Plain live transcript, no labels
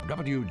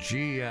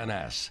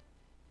WGNS.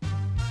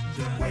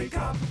 Wake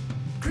up,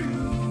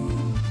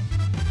 crew.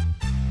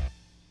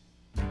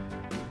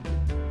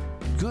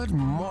 Good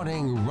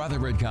morning,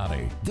 Rutherford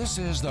County. This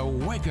is the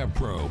Wake Up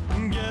Crew.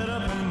 Get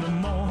up in the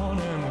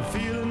morning,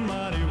 feeling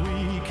mighty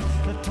weak.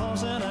 The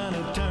tossing and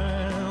a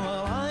turn.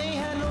 Well, I ain't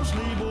had no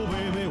sleep, oh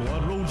baby.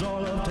 What roads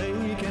all I've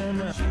taken?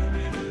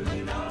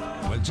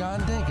 With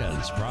John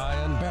Dinkins,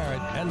 Brian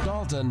Barrett, and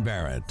Dalton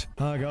Barrett.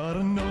 I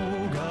gotta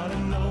know, gotta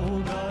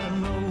know, gotta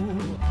know.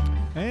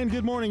 And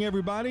good morning,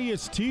 everybody.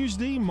 It's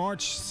Tuesday,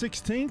 March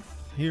 16th,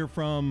 here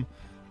from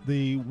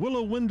the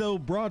Willow Window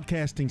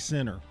Broadcasting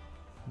Center.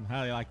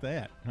 How do you like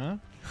that, huh?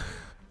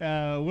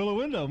 Willow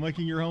Window,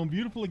 making your home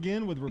beautiful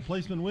again with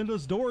replacement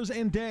windows, doors,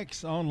 and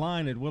decks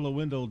online at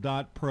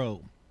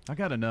willowwindow.pro. I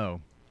gotta know.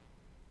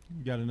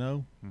 You got to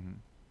know? Mm-hmm.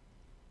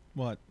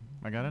 What?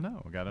 I gotta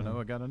know. I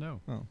gotta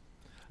know. Oh.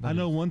 I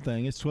know one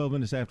thing. It's 12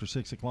 minutes after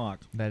 6 o'clock.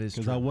 That is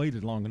true. Because I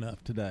waited long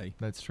enough today.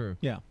 That's true.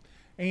 Yeah.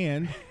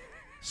 And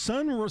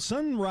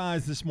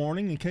sunrise this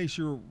morning, in case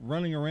you're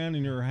running around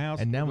in your house.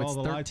 And now with it's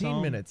all the lights 13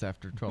 on. minutes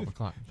after 12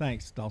 o'clock.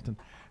 Thanks, Dalton.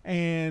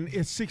 And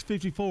it's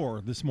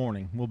 6:54 this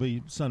morning will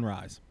be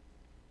sunrise.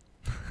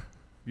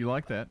 You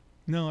like that?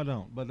 No, I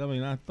don't. But, I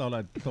mean, I thought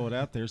I'd throw it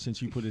out there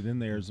since you put it in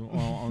there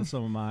on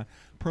some of my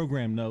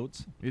program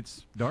notes.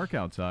 It's dark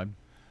outside.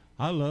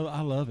 I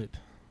love it.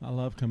 I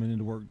love coming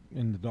into work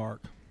in the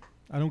dark.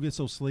 I don't get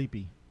so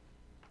sleepy.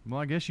 Well,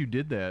 I guess you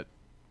did that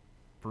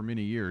for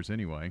many years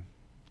anyway.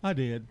 I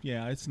did.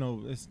 Yeah, it's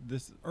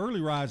this early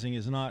rising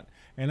is not,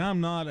 and I'm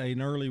not an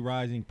early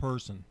rising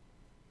person.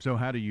 So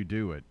how do you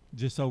do it?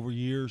 Just over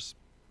years.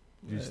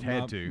 You just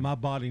had to. My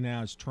body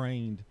now is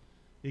trained.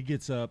 It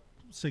gets up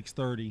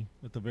 6:30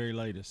 at the very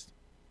latest.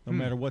 No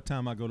matter what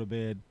time I go to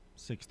bed,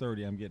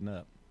 6:30 I'm getting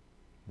up.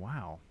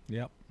 Wow.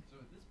 Yep.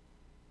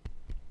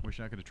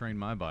 Wish I could have trained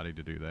my body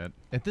to do that.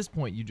 At this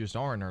point, you just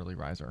are an early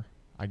riser,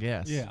 I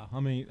guess. Yeah, I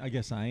mean, I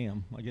guess I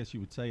am. I guess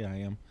you would say I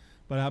am.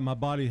 But my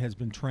body has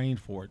been trained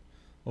for it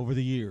over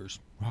the years.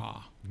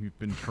 You've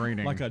been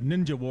training. Like a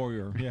ninja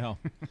warrior, yeah.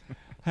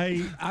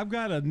 Hey, I've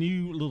got a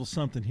new little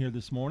something here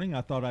this morning.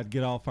 I thought I'd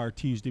get off our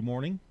Tuesday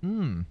morning.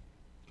 Of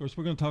course,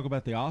 we're going to talk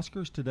about the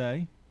Oscars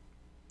today.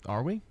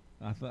 Are we?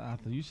 I thought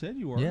you said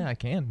you were. Yeah, I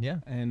can, yeah.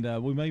 And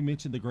we may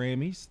mention the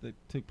Grammys that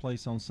took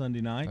place on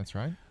Sunday night. That's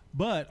right.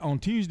 But on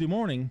Tuesday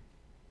morning,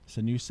 it's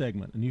a new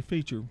segment, a new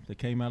feature that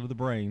came out of the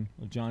brain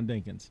of John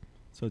Dinkins.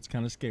 So it's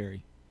kind of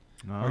scary.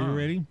 Are you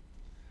ready?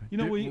 You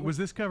know, was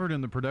this covered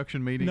in the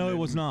production meeting? No, it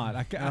was not.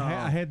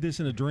 I had this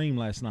in a dream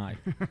last night.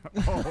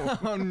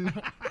 Oh, no.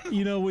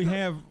 You know, we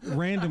have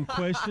random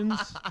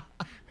questions.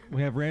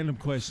 We have random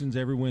questions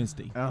every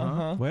Wednesday.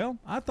 Well,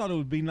 I thought it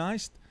would be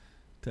nice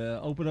to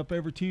open up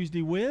every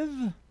Tuesday with...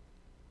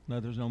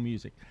 No, there's no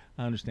music.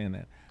 I understand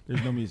that.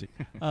 There's no music.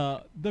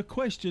 The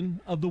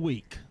question of the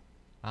week.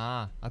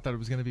 I thought it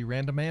was going to be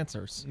random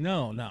answers.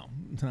 No.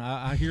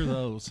 I hear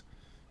those.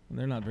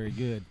 They're not very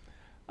good.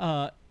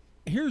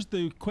 Here's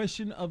the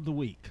question of the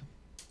week.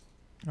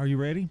 Are you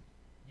ready?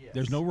 Yes.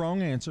 There's no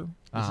wrong answer.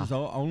 This is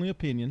only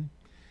opinion.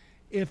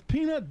 If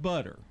peanut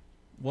butter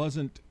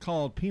wasn't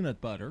called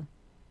peanut butter,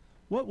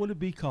 what would it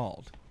be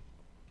called?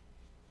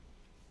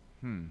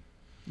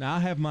 Now, I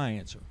have my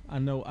answer. I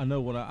know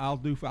what I'll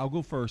do. I'll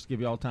go first,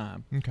 give you all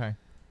time. Okay.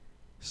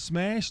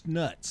 Smashed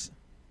nuts.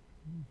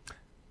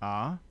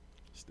 I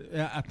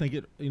think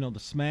it, the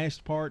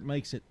smashed part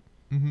makes it,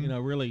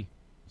 really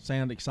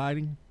sound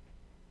exciting.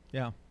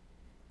 Yeah.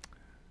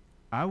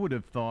 I would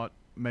have thought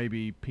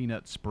maybe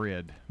peanut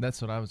spread.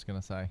 That's what I was going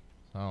to say.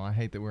 Oh, I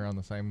hate that we're on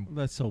the same.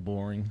 That's so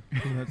boring.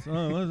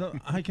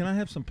 Hey, can I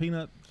have some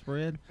peanut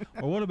spread?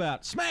 Or what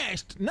about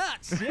smashed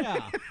nuts?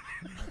 Yeah.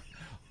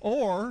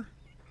 Or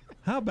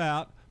how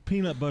about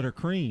peanut butter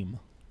cream?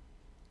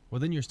 Well,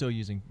 then you're still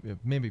using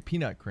maybe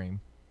peanut cream.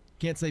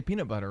 Can't say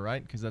peanut butter,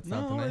 right? Because that's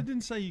not the name. No, it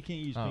didn't say you can't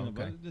use peanut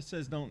butter. It just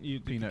says don't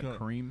use peanut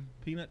cream.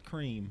 Peanut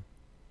cream.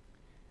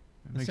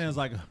 That sounds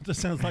like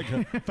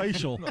a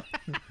facial.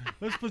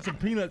 Let's put some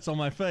peanuts on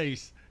my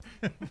face.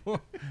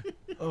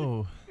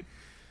 Oh,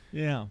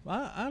 yeah.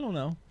 I don't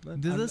know.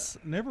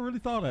 Never really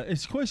thought of.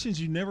 It's questions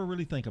you never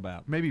really think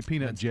about. Maybe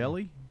peanut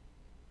jelly.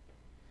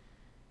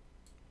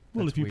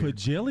 Well, if you put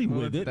jelly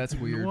with it, that's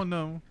weird. Well,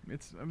 no,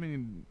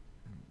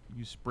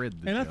 you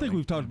spread the. And jelly. I think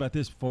we've talked about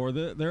this before.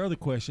 There are other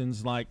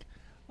questions like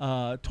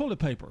toilet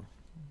paper,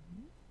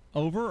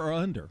 over or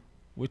under.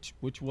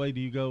 Which way do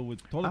you go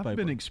with toilet paper? I've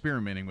been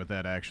experimenting with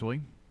that,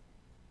 actually.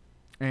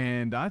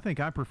 And I think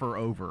I prefer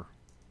over.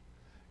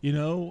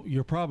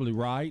 You're probably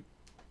right.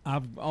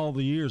 All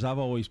the years I've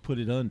always put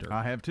it under.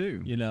 I have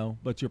too.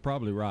 But you're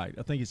probably right.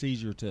 I think it's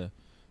easier to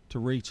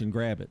reach and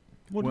grab it.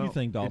 What do you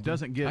think, Dalton? It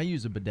doesn't get. I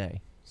use a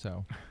bidet,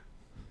 so.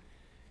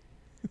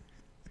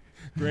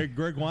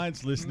 Greg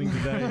White's listening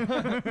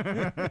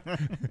today.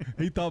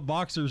 He thought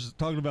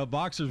talking about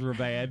boxers were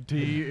bad.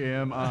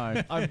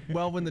 TMI.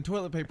 Well, when the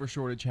toilet paper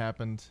shortage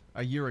happened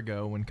a year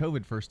ago, when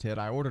COVID first hit,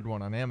 I ordered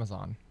one on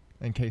Amazon.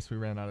 in case we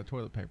ran out of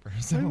toilet paper.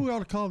 So. Maybe we ought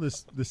to call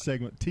this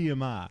segment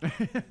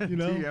TMI. You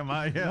know,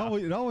 TMI, yeah.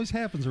 It always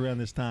happens around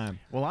this time.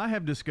 Well, I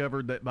have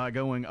discovered that by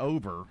going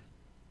over,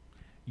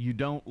 you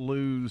don't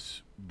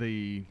lose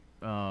the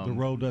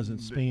roll doesn't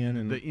spin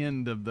and the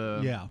end of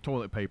the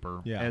toilet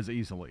paper Yeah. as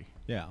easily.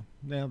 Yeah,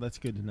 that's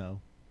good to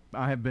know.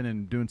 I have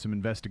been doing some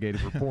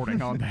investigative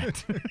reporting on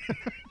that.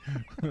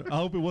 I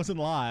hope it wasn't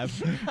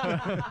live.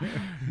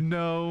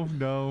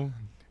 No.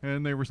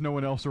 And there was no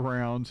one else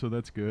around, so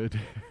that's good.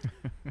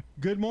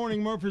 Good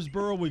morning,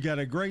 Murfreesboro. We got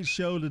a great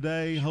show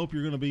today. Hope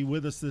you're going to be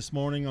with us this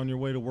morning on your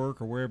way to work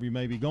or wherever you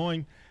may be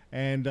going.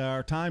 And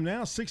our time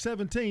now,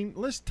 6:17.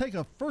 Let's take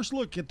a first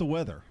look at the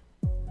weather.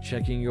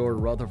 Checking your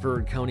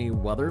Rutherford County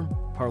weather.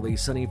 Partly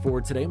sunny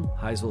for today.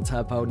 Highs will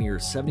top out near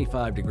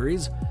 75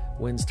 degrees.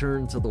 Winds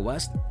turn to the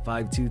west,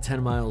 5 to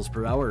 10 miles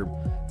per hour.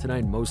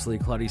 Tonight, mostly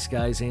cloudy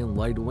skies and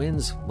light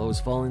winds. Lows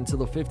fall into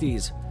the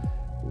 50s.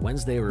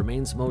 Wednesday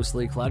remains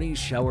mostly cloudy.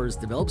 Showers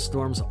develop.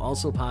 Storms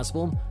also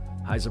possible.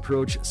 Highs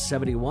approach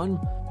 71.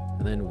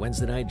 And then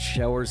Wednesday night,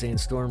 showers and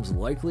storms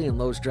likely and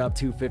lows drop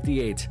to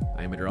 58.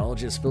 I'm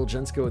meteorologist Phil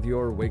Jenska with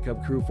your Wake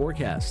Up Crew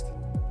forecast.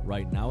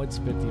 Right now it's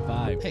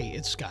 55. Hey,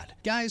 it's Scott.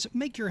 Guys,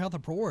 make your health a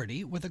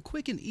priority with a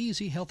quick and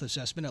easy health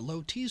assessment at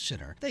Low T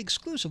Center. They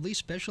exclusively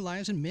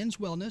specialize in men's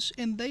wellness,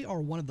 and they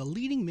are one of the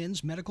leading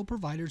men's medical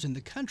providers in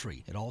the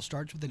country. It all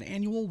starts with an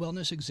annual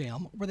wellness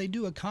exam where they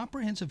do a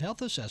comprehensive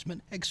health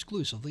assessment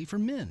exclusively for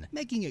men,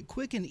 making it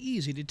quick and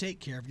easy to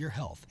take care of your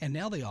health. And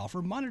now they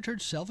offer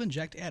monitored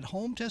self-inject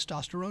at-home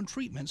testosterone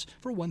treatments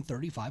for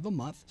 $135 a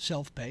month,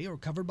 self-pay or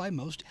covered by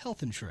most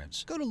health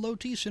insurance. Go to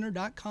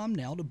lowtcenter.com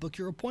now to book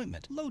your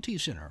appointment. Low T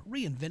Center,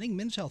 reinventing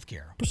men's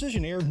healthcare.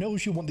 Precision Air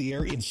knows you want the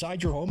air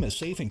inside your home as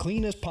safe and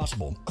clean as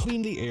possible.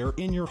 Clean the air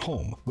in your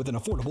home with an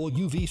affordable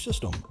UV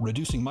system,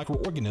 reducing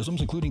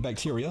microorganisms including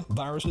bacteria,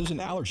 viruses, and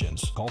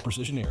allergens. Call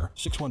Precision Air,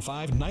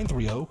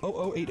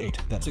 615-930-0088.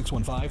 That's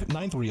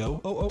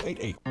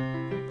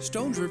 615-930-0088.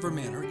 Stones River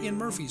Manor in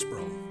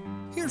Murfreesboro.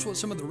 Here's what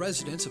some of the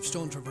residents of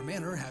Stones River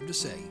Manor have to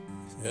say.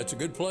 It's a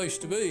good place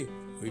to be.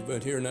 We've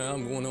been here now.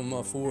 I'm going on my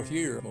 4th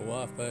year. My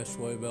wife passed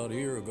away about a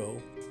year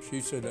ago. She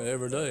said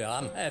every day,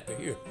 I'm happy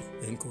here.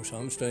 And of course,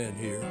 I'm staying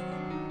here.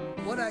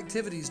 What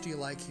activities do you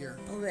like here?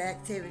 Oh, the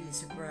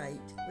activities are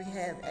great. We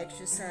have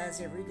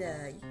exercise every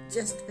day.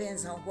 Just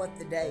depends on what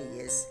the day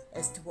is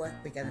as to what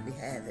we're going to be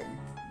having.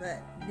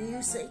 But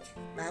music,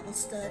 Bible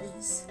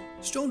studies.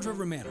 Stones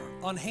River Manor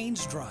on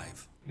Haynes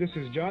Drive. This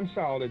is John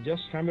Sowell at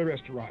Just Family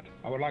Restaurant.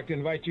 I would like to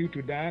invite you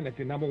to dine at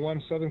the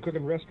 #1 Southern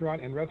Cooking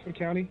Restaurant in Rutherford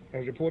County,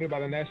 as reported by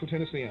the Nashville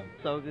Tennessean.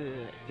 So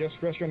good.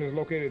 Just Restaurant is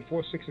located at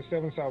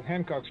 467 South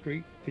Hancock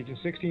Street, featuring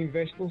 16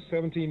 vegetables,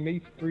 17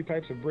 meats, 3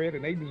 types of bread,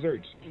 and 8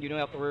 desserts. You don't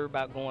have to worry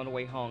about going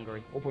away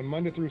hungry. Open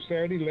Monday through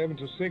Saturday, 11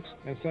 to 6,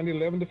 and Sunday,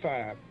 11 to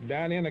 5.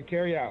 Dine in or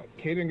carry out.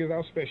 Catering is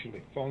our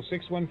specialty. Phone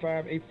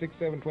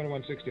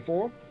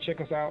 615-867-2164. Check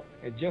us out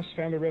at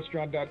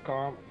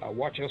justfamilyrestaurant.com or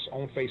watch us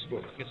on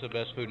Facebook. It's the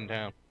best food in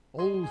town.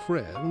 Old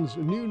friends,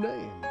 new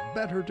name,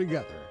 better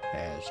together,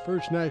 as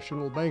First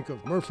National Bank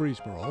of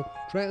Murfreesboro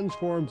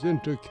transforms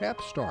into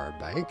Capstar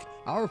Bank.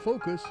 Our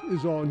focus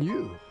is on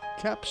you.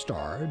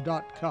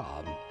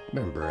 Capstar.com.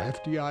 Member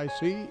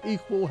FDIC,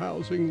 Equal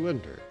Housing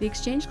Lender. The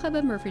Exchange Club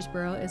of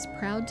Murfreesboro is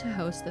proud to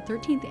host the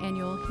 13th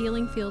annual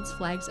Healing Fields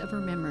Flags of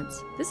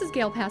Remembrance. This is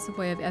Gail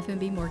Passavoy of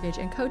FMB Mortgage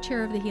and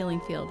co-chair of the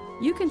Healing Field.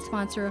 You can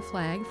sponsor a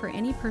flag for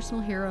any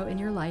personal hero in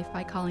your life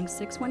by calling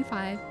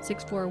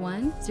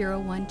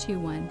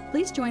 615-641-0121.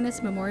 Please join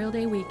us Memorial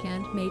Day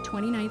weekend, May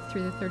 29th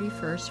through the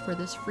 31st for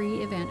this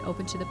free event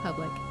open to the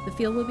public. The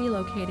field will be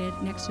located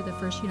next to the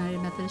First United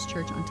Methodist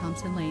Church on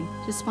Thompson Lane.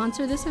 To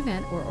sponsor this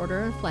event or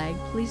order a flag,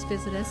 please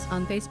visit us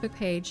on Facebook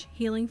page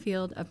Healing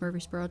Field of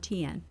Murfreesboro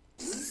TN.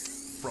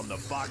 From the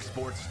Fox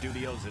Sports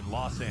Studios in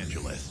Los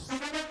Angeles,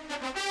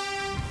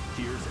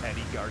 here's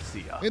Eddie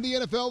Garcia. In the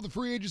NFL, the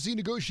free agency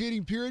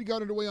negotiating period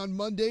got underway on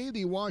Monday.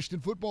 The Washington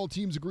football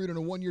teams agreed on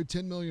a one-year,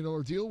 $10 million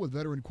deal with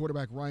veteran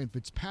quarterback Ryan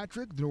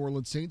Fitzpatrick. The New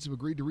Orleans Saints have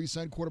agreed to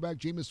re-sign quarterback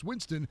Jameis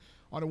Winston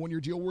on a one-year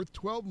deal worth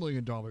 $12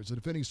 million. The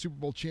defending Super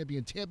Bowl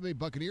champion Tampa Bay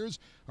Buccaneers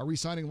are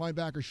re-signing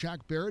linebacker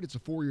Shaq Barrett. It's a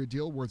 4-year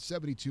deal worth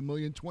 $72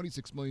 million,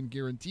 $26 million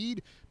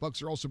guaranteed.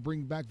 Bucs are also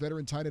bringing back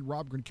veteran tight end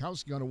Rob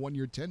Gronkowski on a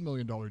one-year, $10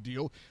 million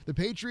deal. The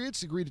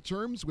Patriots agreed to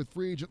terms with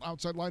free agent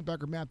outside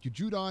linebacker Matthew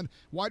Judon,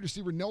 wide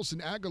receiver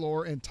Nelson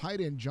Aguilar, and tight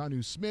end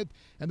Jonnu Smith.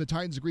 And the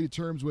Titans agreed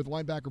to terms with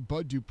linebacker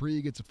Bud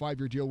Dupree. Gets a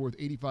 5-year deal worth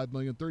 $85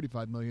 million,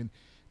 $35 million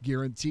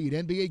guaranteed.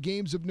 NBA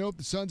games of note: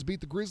 the Suns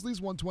beat the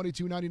Grizzlies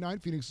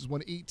 122-99. Phoenix has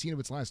won 18 of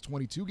its last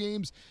 22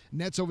 games.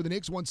 Nets over the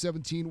Knicks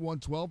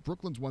 117-112.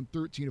 Brooklyn's won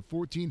 13 of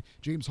 14.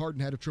 James Harden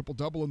had a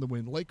triple-double in the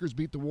win. Lakers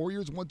beat the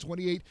Warriors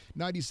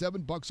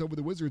 128-97. Bucks over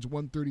the Wizards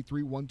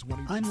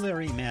 133-120. I'm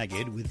Larry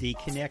Magid with the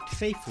Connect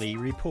Safely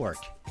Report.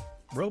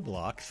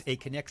 Roblox, a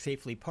Connect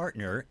Safely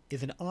partner,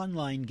 is an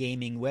online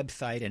gaming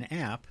website and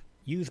app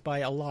used by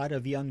a lot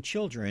of young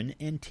children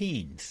and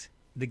teens.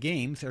 The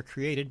games are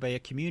created by a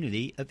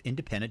community of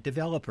independent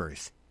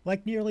developers.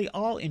 Like nearly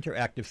all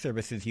interactive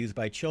services used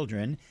by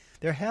children,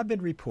 there have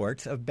been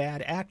reports of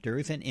bad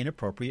actors and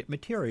inappropriate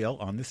material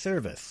on the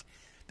service.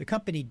 The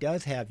company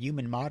does have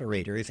human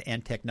moderators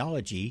and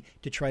technology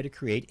to try to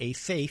create a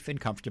safe and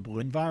comfortable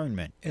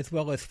environment, as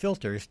well as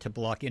filters to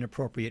block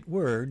inappropriate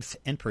words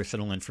and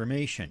personal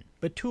information.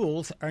 But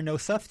tools are no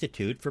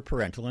substitute for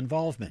parental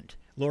involvement.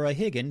 Laura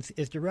Higgins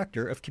is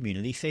Director of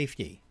Community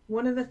Safety.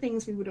 One of the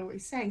things we would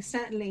always say,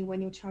 certainly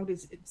when your child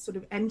is sort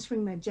of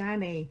entering their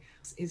journey,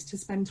 is to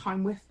spend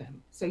time with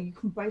them. So you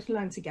can both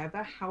learn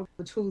together how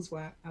the tools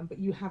work, but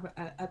you have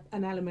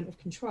an element of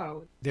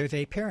control. There's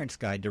a parent's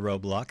guide to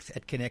Roblox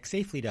at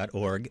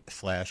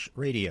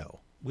connectsafely.org/radio.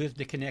 With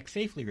the Connect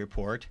Safely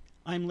report,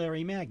 I'm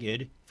Larry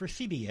Magid for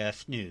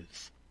CBS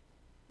News.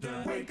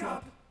 The Wake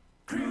Up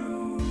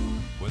Crew.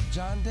 With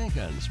John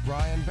Dinkins,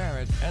 Brian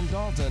Barrett, and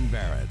Dalton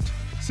Barrett.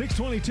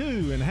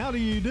 622, and how do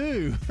you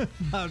do?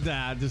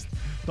 I just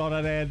thought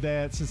I'd add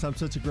that since I'm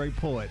such a great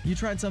poet. You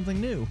tried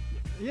something new.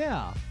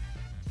 Yeah.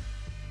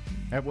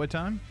 At what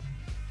time?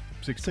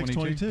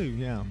 622,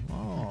 yeah.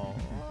 Oh.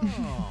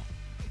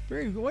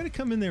 Very good. Way to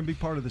come in there and be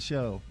part of the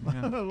show.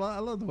 Yeah. I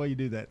love the way you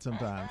do that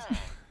sometimes.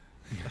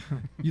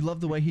 You love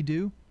the way he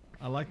do?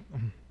 I like...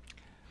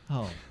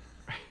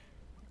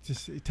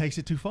 Just it takes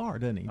it too far,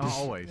 doesn't he? Just,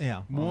 always.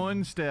 Yeah.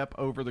 One step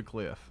over the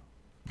cliff.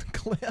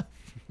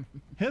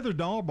 Heather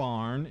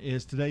Dahlbarn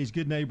is today's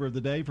Good Neighbor of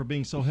the Day for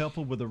being so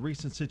helpful with a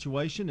recent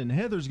situation, and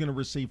Heather's going to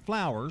receive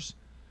flowers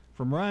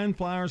from Ryan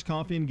Flowers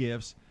Coffee and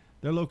Gifts.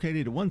 They're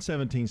located at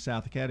 117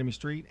 South Academy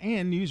Street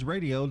and News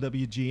Radio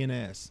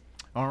WGNS.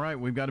 All right,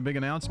 we've got a big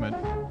announcement.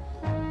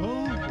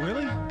 Oh,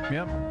 really?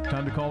 Yep.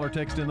 Time to call or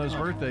text in those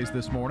birthdays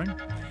this morning.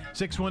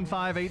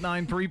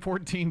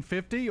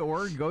 615-893-1450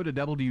 or go to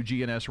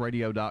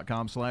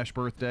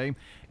WGNSradio.com/birthday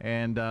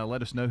and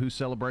let us know who's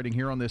celebrating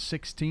here on this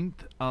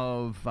 16th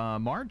of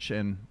March,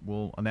 and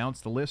we'll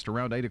announce the list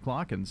around 8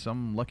 o'clock, and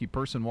some lucky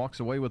person walks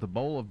away with a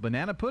bowl of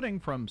banana pudding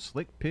from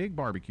Slick Pig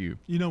Barbecue.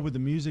 You know, with the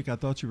music, I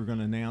thought you were going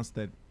to announce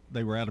that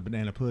they were out of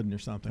banana pudding or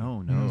something.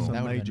 Oh, no. Some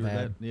That would've major been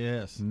bad.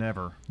 yes.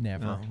 Never.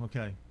 Never. No,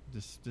 okay.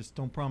 Just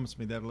don't promise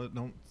me that.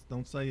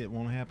 Don't say it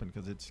won't happen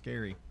because it's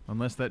scary.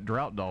 Unless that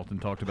drought Dalton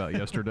talked about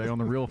yesterday on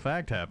The Real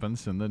Fact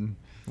happens, and then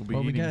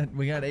we'll be eating.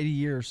 We got 80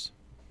 years.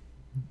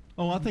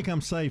 Oh, I think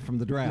I'm safe from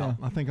the drought.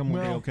 Yeah. I think I'm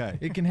going to be okay.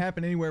 It can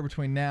happen anywhere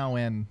between now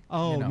and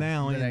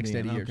now the and next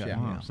then. 80 years. Okay.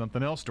 Yeah. Oh,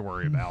 something else to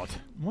worry about.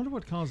 I wonder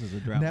what causes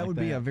a drought That like would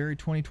that. be a very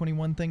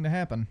 2021 thing to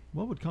happen.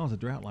 What would cause a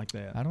drought like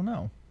that? I don't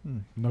know.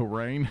 No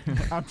rain.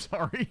 I'm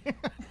sorry.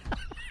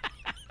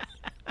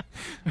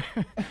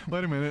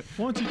 Wait a minute.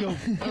 Why don't you go?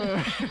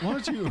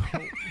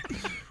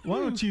 Why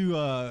don't you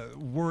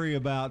worry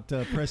about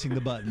pressing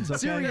the buttons? Okay?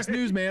 Serious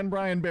newsman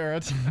Brian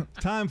Barrett.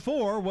 Time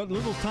for what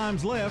little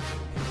time's left.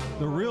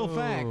 The real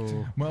fact.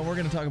 Well, we're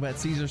going to talk about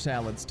Caesar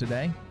salads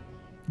today.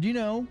 Do you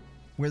know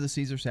where the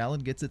Caesar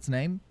salad gets its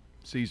name?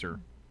 Caesar.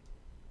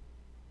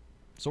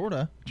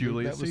 Sorta.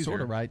 Julius That was Caesar.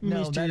 sorta right.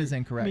 No, that is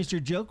incorrect.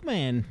 Mr. Joke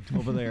Man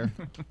over there.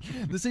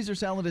 The Caesar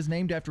salad is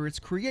named after its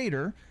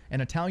creator, an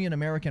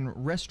Italian-American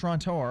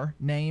restaurateur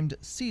named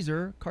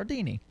Caesar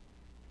Cardini.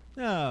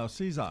 Oh,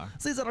 Caesar.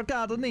 Caesar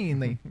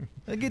Cardini.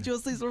 Get you a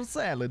Caesar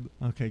salad.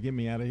 Okay, get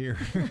me out of here.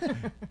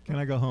 Can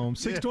I go home?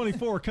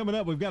 6:24 coming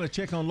up. We've got to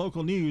check on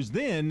local news.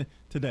 Then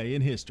Today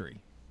in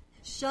History.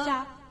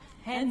 Shop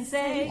and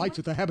save. Lights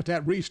at the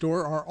Habitat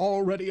Restore are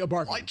already a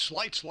bargain.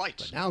 Lights.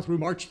 But now through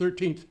March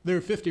 13th,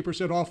 they're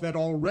 50% off that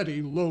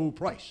already low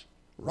price.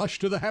 Rush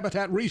to the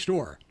Habitat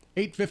Restore,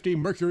 850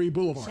 Mercury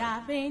Boulevard.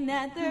 Shopping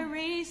at the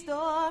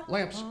Restore.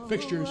 Lamps,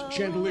 fixtures,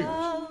 chandeliers,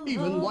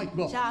 even light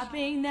bulbs.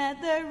 Shopping at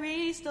the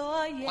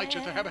Restore, yeah. Lights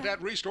at the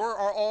Habitat Restore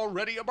are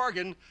already a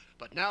bargain,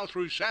 but now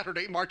through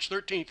Saturday, March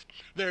 13th,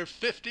 they're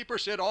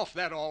 50% off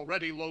that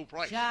already low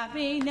price.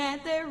 Shopping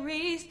at the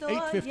Restore,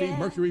 850 yeah.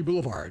 Mercury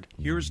Boulevard.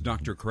 Here's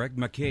Dr. Craig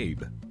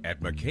McCabe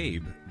at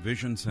McCabe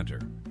Vision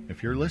Center.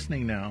 If you're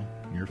listening now,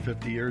 you're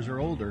 50 years or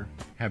older,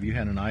 have you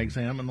had an eye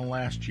exam in the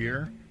last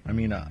year? I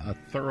mean, a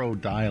thorough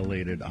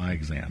dilated eye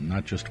exam,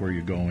 not just where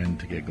you go in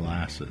to get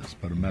glasses,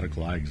 but a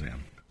medical eye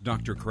exam.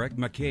 Dr. Craig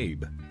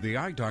McCabe, the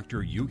eye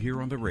doctor you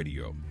hear on the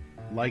radio.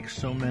 Like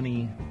so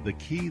many, the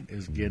key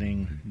is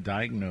getting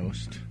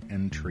diagnosed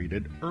and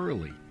treated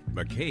early.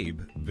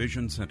 McCabe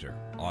Vision Center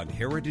on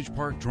Heritage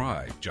Park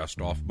Drive,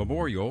 just off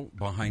Memorial,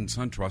 behind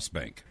SunTrust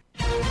Bank.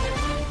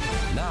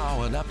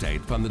 Now an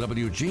update from the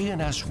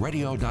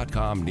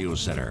WGNSradio.com News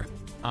Center.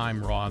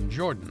 I'm Ron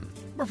Jordan.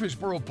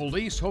 Murfreesboro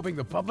police hoping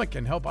the public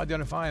can help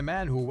identify a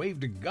man who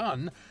waved a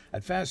gun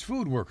at fast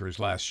food workers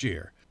last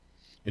year.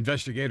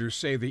 Investigators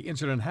say the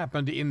incident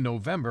happened in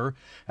November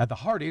at the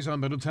Hardee's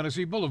on Middle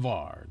Tennessee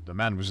Boulevard. The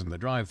man was in the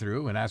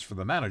drive-thru and asked for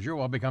the manager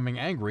while becoming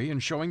angry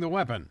and showing the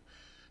weapon.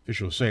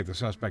 Officials say the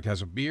suspect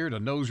has a beard, a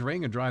nose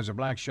ring, and drives a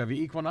black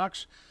Chevy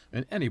Equinox,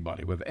 and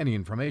anybody with any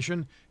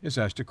information is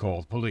asked to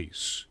call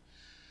police.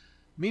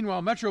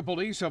 Meanwhile, Metro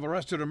Police have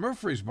arrested a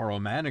Murfreesboro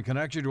man in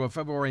connection to a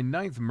February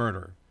 9th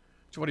murder.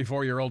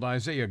 24-year-old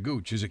Isaiah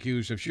Gooch is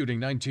accused of shooting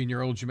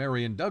 19-year-old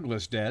Jamarian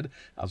Douglas dead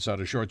outside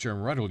a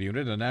short-term rental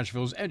unit in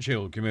Nashville's Edge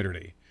Hill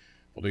community.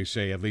 Police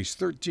say at least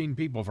 13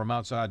 people from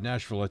outside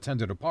Nashville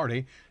attended a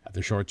party at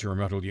the short-term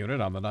rental unit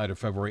on the night of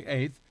February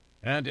 8th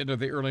and into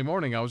the early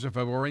morning hours of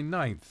February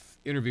 9th.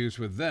 Interviews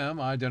with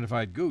them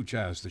identified Gooch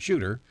as the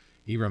shooter.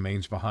 He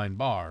remains behind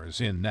bars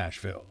in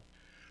Nashville.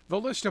 The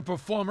list of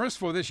performers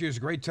for this year's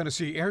Great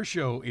Tennessee Air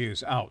Show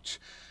is out.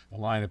 The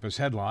lineup is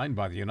headlined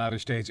by the United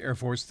States Air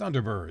Force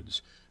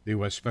Thunderbirds. The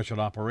U.S. Special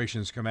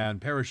Operations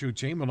Command parachute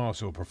team will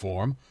also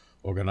perform.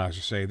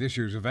 Organizers say this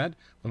year's event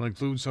will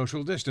include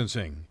social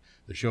distancing.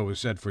 The show is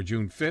set for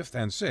June 5th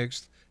and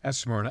 6th at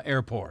Smyrna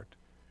Airport.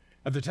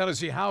 And the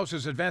Tennessee House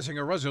is advancing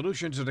a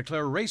resolution to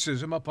declare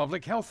racism a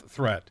public health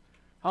threat.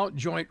 House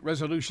Joint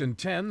Resolution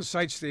 10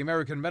 cites the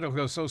American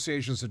Medical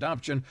Association's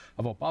adoption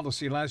of a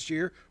policy last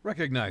year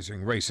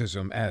recognizing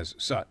racism as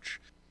such.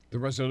 The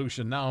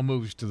resolution now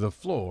moves to the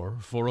floor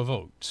for a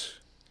vote.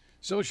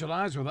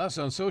 Socialize with us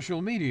on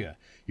social media.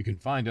 You can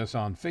find us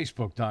on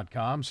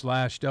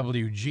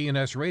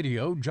Facebook.com/WGNS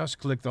Radio. Just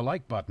click the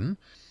like button.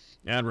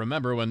 And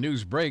remember, when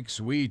news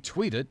breaks, we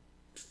tweet it.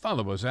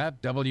 Follow us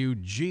at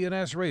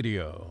WGNS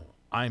Radio.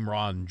 I'm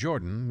Ron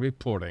Jordan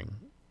reporting.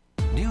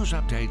 News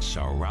updates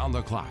around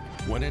the clock,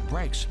 when it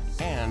breaks,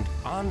 and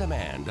on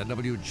demand at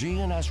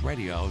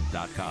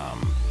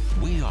WGNSradio.com.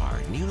 We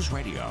are News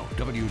Radio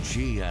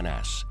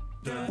WGNS.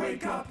 The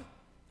Wake Up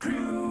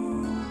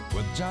Crew.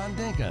 With John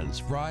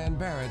Dinkins, Brian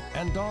Barrett,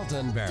 and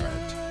Dalton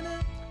Barrett.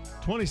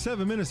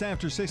 27 minutes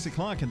after 6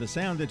 o'clock, and the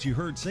sound that you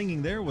heard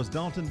singing there was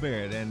Dalton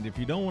Barrett. And if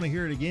you don't want to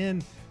hear it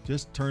again,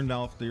 just turn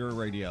off your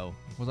radio.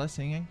 Was I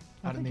singing?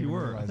 I think you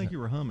were. I think you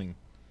were humming.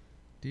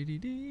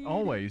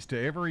 Always to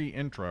every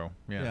intro.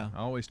 Yeah. I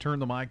always turn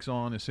the mics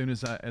on as soon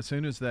as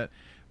that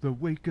the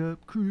Wake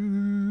Up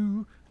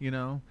Crew,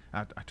 I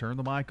turn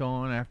the mic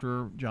on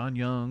after John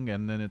Young,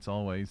 and then it's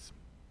always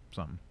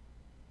something.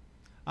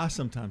 I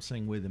sometimes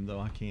sing with him though.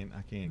 I can't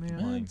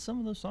complain. Some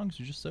of those songs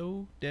are just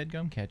so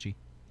deadgum catchy.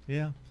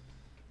 Yeah.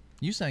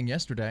 You sang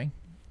yesterday.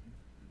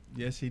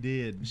 Yes, he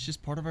did. It's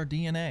just part of our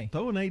DNA.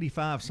 Throw an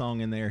 85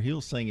 song in there.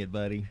 He'll sing it,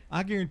 buddy.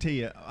 I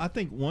guarantee you. I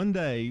think one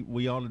day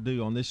we ought to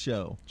do on this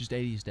show. Just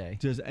 80s Day.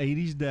 Just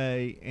 80s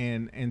Day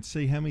and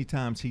see how many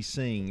times he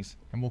sings.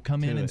 And we'll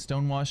come in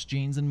stonewashed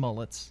jeans and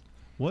mullets.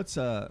 What's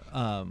I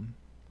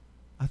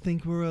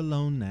think we're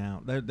alone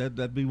now.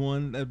 That'd be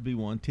one. That'd be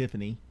one.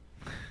 Tiffany.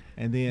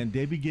 And then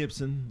Debbie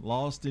Gibson,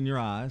 Lost in Your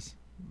Eyes.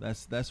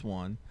 That's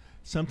one.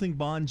 Something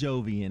Bon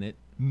Jovi in it.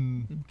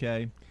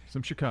 Okay.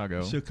 Some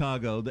Chicago. The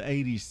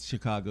 80s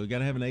Chicago. You got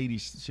to have an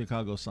 80s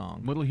Chicago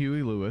song. Little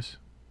Huey Lewis.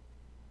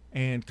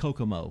 And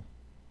Kokomo.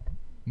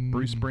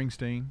 Bruce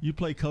Springsteen. You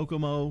play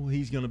Kokomo,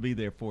 he's going to be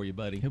there for you,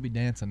 buddy. He'll be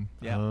dancing.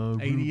 Yeah.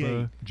 Aruba,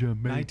 88.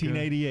 Jamaica.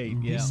 1988.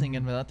 Yeah. He's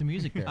singing without the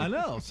music there. I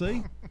know.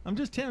 See? I'm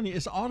just telling you,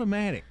 it's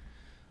automatic.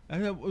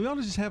 We ought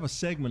to just have a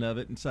segment of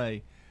it and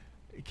say,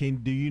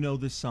 do you know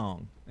this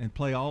song? And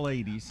play all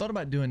 80s. Thought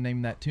about doing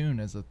Name That Tune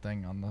as a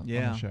thing on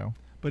the show.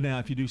 But now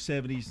if you do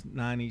 70s,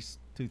 90s,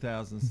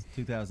 2000s,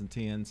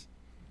 2010s,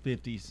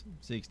 50s,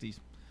 60s, he's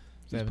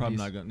probably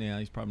not going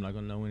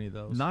to know any of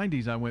those.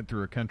 90s, I went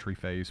through a country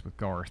phase with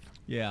Garth.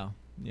 Yeah.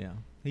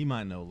 He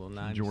might know a little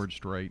 90s. George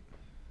Strait.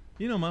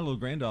 My little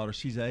granddaughter,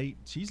 she's 8.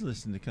 She's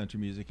listening to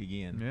country music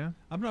again. Yeah.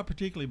 I'm not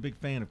particularly a big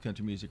fan of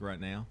country music right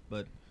now,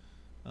 but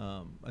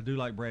I do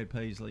like Brad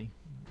Paisley.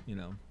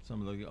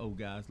 Some of the old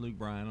guys. Luke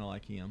Bryan, I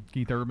like him.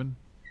 Keith Urban,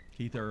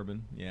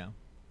 yeah.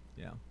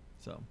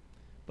 So,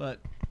 but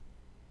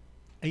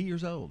 8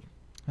 years old.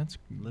 That's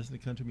listen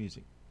to country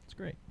music. It's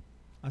great.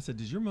 I said,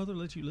 "Does your mother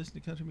let you listen to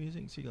country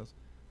music?" She goes,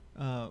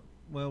 "Well,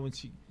 when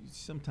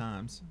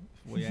sometimes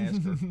if we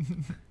ask her."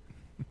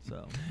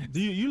 So, do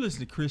you listen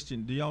to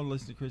Christian? Do y'all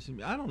listen to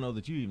Christian? I don't know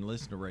that you even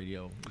listen to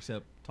radio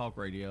except talk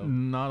radio.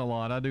 Not a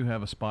lot. I do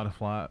have a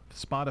Spotify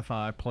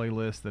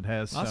playlist that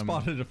has. I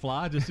spotted a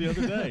fly just the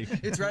other day.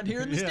 It's right here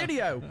in the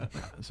studio.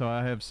 So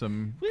I have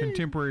some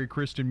contemporary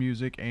Christian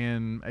music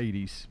and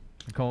 80s.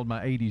 I called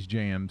my 80s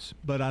jams.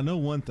 But I know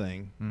one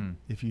thing.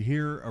 If you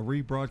hear a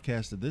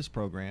rebroadcast of this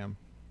program,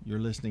 you're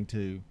listening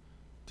to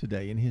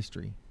Today in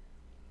History.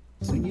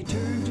 When you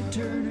turn to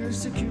Turner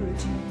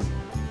Security,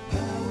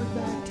 powered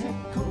by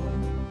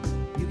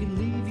TechCore, you can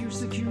leave your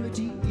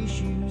security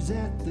issues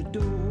at the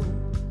door.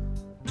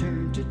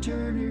 Turn to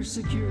Turner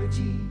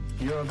Security.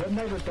 You're a good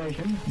neighbor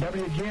station,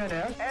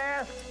 WGNS.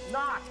 Ask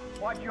not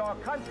what your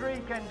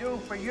country can do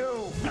for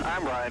you.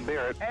 I'm Brian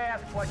Barrett.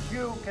 Ask what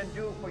you can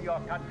do for your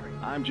country.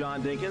 I'm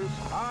John Dinkins.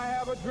 I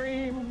have a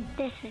dream.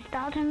 This is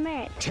Dalton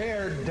Barrett.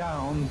 Tear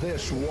down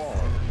this wall.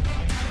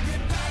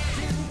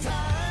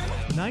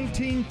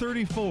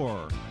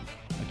 1934,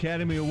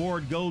 Academy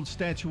Award Gold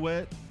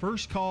Statuette,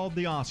 first called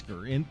the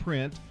Oscar, in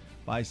print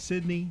by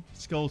Sidney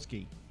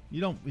Skolsky.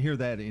 You don't hear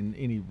that in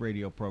any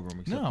radio program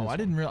except No, this I one.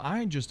 didn't realize.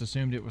 I just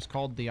assumed it was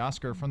called the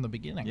Oscar from the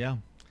beginning. Yeah.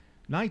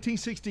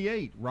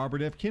 1968,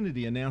 Robert F.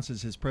 Kennedy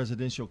announces his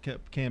presidential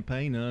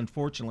campaign, and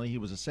unfortunately, he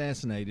was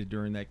assassinated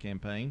during that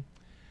campaign.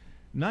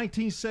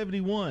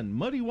 1971,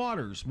 Muddy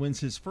Waters wins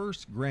his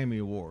first Grammy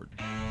Award.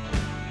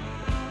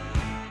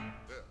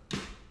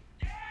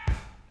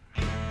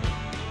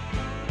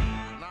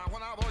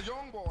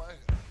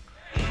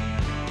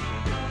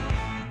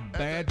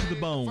 bad to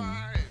the bone.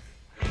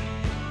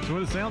 That's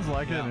what it sounds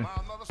like, isn't it?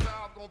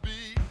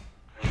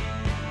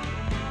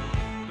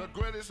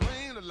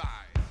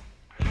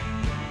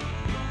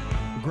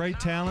 Great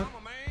talent.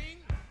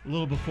 A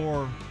little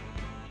before,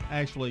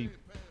 actually,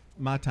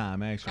 my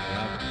time, actually.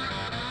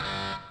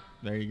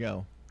 There you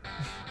go.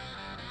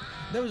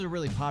 That was a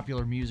really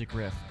popular music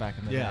riff back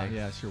in the day.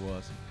 Yeah, it sure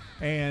was.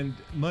 And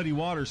Muddy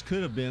Waters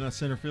could have been a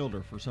center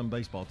fielder for some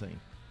baseball team.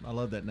 I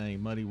love that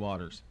name, Muddy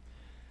Waters.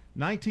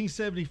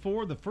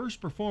 1974, the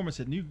first performance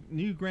at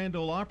New Grand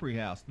Ole Opry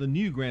House, the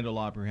new Grand Ole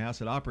Opry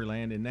House at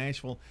Opryland in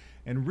Nashville,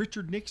 and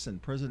Richard Nixon,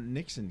 President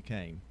Nixon,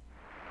 came.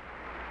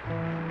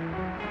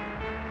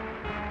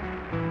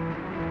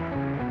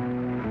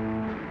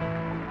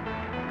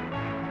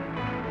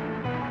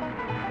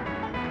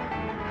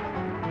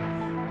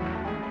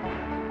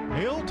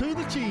 Hail to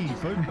the chief.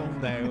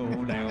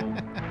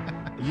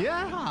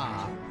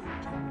 Yeah.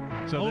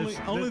 So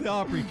only the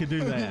Opry could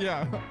do that.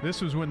 Yeah.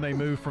 This was when they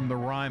moved from the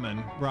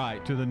Ryman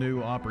to the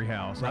new Opry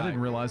House. Right. I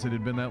didn't realize it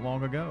had been that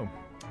long ago.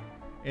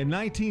 In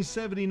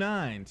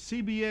 1979,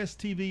 CBS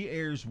TV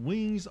airs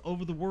Wings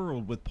Over the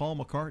World with Paul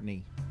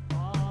McCartney.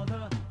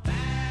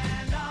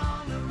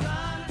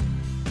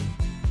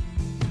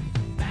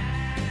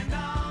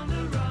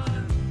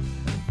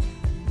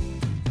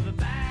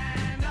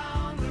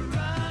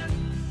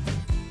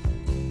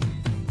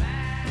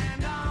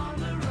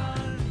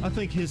 I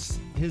think his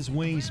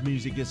Wings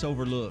music gets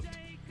overlooked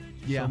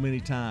so many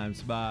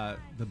times by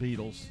the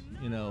Beatles,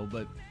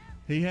 but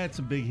he had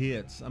some big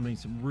hits. I mean,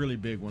 some really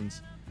big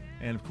ones.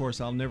 And, of course,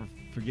 I'll never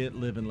forget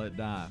Live and Let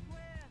Die.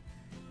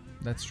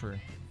 That's true.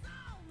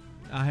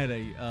 I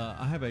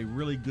have a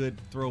really good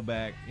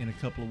throwback in a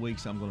couple of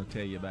weeks I'm going to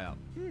tell you about.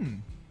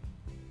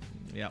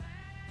 Yep.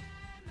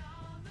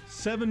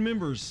 7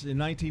 members in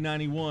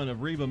 1991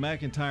 of Reba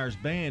McEntire's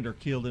band are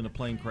killed in a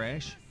plane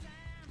crash.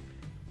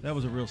 That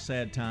was a real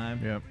sad time.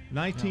 Yep.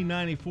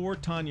 1994,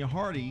 Tanya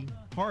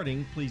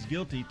Harding pleads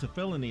guilty to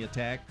felony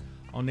attack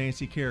on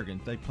Nancy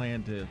Kerrigan. They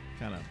planned to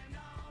kind of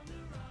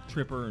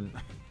trip her, and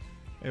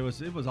it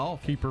was awful.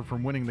 Keep her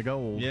from winning the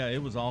gold. Yeah,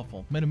 it was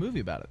awful. Made a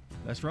movie about it.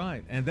 That's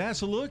right. And that's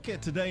a look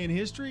at Today in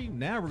History.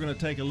 Now we're going to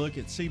take a look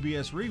at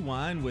CBS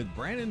Rewind with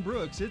Brandon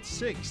Brooks. It's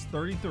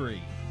 6:33.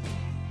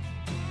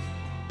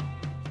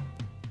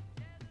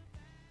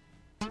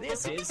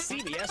 This is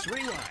CBS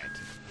Rewind.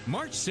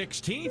 March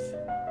 16th,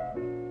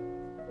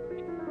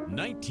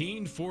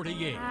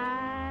 1948.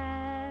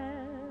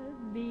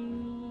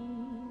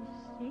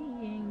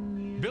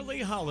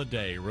 Billie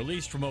Holiday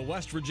released from a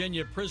West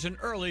Virginia prison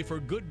early for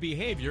good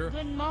behavior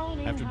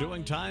after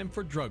doing time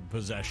for drug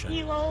possession.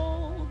 You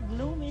old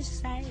gloomy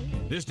sight.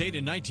 This date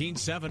in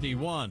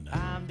 1971.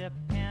 I'm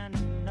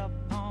dependent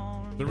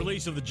upon The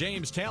release of the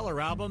James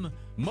Taylor album,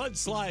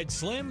 Mudslide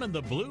Slim and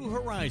the Blue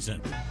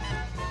Horizon.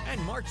 And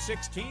March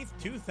 16th,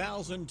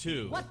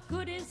 2002. What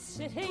good is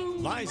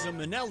sitting? Liza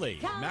Minnelli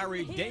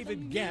married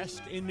David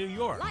Guest in New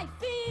York. Life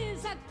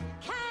is a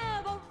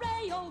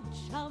cabaret, old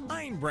chum.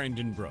 I'm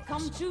Brandon Brooks.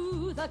 Come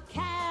to the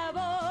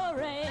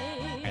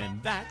cabaret.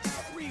 And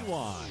that's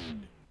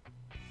Rewind.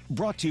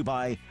 Brought to you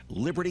by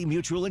Liberty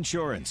Mutual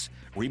Insurance.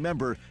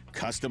 Remember,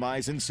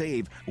 customize and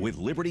save with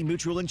Liberty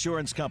Mutual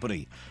Insurance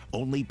Company.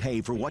 Only pay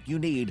for what you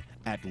need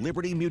at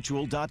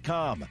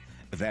libertymutual.com.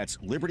 That's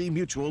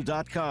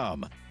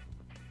libertymutual.com.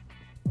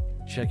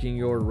 Checking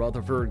your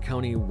Rutherford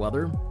County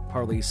weather.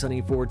 Partly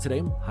sunny for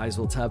today. Highs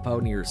will top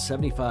out near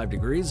 75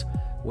 degrees.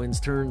 Winds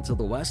turn to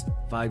the west,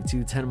 5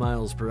 to 10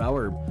 miles per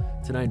hour.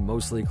 Tonight,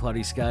 mostly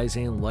cloudy skies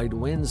and light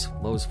winds.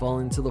 Lows fall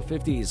into the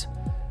 50s.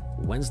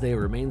 Wednesday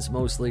remains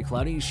mostly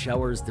cloudy.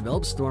 Showers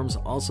develop. Storms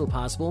also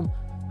possible.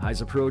 Highs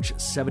approach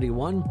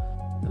 71.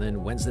 And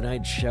then Wednesday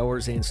night,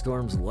 showers and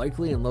storms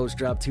likely, and lows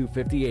drop to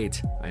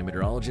 58. I'm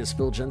meteorologist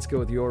Phil Jensko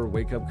with your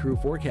Wake Up Crew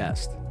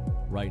forecast.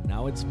 Right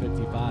now it's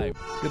 55.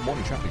 Good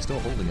morning. Traffic still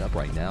holding up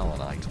right now on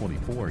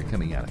I-24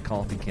 coming out of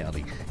Coffee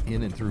County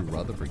in and through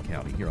Rutherford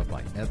County here up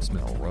by Epps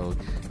Mill Road.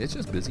 It's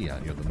just busy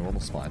out here. The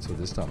normal spots for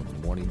this time of the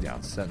morning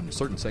down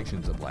certain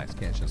sections of Last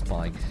Cash and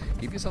Spike.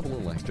 Give yourself a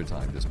little extra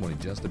time this morning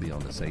just to be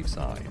on the safe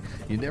side.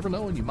 You never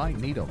know when you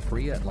might need them.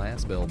 Free at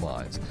last Bell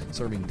Buys,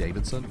 serving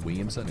Davidson,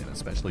 Williamson, and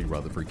especially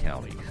Rutherford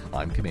County.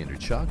 I'm Commander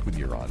Chuck with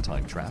your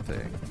on-time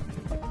traffic.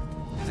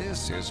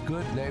 This is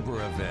Good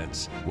Neighbor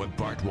Events with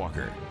Bart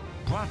Walker.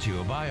 Brought to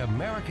you by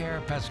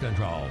AmeriCare Pest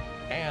Control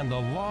and the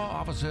law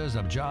offices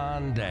of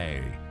John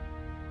Day.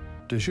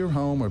 Does your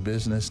home or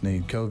business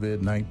need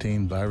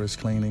COVID-19 virus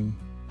cleaning?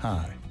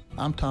 Hi,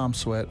 I'm Tom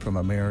Sweat from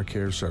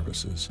AmeriCare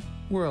Services.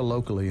 We're a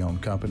locally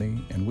owned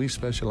company, and we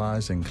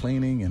specialize in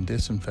cleaning and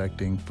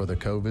disinfecting for the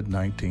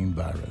COVID-19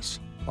 virus.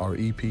 Our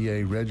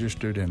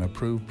EPA-registered and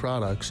approved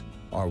products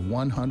are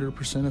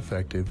 100%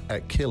 effective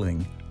at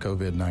killing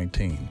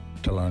COVID-19.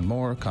 To learn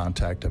more,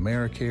 contact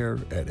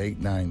AmeriCare at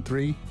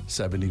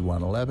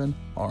 893-7111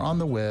 or on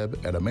the web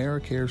at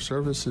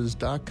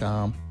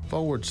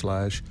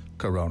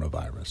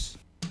americareservices.com/coronavirus.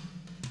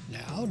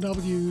 Now,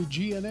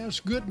 WGNS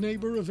Good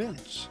Neighbor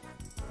Events.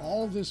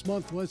 All this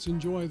month, let's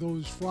enjoy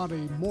those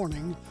Friday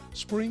morning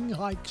spring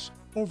hikes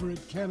over at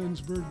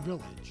Cannonsburg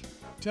Village.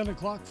 10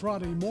 o'clock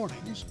Friday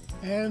mornings,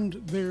 and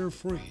they're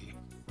free.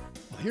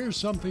 Well, here's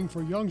something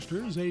for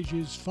youngsters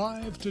ages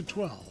 5 to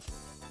 12.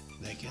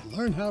 They can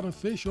learn how to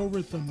fish over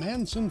at the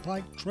Manson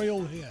Pike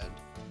Trailhead.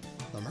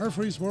 The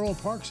Murfreesboro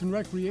Parks and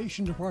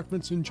Recreation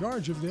Department's in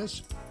charge of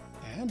this,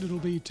 and it'll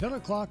be 10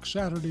 o'clock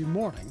Saturday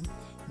morning,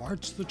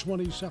 March the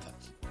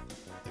 27th.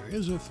 There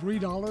is a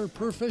 $3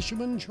 per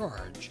fisherman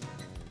charge,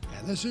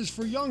 and this is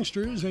for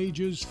youngsters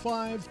ages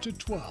 5 to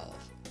 12.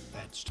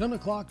 That's 10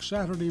 o'clock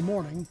Saturday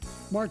morning,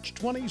 March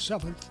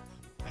 27th,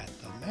 at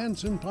the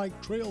Manson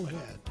Pike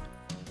Trailhead.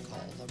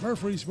 Call the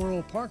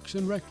Murfreesboro Parks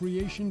and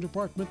Recreation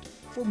Department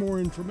for more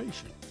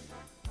information.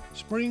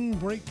 Spring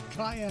break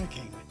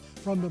kayaking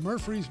from the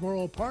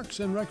Murfreesboro Parks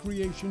and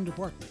Recreation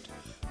Department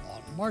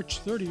on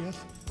March 30th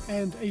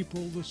and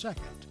April the 2nd.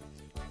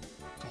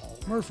 Call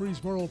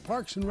Murfreesboro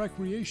Parks and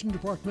Recreation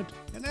Department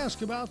and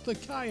ask about the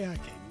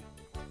kayaking.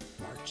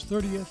 March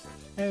 30th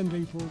and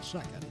April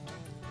 2nd.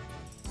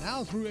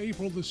 Now through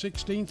April the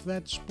 16th,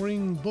 that's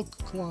Spring Book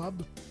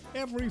Club,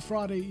 every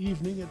Friday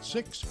evening at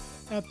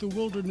 6 at the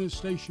Wilderness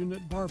Station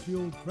at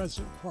Barfield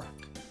Crescent Park.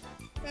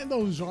 And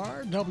those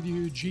are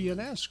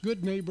WGNS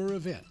Good Neighbor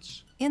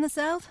events. In the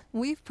South,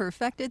 we've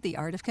perfected the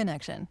art of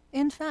connection.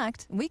 In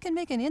fact, we can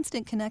make an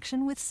instant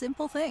connection with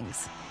simple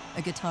things.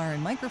 A guitar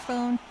and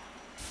microphone,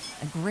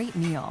 a great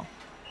meal,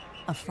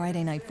 a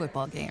Friday night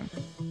football game.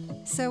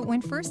 So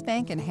when First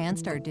Bank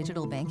enhanced our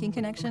digital banking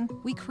connection,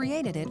 we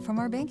created it from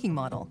our banking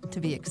model to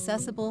be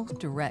accessible,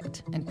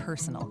 direct, and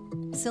personal.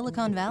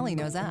 Silicon Valley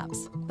knows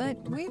apps, but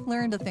we've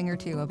learned a thing or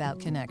two about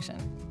connection.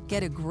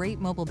 Get a great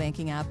mobile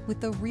banking app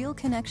with the real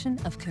connection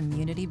of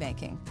community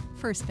banking.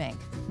 First Bank,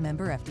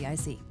 member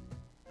FDIC.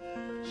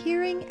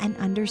 Hearing and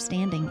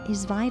understanding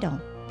is vital.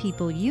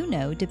 People you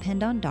know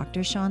depend on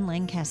Dr. Sean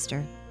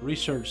Lancaster.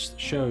 Research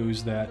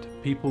shows that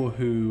people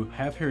who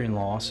have hearing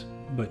loss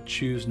but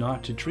choose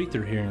not to treat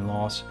their hearing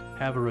loss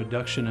have a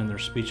reduction in their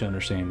speech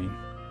understanding.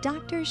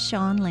 Dr.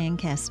 Sean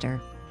Lancaster.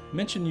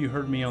 Mention you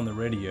heard me on the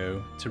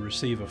radio to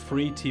receive a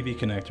free TV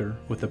connector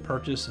with the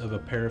purchase of a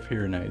pair of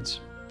hearing aids.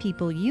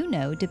 People you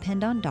know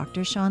depend on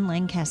Dr. Sean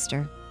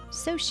Lancaster.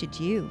 So should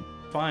you.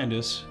 Find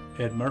us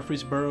at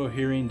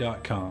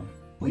murfreesborohearing.com.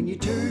 When you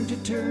turn to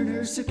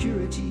Turner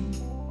Security,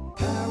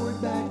 powered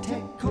by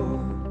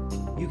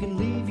TechCore, you can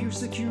leave your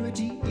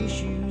security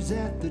issues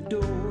at the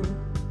door.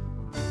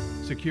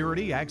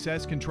 Security,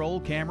 access control,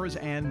 cameras,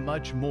 and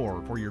much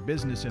more for your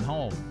business and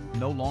home.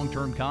 No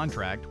long-term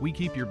contract. We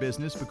keep your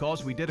business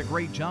because we did a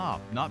great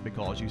job, not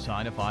because you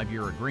signed a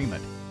 5-year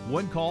agreement.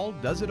 One call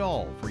does it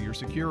all for your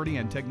security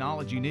and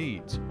technology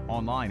needs.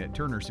 Online at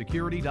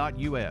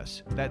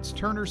turnersecurity.us. That's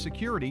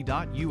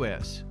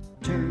turnersecurity.us.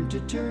 Turn to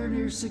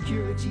Turner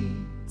Security.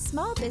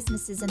 Small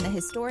businesses in the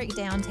historic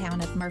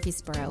downtown of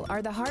Murfreesboro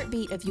are the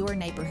heartbeat of your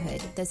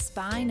neighborhood, the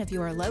spine of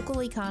your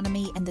local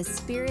economy, and the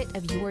spirit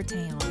of your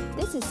town.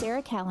 This is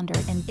Sarah Callender,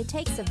 and it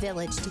takes a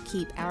village to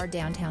keep our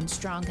downtown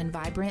strong and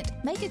vibrant.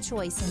 Make a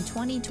choice in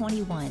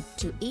 2021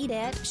 to eat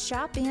at,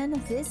 shop in,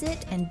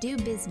 visit, and do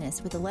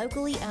business with the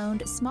locally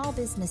owned small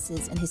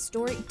businesses in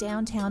historic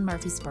downtown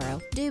Murfreesboro.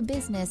 Do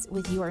business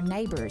with your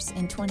neighbors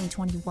in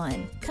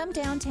 2021. Come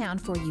downtown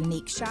for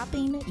unique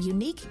shopping,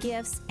 unique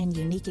gifts, and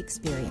unique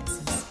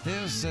experiences.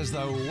 This is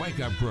the Wake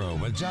Up Crew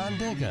with John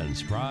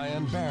Dinkins,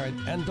 Brian Barrett,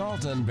 and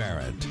Dalton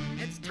Barrett.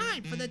 It's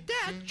time for the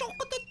dad joke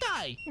of the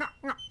day.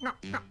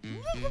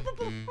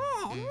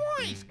 Oh,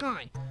 nice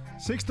guy.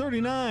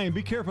 6:39.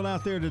 Be careful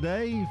out there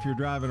today if you're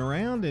driving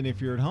around, and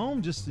if you're at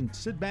home, just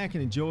sit back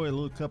and enjoy a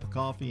little cup of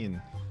coffee, and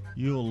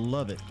you'll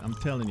love it. I'm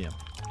telling you.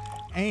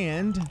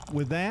 And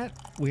with that,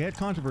 we had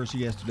controversy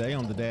yesterday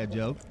on the dad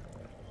joke.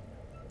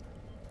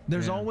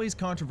 There's always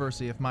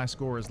controversy if my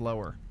score is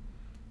lower.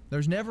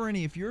 There's never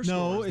any if your score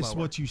is lower. No, it's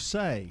what you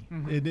say.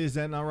 Is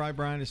that not right,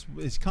 Brian?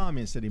 It's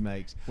comments that he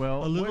makes.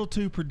 Well, a little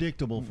too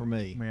predictable for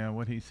me. Yeah,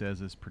 what he says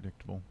is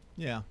predictable.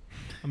 Yeah.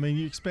 I mean,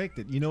 you expect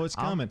it. You know it's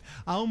coming.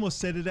 I almost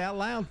said it out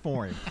loud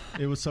for him.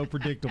 It was so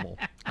predictable.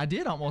 I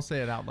did almost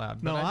say it out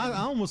loud. No, I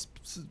almost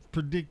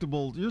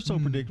predictable. You're so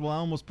predictable, I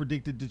almost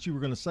predicted that you were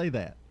going to say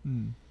that.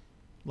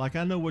 Like,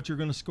 I know what you're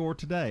going to score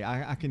today.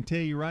 I can tell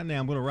you right now.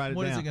 I'm going to write it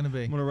down. What is it going to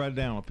be? I'm going to write it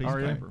down on a piece of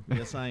you? paper.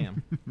 Yes, I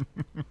am.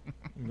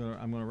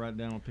 I'm going to write it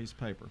down on a piece of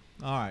paper.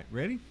 All right,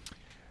 ready?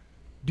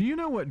 Do you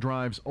know what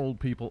drives old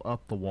people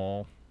up the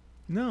wall?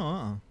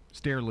 No,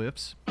 Stair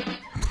lifts.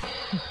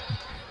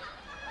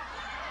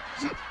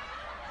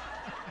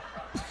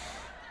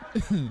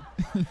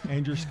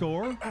 And your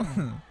score?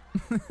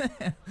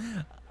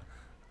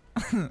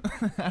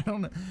 I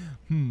don't know.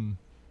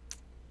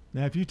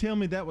 Now, if you tell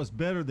me that was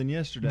better than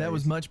yesterday. That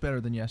was much better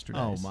than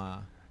yesterday's. Oh, my.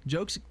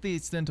 Jokes at the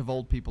extent of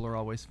old people are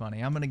always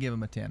funny. I'm going to give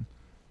him a 10.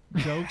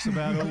 Jokes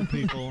about old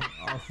people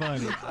are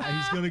funny.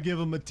 He's going to give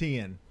him a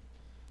 10.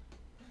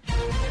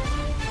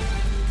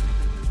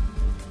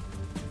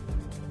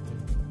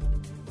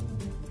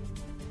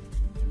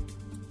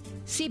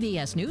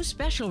 CBS News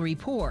special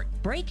report.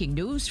 Breaking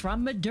news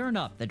from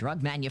Moderna. The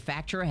drug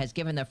manufacturer has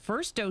given the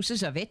first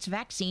doses of its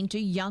vaccine to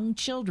young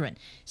children.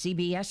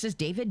 CBS's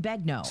David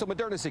Begnaud. So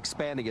Moderna's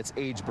expanding its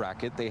age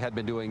bracket. They had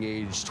been doing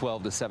age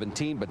 12 to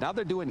 17, but now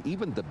they're doing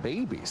even the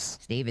babies.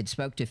 David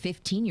spoke to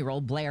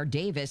 15-year-old Blair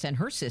Davis and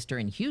her sister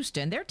in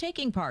Houston. They're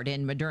taking part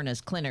in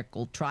Moderna's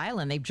clinical trial,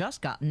 and they've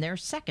just gotten their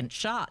second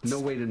shots. No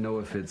way to know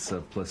if it's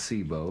a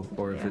placebo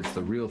or if it's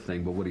the real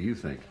thing, but what do you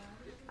think?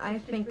 I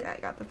think I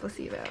got the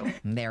placebo.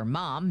 Their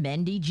mom,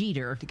 Mendy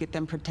Jeter. To get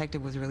them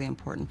protected was really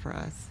important for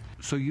us.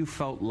 So you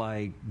felt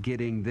like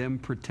getting them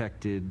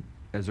protected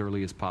as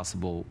early as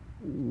possible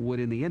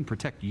would in the end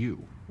protect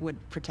you? Would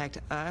protect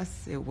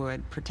us, it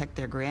would protect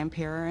their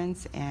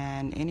grandparents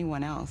and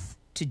anyone else.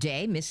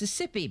 Today,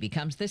 Mississippi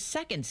becomes the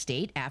second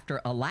state after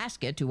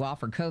Alaska to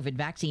offer COVID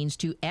vaccines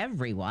to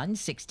everyone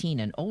 16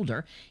 and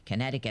older.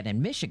 Connecticut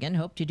and Michigan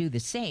hope to do the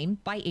same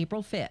by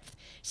April 5th.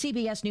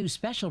 CBS News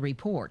Special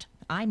Report.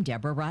 I'm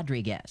Deborah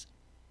Rodriguez.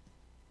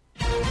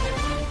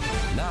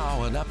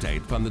 Now an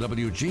update from the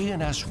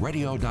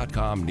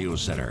WGNSradio.com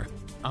News Center.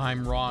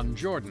 I'm Ron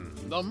Jordan.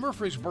 The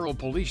Murfreesboro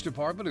Police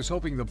Department is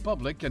hoping the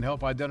public can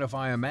help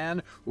identify a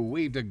man who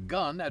waved a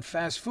gun at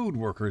fast food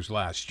workers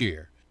last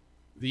year.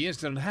 The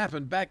incident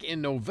happened back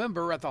in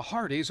November at the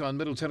Hardee's on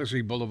Middle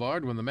Tennessee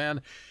Boulevard when the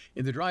man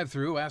in the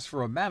drive-thru asked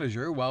for a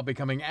manager while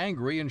becoming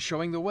angry and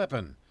showing the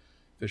weapon.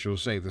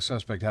 Officials say the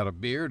suspect had a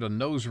beard, a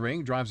nose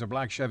ring, drives a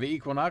black Chevy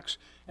Equinox,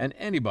 and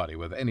anybody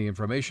with any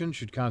information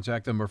should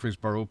contact the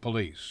Murfreesboro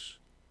Police.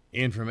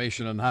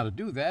 Information on how to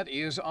do that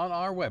is on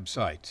our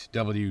website,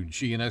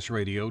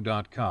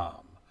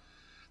 WGNSradio.com.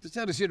 The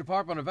Tennessee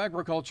Department of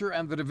Agriculture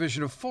and the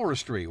Division of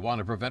Forestry want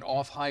to prevent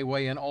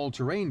off-highway and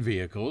all-terrain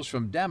vehicles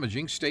from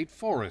damaging state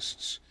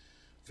forests.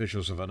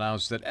 Officials have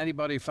announced that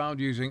anybody found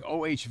using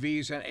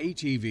OHVs and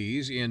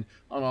ATVs in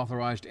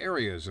unauthorized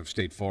areas of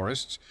state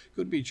forests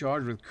could be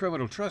charged with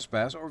criminal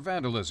trespass or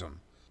vandalism.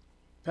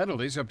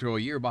 Penalties up to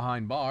a year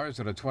behind bars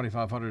and a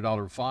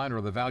 $2,500 fine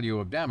or the value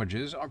of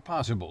damages are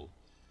possible.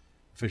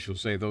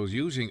 Officials say those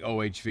using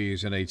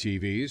OHVs and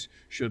ATVs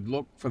should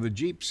look for the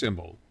Jeep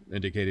symbol,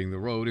 indicating the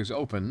road is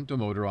open to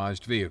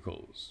motorized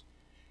vehicles.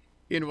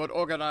 In what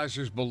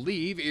organizers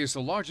believe is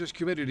the largest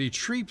community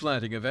tree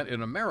planting event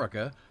in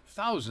America,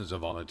 thousands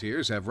of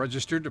volunteers have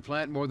registered to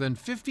plant more than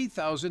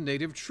 50,000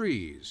 native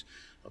trees.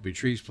 There'll be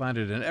trees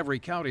planted in every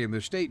county in the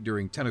state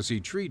during Tennessee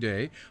Tree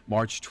Day,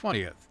 March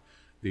 20th.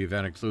 The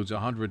event includes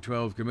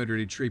 112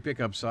 community tree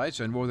pickup sites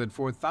and more than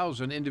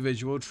 4,000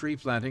 individual tree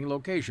planting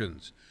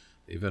locations.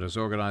 The event is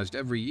organized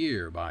every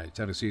year by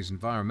Tennessee's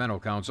Environmental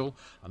Council,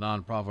 a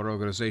nonprofit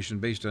organization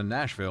based in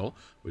Nashville,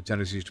 with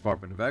Tennessee's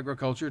Department of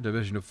Agriculture,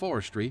 Division of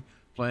Forestry,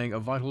 playing a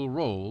vital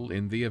role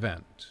in the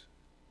event.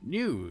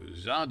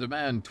 News on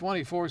demand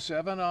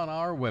 24/7 on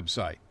our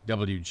website,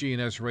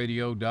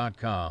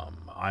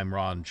 WGNSradio.com. I'm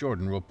Ron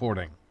Jordan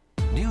reporting.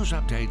 News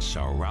updates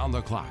around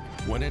the clock,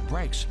 when it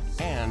breaks,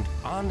 and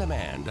on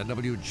demand at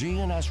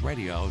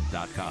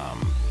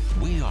WGNSradio.com.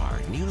 We are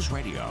News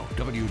Radio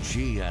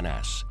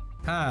WGNS.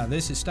 Hi,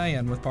 this is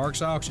Stan with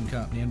Parks Auction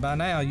Company, and by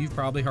now you've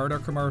probably heard our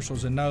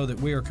commercials and know that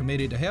we are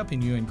committed to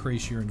helping you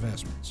increase your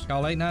investments.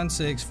 Call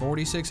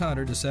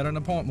 896-4600 to set an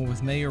appointment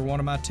with me or one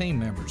of my team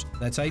members.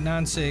 That's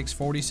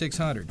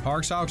 896-4600.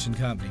 Parks Auction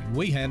Company.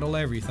 We handle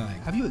everything.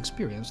 Have you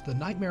experienced the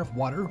nightmare of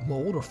water,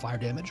 mold, or fire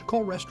damage?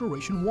 Call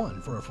Restoration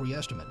One for a free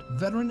estimate.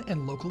 Veteran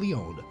and locally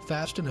owned,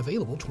 fast and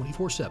available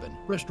 24/7.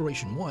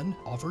 Restoration One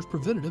offers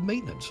preventative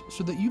maintenance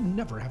so that you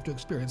never have to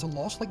experience a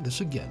loss like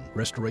this again.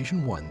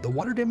 Restoration One, the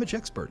water damage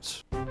experts.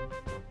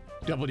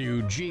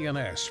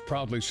 WGNS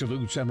proudly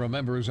salutes and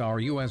remembers our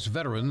U.S.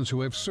 veterans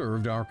who have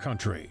served our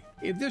country.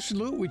 In this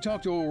salute, we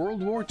talk to a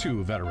World War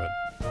II veteran.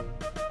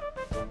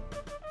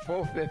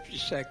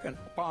 452nd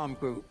Bomb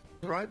Group.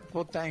 Right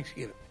before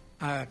Thanksgiving,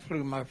 I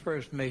flew my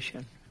first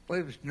mission.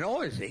 Well, it was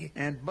noisy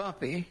and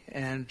bumpy,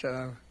 and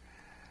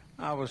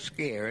I was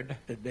scared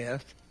to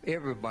death.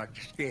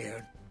 Everybody's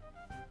scared.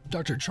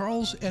 Dr.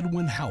 Charles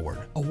Edwin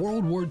Howard, a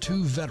World War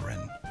II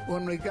veteran.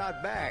 When we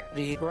got back,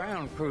 the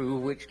ground crew,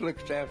 which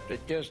looks after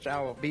just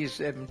our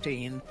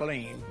B-17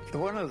 plane,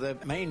 one of the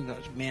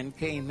maintenance men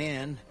came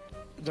in.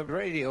 The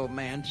radio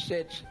man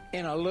sits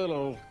in a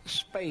little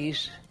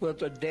space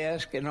with a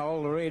desk and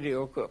all the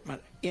radio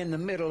equipment in the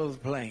middle of the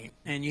plane,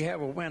 and you have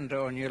a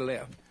window on your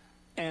left.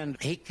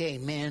 And he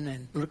came in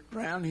and looked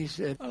around. He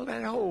said, well,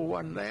 that hole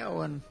wasn't there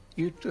when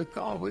you took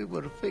off. We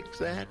would have fixed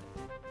that.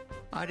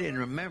 I didn't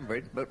remember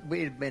it, but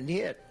we had been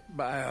hit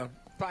by a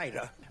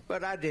fighter.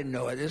 But I didn't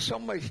know it. There's so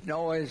much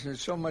noise and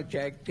so much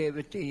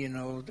activity,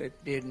 that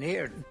didn't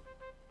hear it.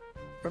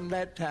 From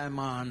that time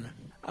on,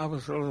 I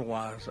was a little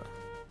wiser.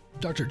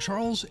 Dr.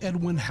 Charles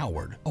Edwin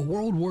Howard, a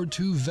World War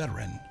II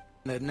veteran.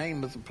 The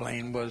name of the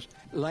plane was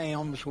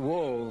Lamb's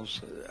Wolves.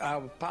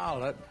 Our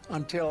pilot,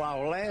 until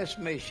our last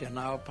mission,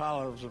 our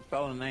pilot was a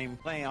fellow named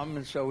Lamb,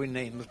 and so we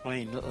named the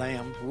plane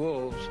Lamb's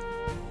Wolves.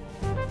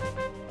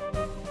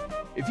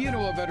 If you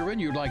know a veteran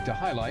you'd like to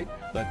highlight,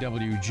 let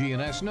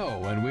WGNS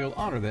know, and we'll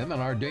honor them in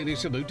our daily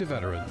salute to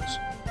veterans.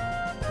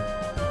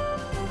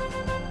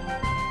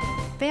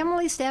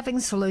 Family Staffing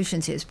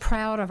Solutions is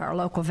proud of our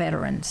local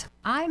veterans.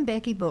 I'm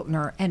Becky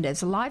Bookner, and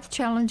as life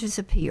challenges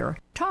appear,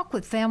 talk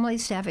with Family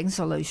Staffing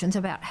Solutions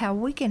about how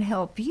we can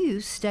help you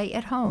stay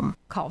at home.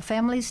 Call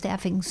Family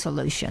Staffing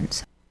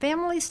Solutions.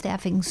 Family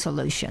Staffing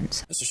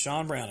Solutions. This is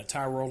Sean Brown at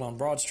Tire World on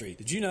Broad Street.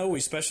 Did you know we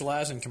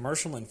specialize in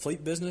commercial and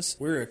fleet business?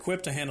 We're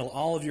equipped to handle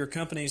all of your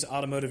company's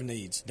automotive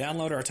needs.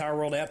 Download our Tire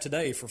World app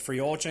today for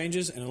free oil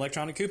changes and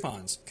electronic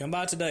coupons. Come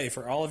by today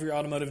for all of your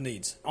automotive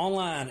needs.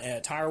 Online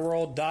at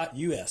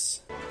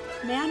tireworld.us.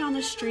 Man on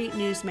the Street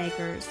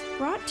Newsmakers,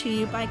 brought to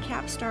you by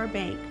Capstar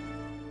Bank.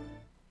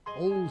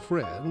 Old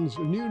friends,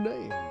 new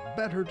name,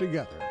 better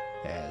together,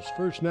 as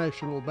First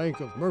National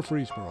Bank of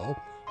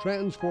Murfreesboro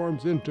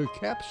transforms into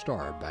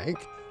Capstar Bank.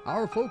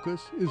 Our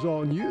focus is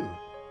on you.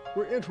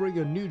 We're entering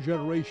a new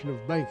generation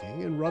of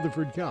banking in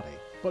Rutherford County,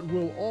 but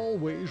will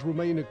always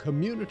remain a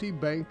community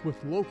bank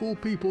with local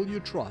people you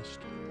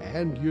trust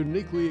and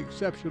uniquely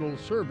exceptional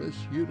service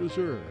you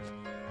deserve.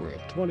 We're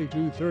at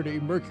 2230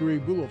 Mercury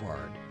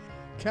Boulevard.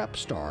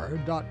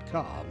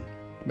 Capstar.com.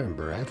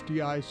 Member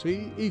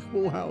FDIC,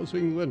 Equal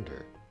Housing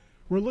Lender.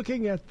 We're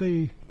looking at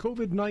the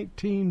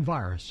COVID-19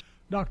 virus.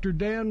 Dr.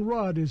 Dan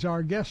Rudd is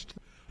our guest.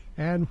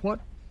 And what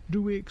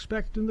do we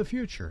expect in the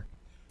future?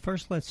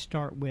 First, let's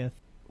start with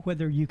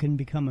whether you can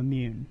become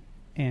immune.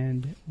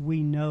 And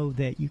we know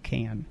that you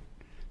can.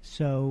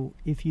 So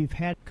if you've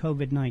had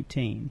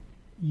COVID-19,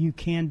 you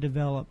can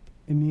develop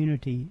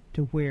immunity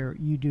to where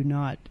you do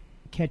not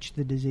catch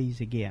the disease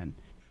again.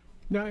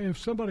 Now, if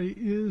somebody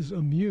is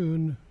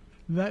immune,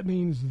 that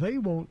means they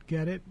won't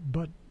get it,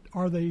 but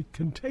are they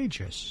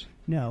contagious?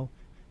 No.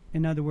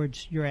 In other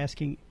words, you're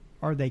asking,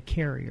 are they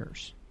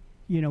carriers?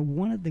 You know,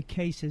 one of the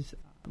cases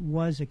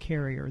was a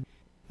carrier,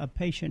 a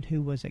patient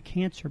who was a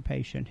cancer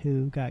patient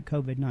who got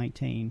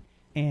COVID-19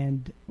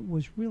 and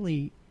was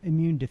really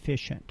immune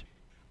deficient.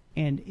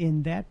 And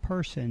in that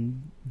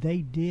person, they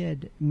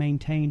did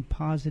maintain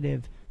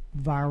positive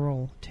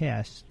viral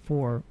tests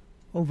for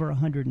over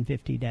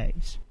 150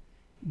 days.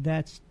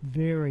 That's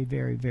very,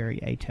 very, very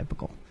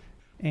atypical.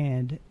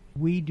 And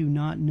we do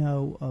not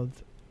know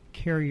of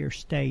carrier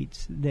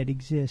states that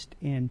exist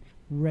in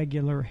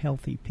regular,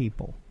 healthy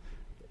people.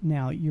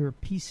 Now, your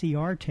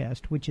PCR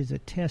test, which is a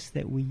test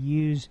that we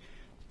use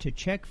to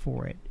check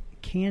for it,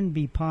 can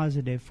be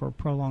positive for a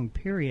prolonged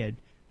period,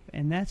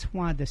 and that's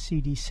why the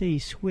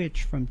CDC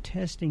switched from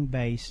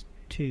testing-based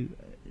to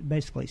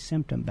basically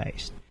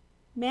symptom-based.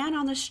 Man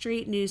on the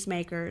Street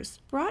Newsmakers,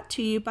 brought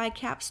to you by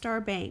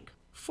Capstar Bank,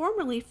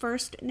 formerly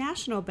First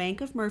National Bank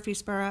of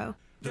Murfreesboro.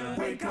 The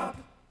Wake Up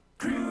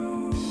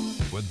Crew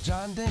with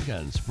John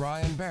Dinkins,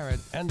 Brian Barrett,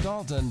 and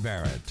Dalton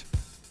Barrett.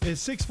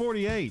 It's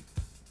 6:48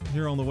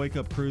 here on the Wake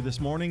Up Crew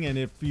this morning, and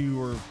if you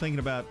were thinking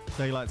about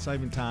daylight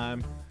saving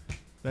time,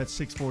 that's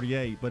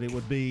 6:48, but it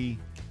would be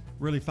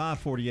really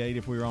 5:48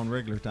 if we were on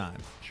regular time.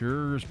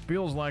 Sure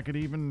feels like it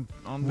even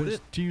on this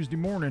Tuesday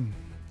morning.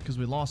 Because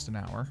we lost an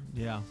hour.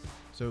 Yeah.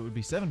 So it would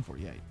be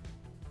 7:48,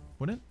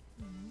 wouldn't it?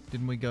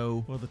 Didn't we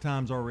go? Well, the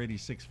time's already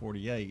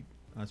 6:48.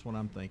 That's what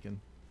I'm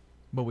thinking.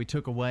 But we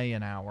took away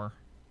an hour,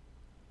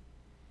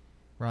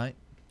 right?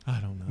 I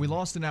don't know. We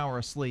lost an hour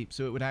of sleep,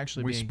 so it would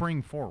actually we be...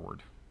 spring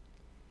forward.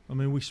 I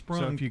mean, we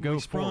sprung, so if you go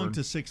sprung forward,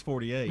 to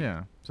 6:48.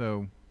 Yeah,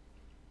 so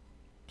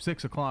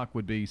 6 o'clock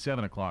would be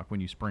 7 o'clock when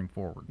you spring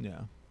forward.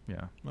 Yeah.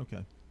 Yeah.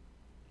 Okay.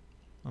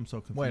 I'm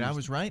so confused. Wait, I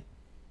was right?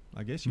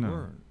 I guess you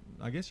were.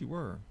 I guess you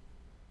were.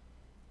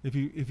 If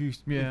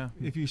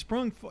you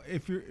sprung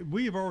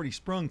we have already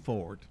sprung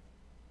forward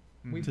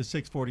to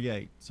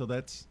 6:48, so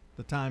that's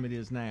the time it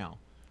is now.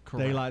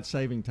 Correct. Daylight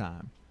saving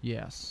time.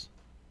 Yes.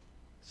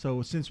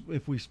 So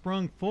if we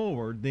sprung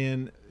forward,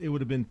 then it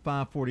would have been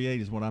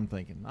 5:48 is what I'm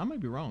thinking. I may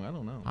be wrong. I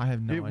don't know. I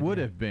have no idea. It would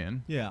have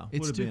been. Yeah.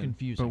 It's too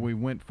confusing. But we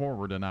went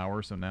forward an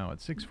hour, so now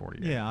it's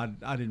 6:48. Yeah,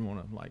 I didn't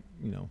want to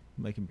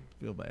make him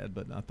feel bad,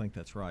 but I think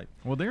that's right.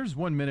 Well, there's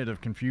 1 minute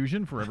of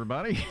confusion for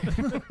everybody.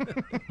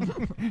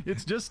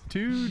 It's just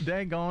too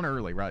daggone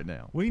early right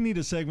now. We need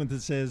a segment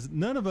that says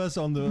none of us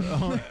on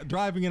the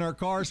driving in our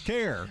cars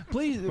care.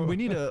 Please, we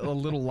need a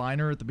little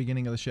liner at the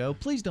beginning of the show.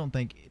 Please don't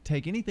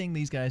take anything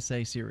these guys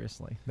say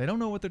seriously. They don't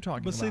know what they're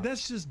talking about. But see,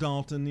 that's just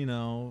Dalton,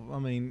 I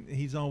mean,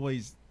 he's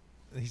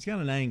got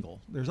an angle.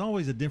 There's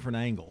always a different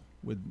angle.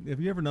 Have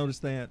you ever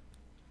noticed that?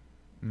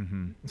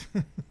 Mm-hmm.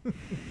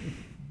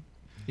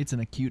 It's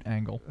an acute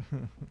angle.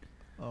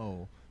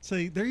 Oh.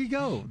 See, there you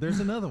go. There's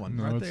another one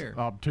right there.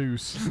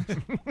 Obtuse.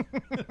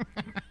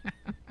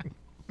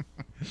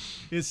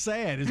 It's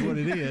sad is what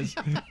it is.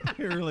 It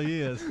really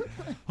is.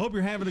 Hope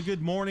you're having a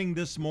good morning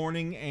this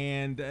morning,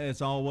 and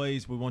as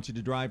always, we want you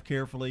to drive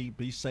carefully,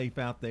 be safe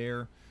out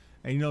there.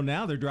 And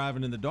now they're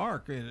driving in the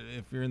dark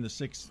if you're in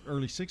the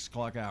early 6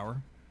 o'clock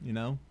hour,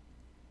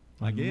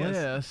 I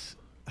guess.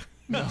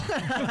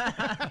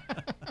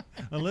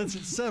 Unless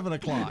it's 7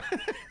 o'clock.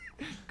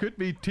 Could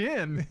be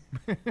 10.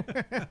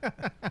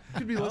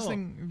 Could be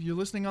listening if you're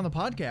listening on the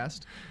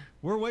podcast.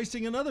 We're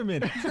wasting another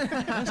minute.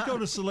 Let's go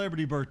to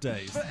celebrity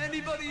birthdays. For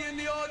anybody in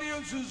the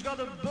audience who's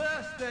got a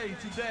birthday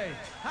today,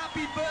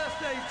 happy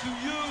birthday to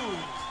you.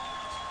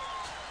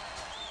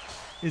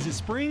 Is it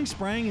spring,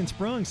 sprang, and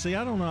sprung? See,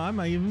 I don't know. I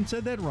may even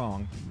said that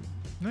wrong.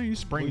 No, you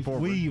spring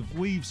forward.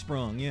 We've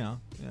sprung, yeah.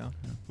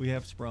 We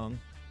have sprung.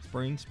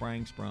 Spring,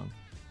 sprang, sprung.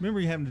 Remember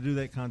you having to do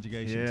that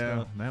conjugation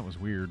stuff? Yeah, that was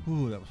weird.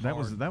 Ooh, that was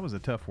hard. That was a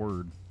tough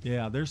word.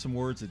 Yeah, there's some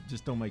words that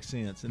just don't make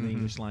sense in the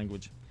English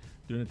language.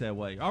 Doing it that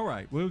way. All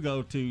right, we'll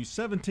go to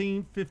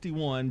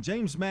 1751.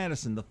 James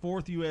Madison, the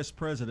 4th U.S.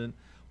 president,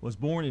 was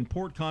born in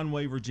Port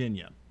Conway,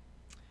 Virginia.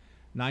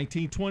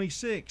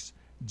 1926.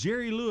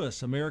 Jerry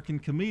Lewis, American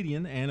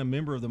comedian and a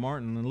member of the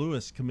Martin and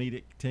Lewis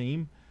comedic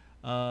team,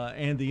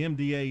 and the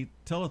MDA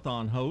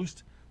telethon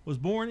host, was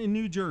born in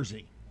New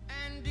Jersey.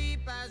 And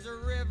deep as a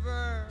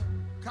river,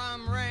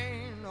 come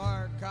rain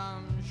or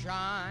come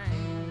shine.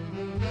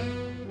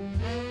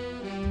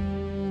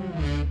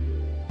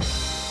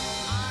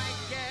 I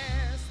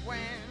guess when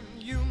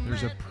you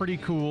There's a pretty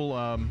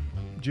cool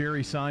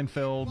Jerry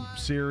Seinfeld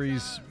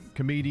series,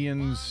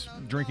 comedians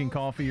drinking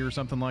coffee or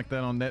something like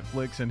that on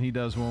Netflix, and he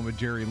does one with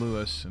Jerry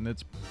Lewis, and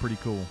it's pretty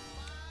cool.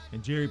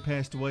 And Jerry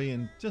passed away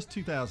in just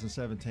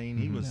 2017.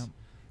 He was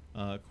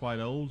quite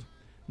old.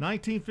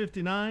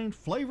 1959,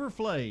 Flavor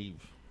Flav.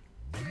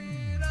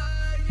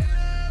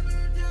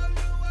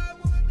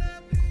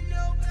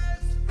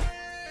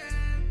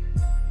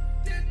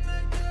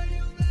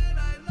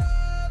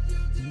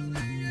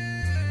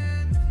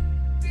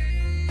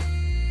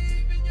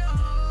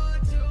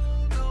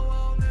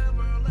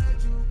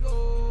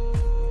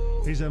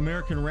 He's an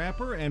American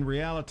rapper and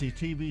reality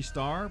TV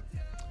star,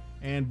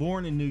 and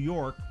born in New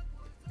York,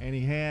 and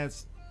he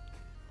has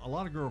a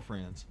lot of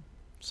girlfriends.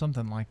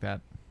 Something like that.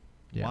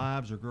 Yeah.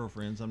 Wives or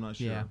girlfriends, I'm not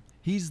sure. Yeah.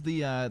 He's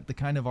the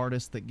kind of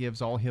artist that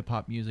gives all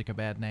hip-hop music a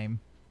bad name,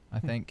 I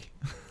think.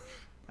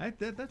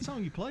 That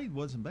song you played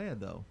wasn't bad,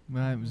 though.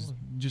 Well, it was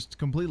just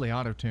completely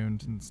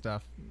auto-tuned and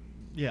stuff.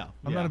 Yeah.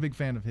 I'm not a big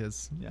fan of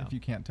his, if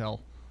you can't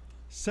tell.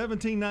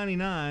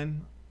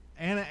 1799,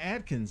 Anna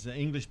Atkins, an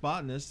English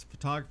botanist,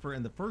 photographer,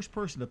 and the first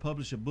person to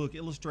publish a book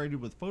illustrated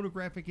with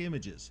photographic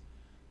images.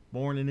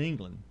 Born in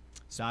England.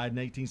 Died in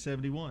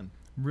 1871.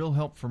 Real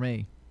help for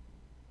me.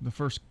 The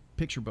first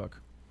picture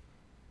book.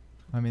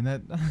 I mean,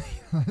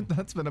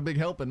 that's been a big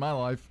help in my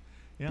life.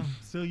 Yeah,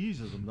 still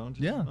uses them, don't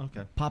you? Yeah.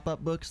 Okay.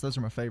 Pop-up books, those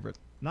are my favorite.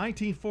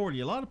 1940.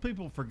 A lot of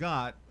people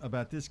forgot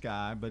about this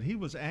guy, but he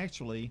was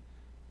actually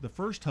the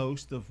first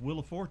host of Wheel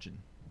of Fortune.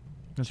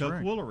 That's Chuck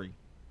right. Woolery.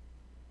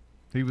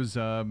 He was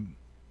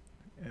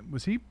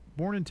he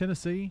born in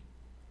Tennessee?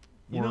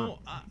 Born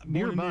in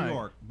New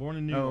York. Born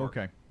in New York. Oh,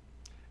 okay.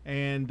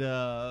 And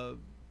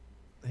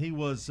he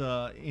was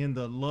in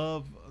the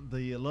Love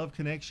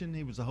Connection.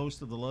 He was the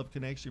host of the Love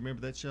Connection.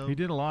 Remember that show? He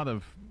did a lot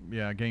of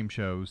game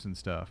shows and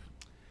stuff.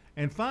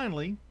 And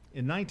finally,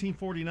 in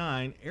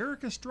 1949,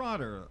 Eric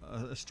Estrada,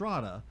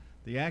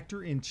 the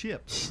actor in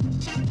Chips.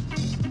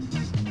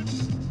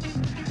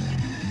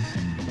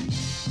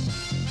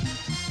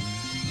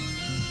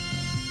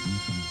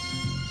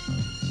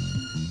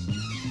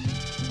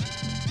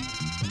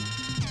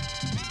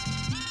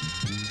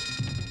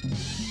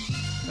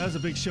 That was a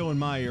big show in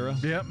my era.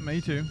 Yep, me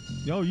too.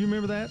 Oh, you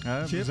remember that?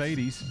 It was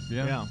 80s.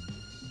 Yeah.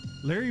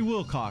 Larry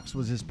Wilcox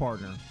was his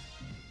partner.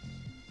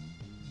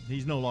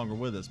 He's no longer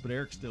with us, but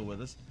Eric's still with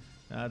us.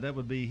 That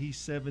would be, he's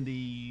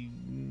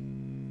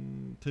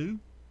 72,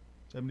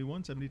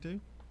 71, 72.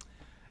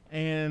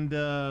 And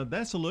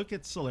that's a look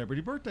at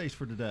celebrity birthdays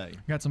for today.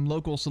 Got some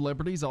local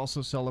celebrities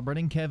also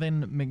celebrating.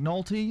 Kevin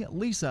McNulty,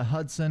 Lisa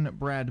Hudson,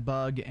 Brad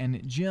Bugg,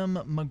 and Jim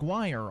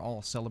McGuire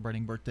all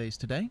celebrating birthdays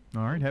today.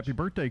 All right, happy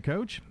birthday,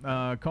 Coach.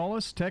 Call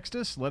us, text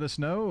us, let us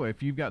know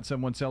if you've got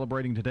someone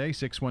celebrating today,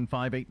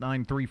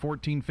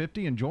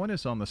 615-893-1450, and join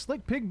us on the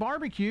Slick Pig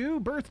Barbecue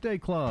Birthday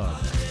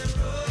Club.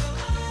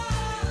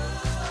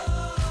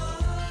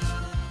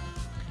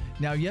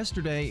 Now,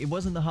 yesterday, it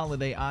wasn't the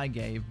holiday I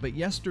gave, but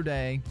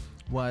yesterday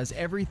was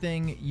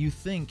Everything You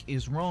Think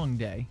Is Wrong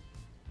Day.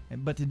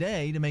 But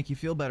today, to make you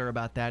feel better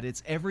about that,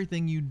 it's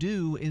Everything You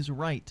Do Is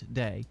Right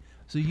Day.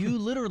 So you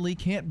literally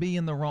can't be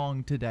in the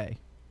wrong today.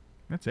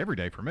 That's every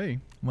day for me.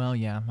 Well,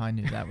 yeah, I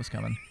knew that was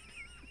coming.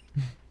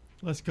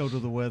 Let's go to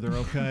the weather,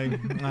 okay?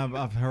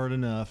 I've heard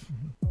enough.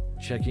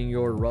 Checking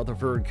your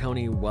Rutherford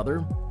County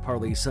weather.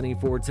 Partly sunny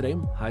for today.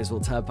 Highs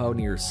will top out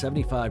near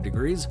 75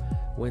 degrees.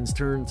 Winds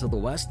turn to the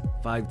west,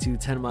 5 to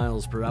 10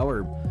 miles per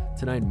hour.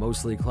 Tonight,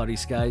 mostly cloudy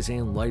skies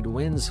and light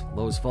winds.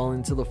 Lows fall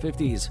into the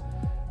 50s.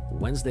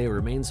 Wednesday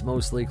remains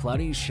mostly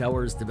cloudy.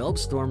 Showers develop.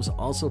 Storms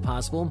also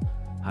possible.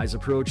 Highs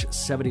approach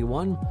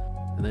 71.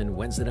 And then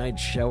Wednesday night,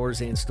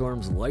 showers and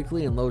storms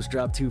likely, and lows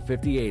drop to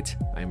 58.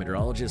 I'm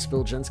meteorologist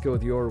Phil Jenska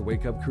with your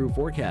Wake Up Crew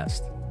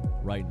forecast.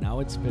 Right now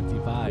it's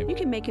 55. You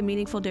can make a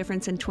meaningful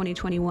difference in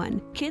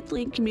 2021.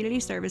 KidLink Community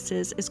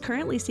Services is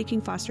currently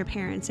seeking foster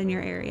parents in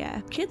your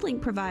area.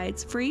 KidLink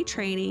provides free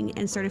training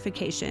and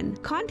certification.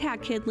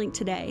 Contact KidLink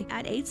today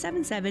at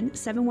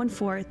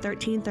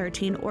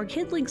 877-714-1313 or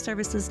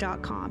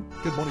kidlinkservices.com.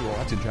 Good morning. We're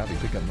watching traffic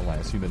pick up in the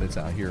last few minutes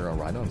out here,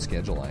 right on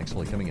schedule,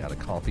 actually, coming out of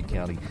Coffee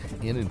County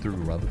in and through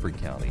Rutherford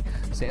County.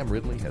 Sam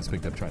Ridley has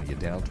picked up trying to get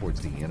down towards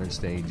the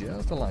interstate.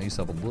 Just allow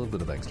yourself a little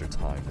bit of extra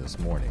time this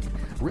morning.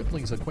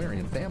 Ripley's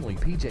Aquarium Family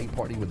family PJ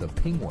party with the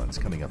Penguins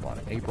coming up on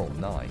April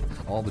 9th.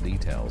 All the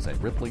details at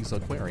Ripley's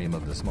Aquarium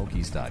of the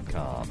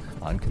Smokies.com.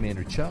 I'm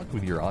Commander Chuck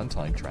with your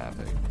on-time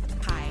traffic.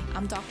 Hi,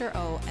 I'm Dr.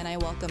 O, and I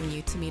welcome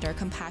you to meet our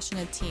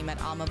compassionate team at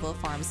Almaville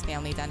Farms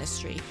Family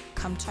Dentistry.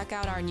 Come check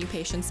out our new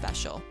patient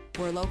special.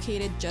 We're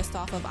located just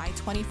off of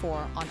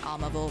I-24 on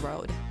Almaville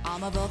Road.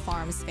 Almaville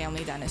Farms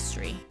Family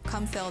Dentistry.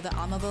 Come feel the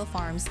Almaville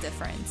Farms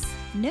difference.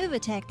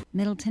 Novatech,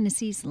 Middle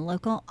Tennessee's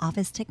local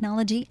office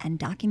technology and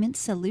document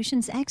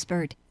solutions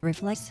expert,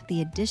 reflects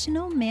the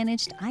additional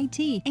managed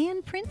IT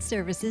and print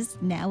services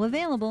now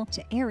available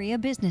to area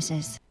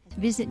businesses.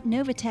 Visit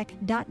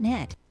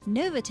Novatech.net.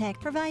 Novatech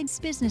provides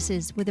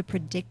businesses with a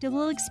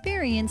predictable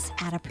experience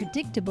at a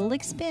predictable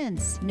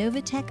expense.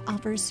 Novatech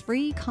offers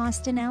free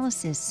cost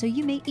analysis so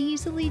you may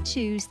easily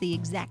choose the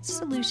exact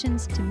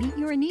solutions to meet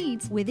your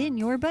needs within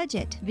your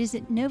budget.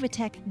 Visit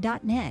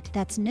Novatech.net.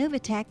 That's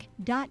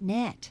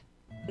Novatech.net.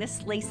 This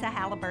is Lisa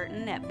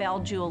Halliburton at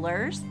Bell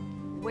Jewelers.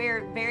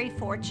 We're very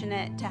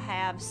fortunate to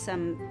have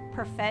some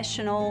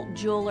professional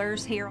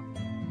jewelers here.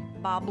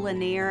 Bob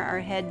Lanier, our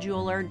head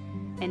jeweler,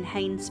 and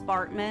Haynes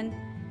Spartman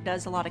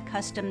does a lot of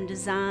custom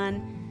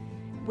design.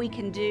 We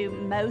can do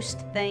most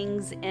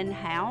things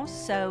in-house,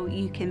 so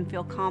you can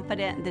feel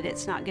confident that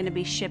it's not going to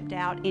be shipped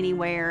out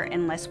anywhere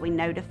unless we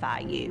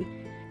notify you.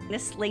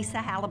 This is Lisa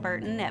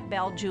Halliburton at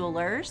Bell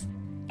Jewelers.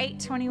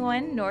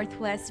 821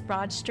 Northwest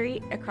Broad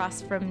Street,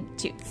 across from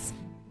Toots.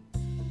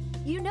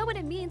 You know what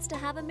it means to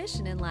have a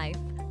mission in life.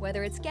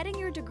 Whether it's getting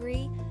your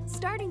degree,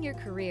 starting your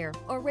career,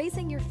 or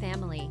raising your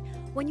family,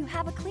 when you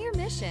have a clear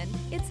mission,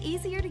 it's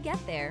easier to get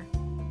there.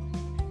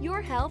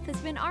 Your health has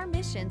been our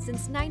mission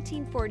since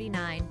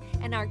 1949,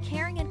 and our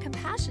caring and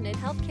compassionate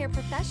healthcare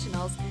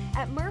professionals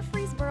at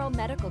Murfreesboro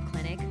Medical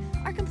Clinic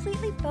are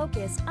completely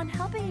focused on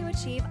helping you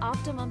achieve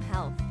optimum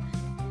health.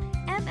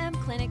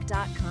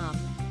 mmclinic.com.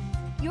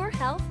 Your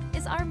health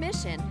is our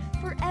mission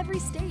for every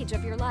stage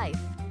of your life.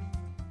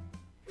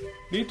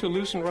 Need to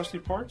loosen rusty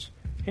parts?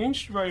 Haynes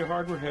Strawberry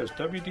Hardware has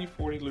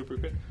WD-40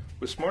 lubricant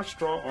with Smart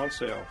Straw on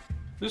sale.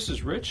 This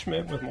is Rich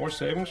Schmidt with more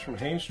savings from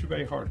Haynes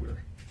Strawberry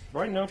Hardware.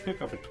 Right now,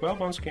 pick up a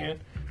 12-ounce can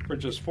for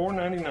just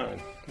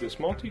 $4.99. This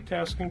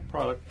multitasking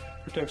product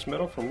protects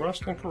metal from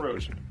rust and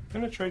corrosion,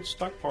 penetrates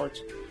stuck parts,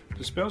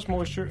 dispels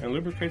moisture, and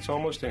lubricates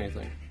almost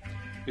anything.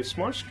 Its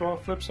Smart Straw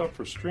flips up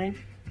for stream,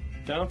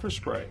 down for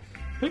spray.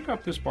 Pick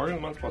up this bargain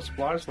of the month while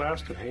supplies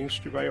last at Haynes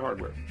Strawberry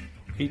Hardware,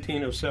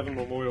 1807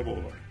 Memorial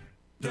Boulevard.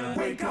 The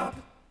Wake Up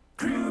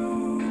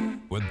Crew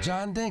with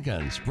John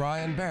Dinkins,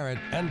 Brian Barrett,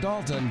 and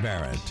Dalton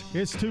Barrett.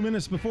 It's 2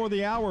 minutes before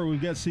the hour.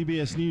 We've got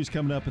CBS News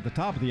coming up at the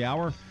top of the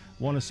hour.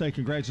 Want to say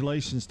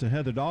congratulations to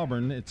Heather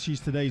Dahlburn. She's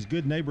today's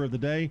Good Neighbor of the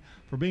Day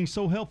for being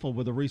so helpful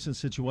with a recent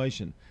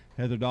situation.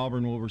 Heather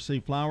Dahlburn will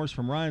receive flowers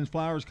from Ryan's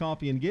Flowers,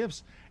 Coffee, and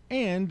Gifts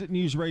and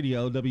News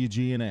Radio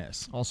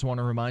WGNS. Also want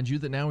to remind you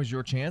that now is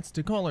your chance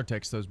to call or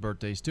text those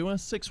birthdays to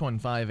us.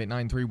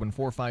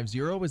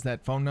 615-893-1450 is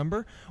that phone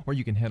number, or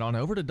you can head on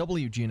over to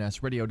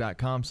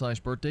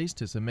WGNSradio.com/birthdays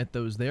to submit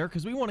those there,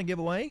 because we want to give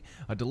away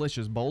a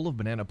delicious bowl of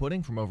banana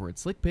pudding from over at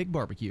Slick Pig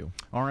Barbecue.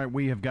 All right,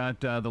 we have got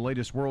the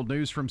latest world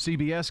news from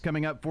CBS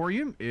coming up for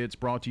you. It's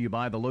brought to you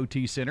by the Low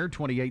T Center,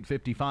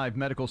 2855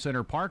 Medical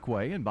Center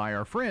Parkway, and by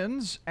our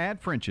friends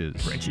at French's.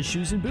 French's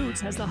Shoes and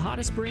Boots has the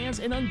hottest brands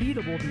and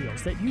unbeatable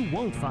deals that you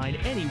won't find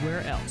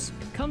anywhere else.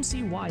 Come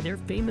see why their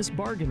famous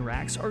bargain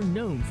racks are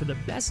known for the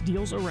best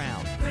deals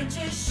around.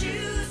 French's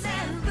Shoes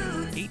and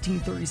Boots.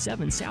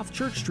 1837 South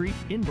Church Street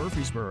in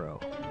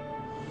Murfreesboro.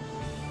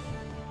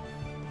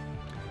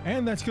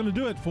 And that's going to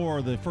do it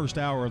for the first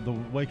hour of the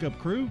Wake Up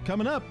Crew.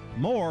 Coming up,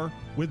 more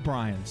with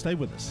Brian. Stay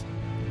with us.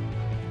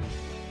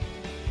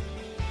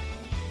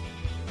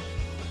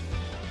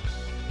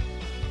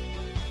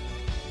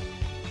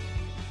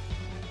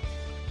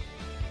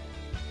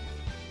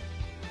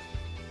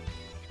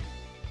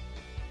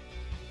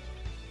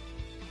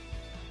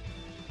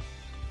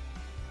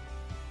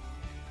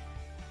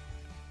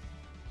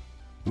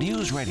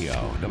 News Radio,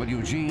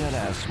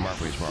 WGNS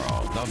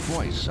Murfreesboro, the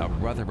voice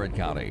of Rutherford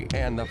County,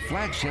 and the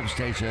flagship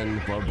station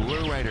for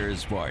Blue Raiders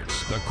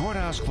sports. The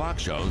Courthouse Clock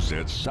shows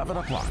it's 7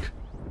 o'clock.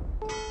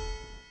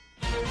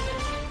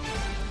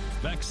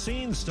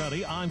 Vaccine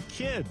study on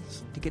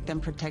kids. To get them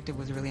protected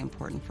was really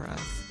important for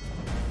us.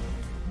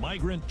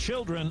 Migrant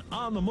children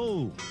on the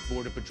move.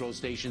 Border Patrol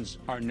stations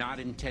are not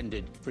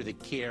intended for the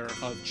care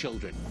of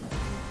children.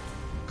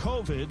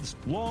 COVID's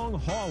long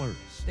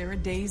haulers. There are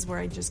days where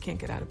I just can't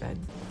get out of bed.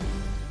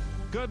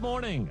 Good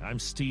morning. I'm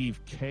Steve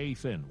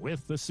Kathan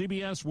with the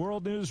CBS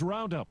World News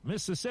Roundup.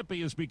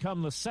 Mississippi has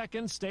become the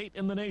second state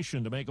in the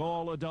nation to make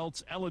all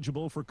adults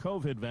eligible for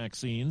COVID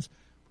vaccines.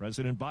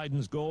 President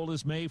Biden's goal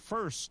is May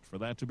 1st for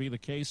that to be the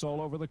case all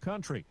over the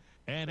country.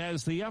 And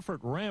as the effort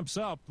ramps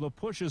up, the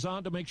push is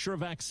on to make sure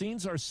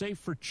vaccines are safe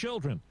for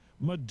children.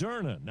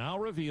 Moderna now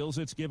reveals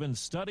it's given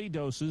study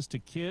doses to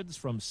kids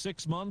from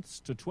 6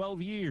 months to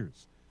 12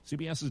 years.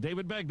 CBS's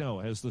David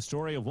Begnaud has the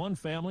story of one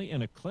family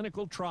in a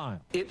clinical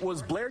trial. It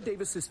was Blair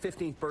Davis's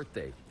 15th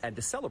birthday, and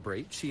to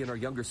celebrate, she and her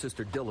younger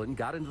sister Dylan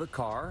got into the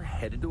car,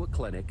 headed to a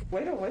clinic.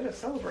 Way to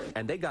celebrate.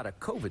 And they got a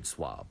COVID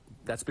swab.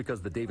 That's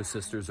because the Davis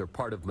sisters are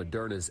part of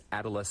Moderna's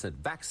adolescent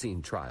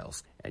vaccine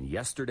trials, and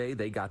yesterday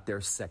they got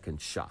their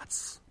second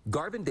shots.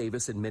 Garvin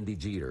Davis and Mindy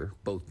Jeter,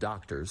 both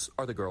doctors,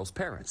 are the girls'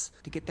 parents.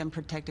 To get them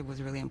protected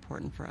was really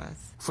important for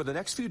us. For the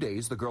next few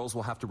days, the girls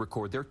will have to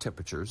record their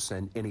temperatures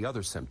and any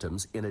other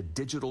symptoms in a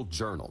digital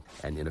journal.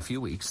 And in a few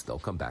weeks, they'll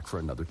come back for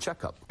another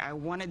checkup. I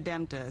wanted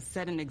them to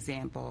set an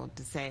example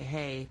to say,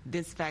 hey,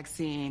 this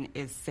vaccine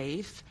is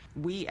safe.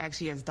 We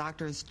actually, as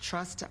doctors,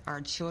 trust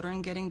our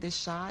children getting this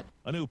shot.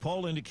 A new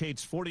poll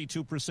indicates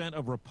 42%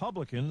 of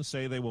Republicans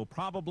say they will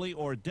probably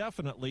or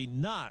definitely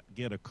not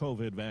get a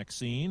COVID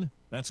vaccine.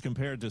 That's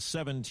compared to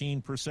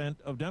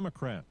 17% of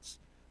Democrats.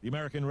 The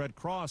American Red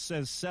Cross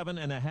says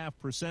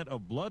 7.5%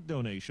 of blood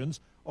donations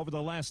over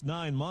the last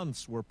 9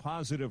 months were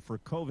positive for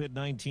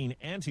COVID-19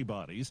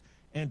 antibodies,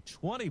 and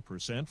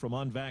 20% from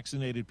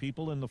unvaccinated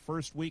people in the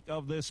first week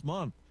of this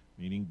month,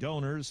 meaning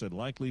donors had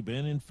likely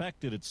been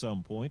infected at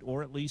some point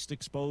or at least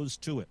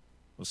exposed to it.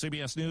 Well,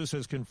 CBS News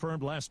has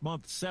confirmed last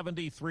month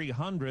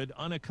 7,300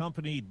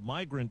 unaccompanied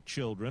migrant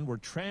children were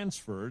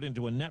transferred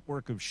into a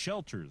network of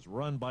shelters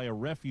run by a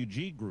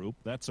refugee group.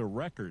 That's a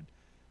record.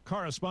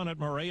 Correspondent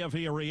Maria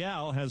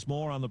Villarreal has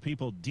more on the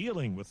people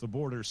dealing with the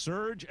border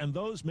surge and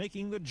those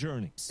making the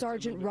journey.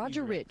 Sergeant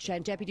Roger Rich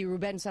and Deputy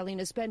Ruben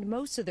Salinas spend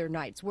most of their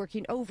nights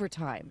working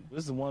overtime.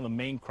 This is one of the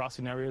main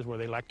crossing areas where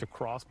they like to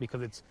cross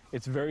because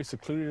it's very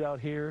secluded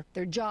out here.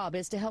 Their job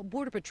is to help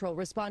Border Patrol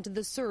respond to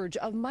the surge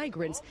of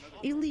migrants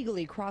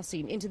illegally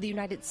crossing into the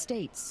United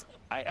States.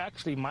 I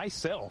actually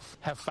myself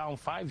have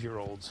found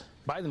 5-year-olds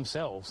by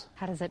themselves.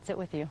 How does that sit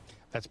with you?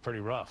 That's pretty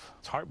rough.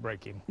 It's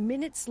heartbreaking.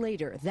 Minutes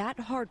later, that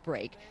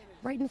heartbreak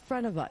right in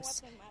front of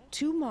us.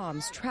 2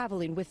 moms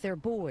traveling with their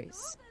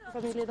boys.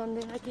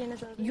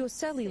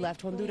 Yoseli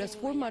left Honduras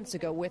 4 months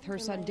ago with her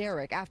son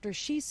Derek after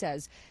she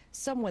says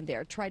someone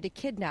there tried to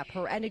kidnap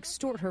her and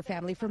extort her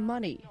family for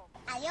money.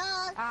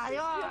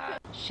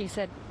 She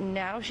said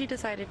now she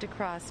decided to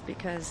cross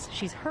because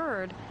she's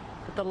heard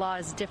that the law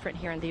is different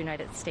here in the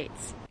United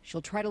States.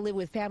 She'll try to live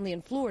with family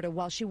in Florida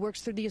while she works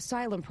through the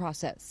asylum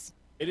process.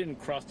 They didn't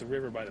cross the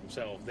river by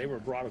themselves. They were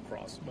brought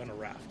across on a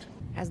raft.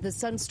 As the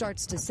sun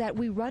starts to set,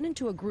 we run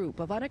into a group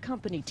of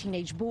unaccompanied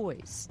teenage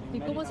boys.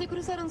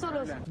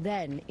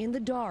 Then, in the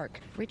dark,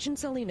 Rich and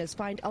Salinas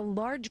find a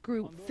large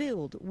group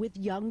filled with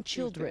young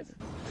children.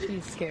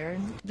 She's scared.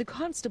 The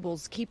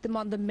constables keep them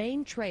on the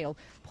main trail,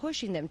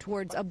 pushing them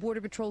towards a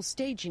Border Patrol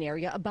staging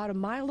area about a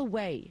mile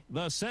away.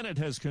 The Senate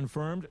has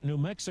confirmed New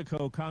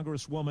Mexico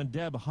Congresswoman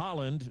Deb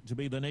Haaland to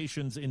be the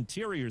nation's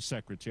Interior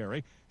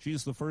Secretary.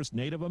 She's the first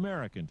Native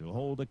American to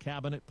hold a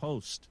cabinet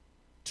post.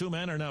 2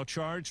 men are now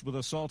charged with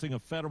assaulting a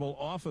federal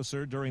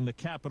officer during the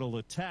Capitol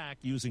attack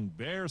using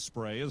bear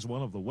spray as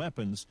one of the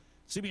weapons.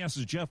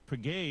 CBS's Jeff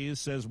Pegues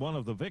says one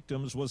of the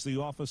victims was the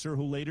officer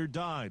who later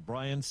died,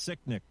 Brian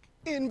Sicknick.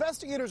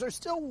 Investigators are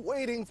still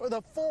waiting for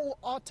the full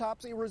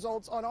autopsy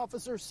results on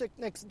Officer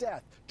Sicknick's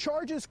death.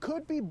 Charges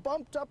could be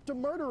bumped up to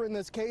murder in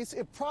this case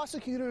if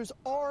prosecutors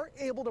are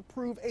able to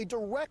prove a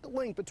direct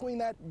link between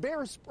that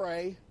bear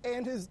spray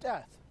and his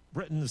death.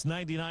 Britain's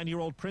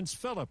 99-year-old Prince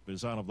Philip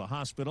is out of the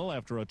hospital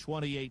after a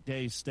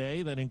 28-day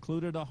stay that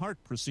included a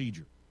heart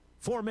procedure.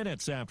 4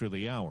 minutes after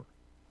the hour.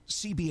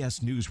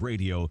 CBS News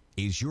Radio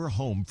is your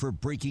home for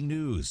breaking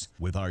news.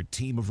 With our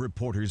team of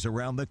reporters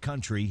around the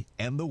country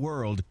and the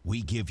world,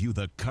 we give you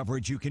the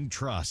coverage you can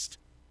trust.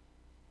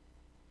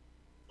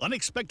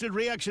 Unexpected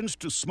reactions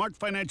to smart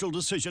financial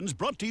decisions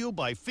brought to you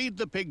by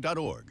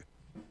feedthepig.org.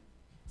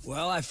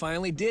 Well, I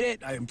finally did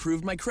it. I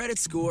improved my credit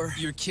score.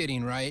 You're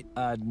kidding, right?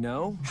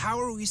 No. How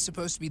are we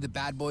supposed to be the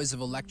bad boys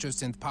of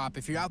electro-synth pop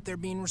if you're out there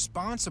being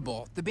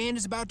responsible? The band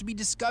is about to be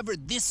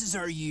discovered. This is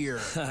our year.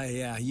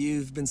 Yeah,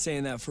 you've been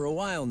saying that for a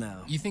while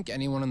now. You think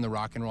anyone in the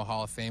Rock and Roll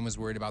Hall of Fame was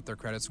worried about their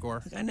credit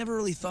score? I never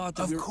really thought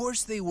that. Of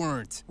course they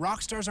weren't.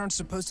 Rock stars aren't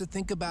supposed to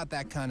think about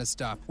that kind of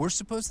stuff. We're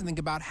supposed to think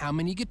about how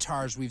many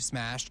guitars we've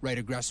smashed, write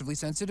aggressively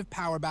sensitive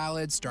power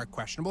ballads, start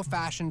questionable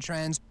fashion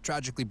trends,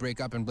 tragically break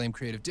up and blame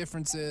creative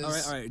differences. All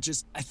right.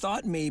 I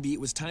thought maybe it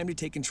was time to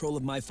take control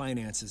of my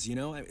finances, you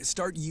know?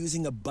 Start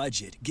using a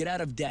budget, get out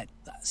of debt,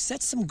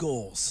 set some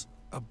goals.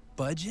 A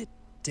budget?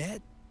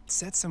 Debt?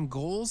 Set some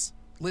goals?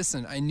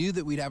 Listen, I knew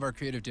that we'd have our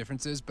creative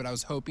differences, but I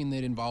was hoping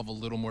they'd involve a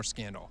little more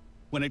scandal.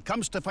 When it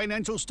comes to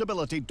financial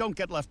stability, don't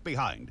get left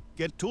behind.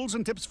 Get tools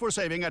and tips for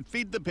saving at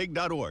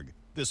feedthepig.org.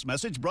 This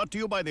message brought to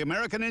you by the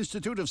American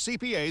Institute of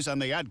CPAs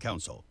and the Ad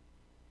Council.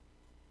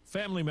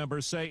 Family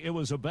members say it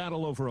was a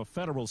battle over a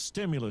federal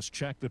stimulus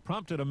check that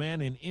prompted a man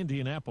in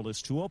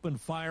Indianapolis to open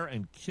fire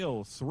and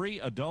kill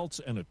 3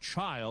 adults and a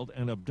child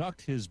and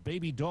abduct his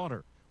baby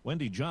daughter.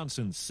 Wendy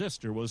Johnson's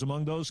sister was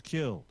among those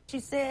killed.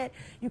 She said,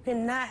 "You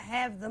cannot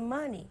have the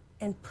money,"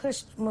 and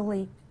pushed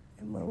Malik.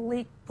 And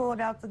Malik pulled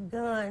out the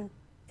gun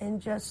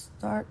and just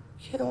started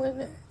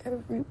killing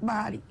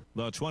everybody.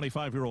 The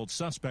 25-year-old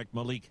suspect,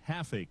 Malik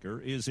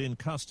Halfacre, is in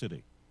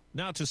custody.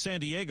 Now to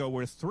San Diego,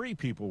 where 3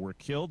 people were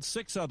killed,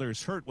 6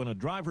 others hurt when a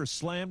driver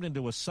slammed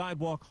into a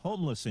sidewalk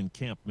homeless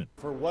encampment.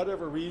 For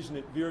whatever reason,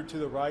 it veered to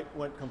the right,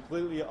 went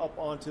completely up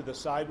onto the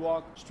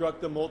sidewalk,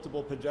 struck the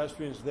multiple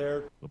pedestrians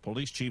there. The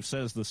police chief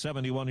says the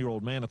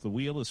 71-year-old man at the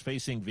wheel is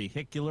facing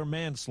vehicular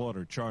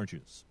manslaughter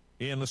charges.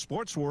 In the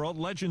sports world,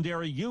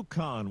 legendary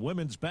UConn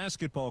women's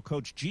basketball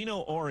coach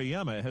Gino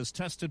Auriemma has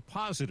tested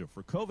positive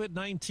for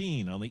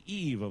COVID-19 on the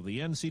eve of the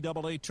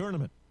NCAA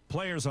tournament.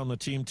 Players on the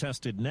team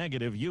tested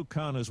negative.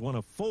 UConn is one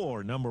of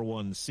 4 number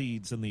 1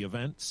 seeds in the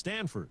event.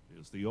 Stanford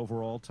is the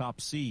overall top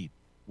seed.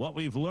 What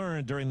we've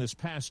learned during this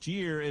past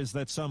year is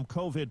that some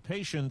COVID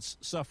patients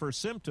suffer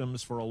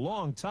symptoms for a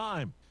long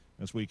time.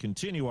 As we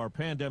continue our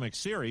pandemic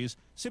series,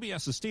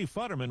 CBS's Steve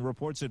Futterman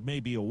reports it may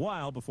be a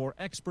while before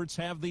experts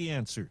have the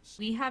answers.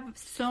 We have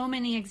so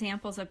many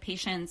examples of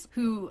patients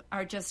who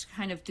are just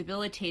kind of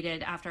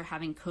debilitated after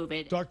having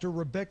COVID. Dr.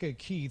 Rebecca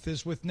Keith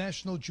is with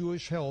National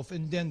Jewish Health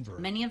in Denver.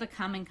 Many of the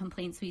common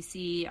complaints we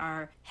see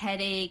are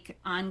headache,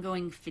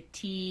 ongoing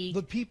fatigue.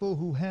 The people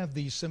who have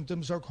these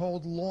symptoms are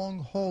called long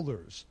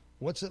haulers.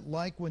 What's it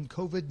like when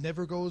COVID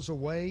never goes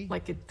away?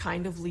 Like it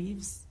kind of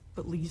leaves,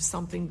 but leaves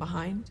something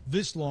behind.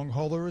 This long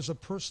hauler is a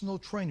personal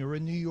trainer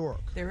in New York.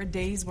 There are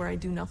days where I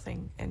do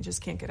nothing and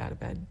just can't get out of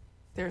bed.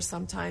 There are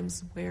some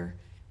times where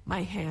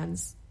my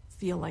hands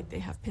feel like they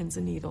have pins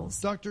and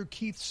needles. Dr.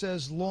 Keith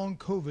says long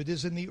COVID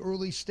is in the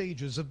early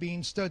stages of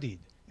being studied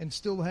and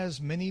still has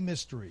many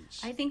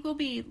mysteries. I think we'll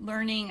be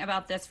learning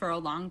about this for a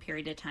long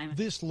period of time.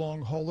 This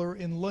long hauler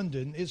in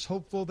London is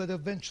hopeful that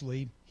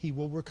eventually he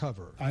will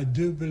recover. I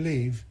do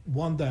believe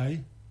one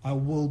day I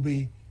will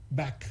be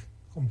back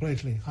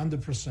completely,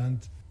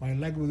 100%. My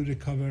leg will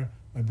recover,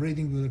 my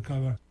breathing will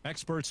recover.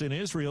 Experts in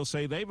Israel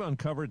say they've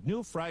uncovered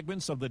new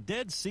fragments of the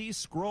Dead Sea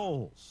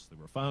Scrolls. They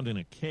were found in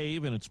a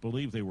cave, and it's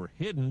believed they were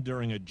hidden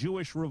during a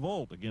Jewish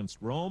revolt against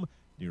Rome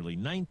nearly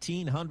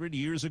 1,900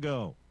 years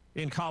ago.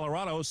 In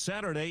Colorado,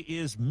 Saturday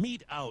is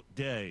Meat Out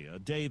Day, a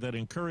day that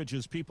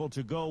encourages people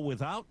to go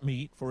without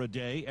meat for a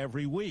day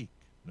every week.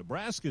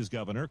 Nebraska's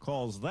governor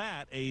calls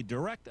that a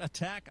direct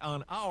attack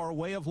on our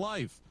way of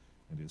life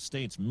and his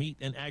state's meat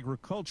and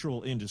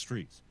agricultural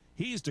industries.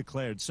 He's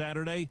declared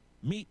Saturday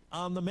Meat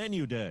on the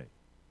Menu Day.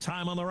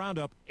 Time on the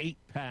roundup, 8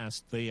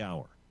 past the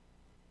hour.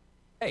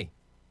 Hey,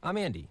 I'm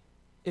Andy.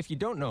 If you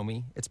don't know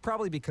me, it's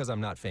probably because I'm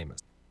not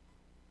famous.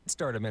 I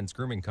started a men's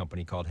grooming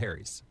company called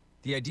Harry's.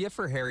 The idea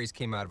for Harry's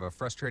came out of a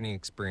frustrating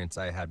experience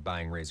I had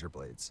buying razor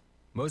blades.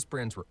 Most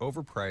brands were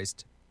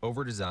overpriced,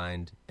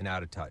 overdesigned, and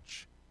out of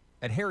touch.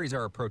 At Harry's,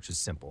 our approach is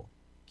simple.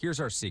 Here's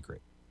our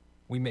secret.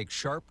 We make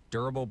sharp,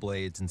 durable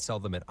blades and sell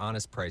them at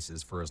honest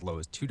prices for as low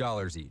as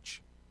 $2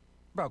 each.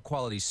 We're about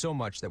quality so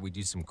much that we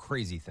do some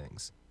crazy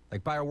things,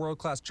 like buy a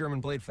world-class German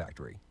blade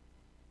factory.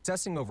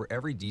 Obsessing over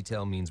every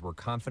detail means we're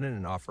confident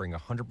in offering a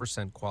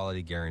 100%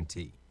 quality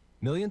guarantee.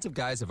 Millions of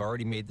guys have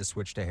already made the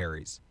switch to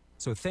Harry's,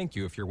 so thank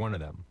you if you're one of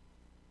them.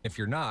 If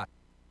you're not,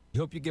 we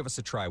hope you give us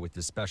a try with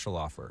this special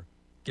offer.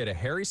 Get a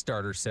Harry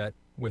starter set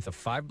with a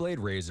 5-blade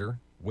razor,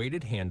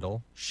 weighted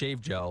handle, shave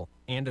gel,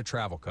 and a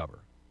travel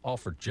cover. All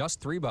for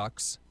just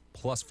 $3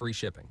 plus free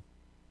shipping.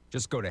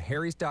 Just go to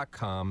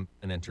harrys.com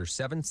and enter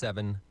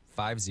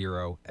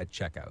 7750 at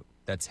checkout.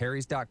 That's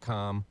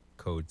harrys.com,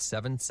 code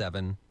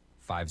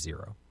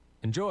 7750.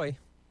 Enjoy.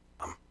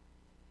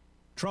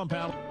 Trump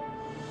out.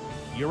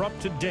 You're up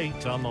to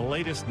date on the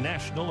latest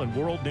national and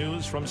world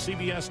news from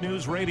CBS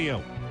News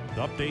Radio.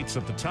 Updates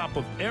at the top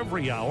of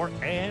every hour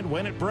and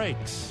when it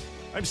breaks.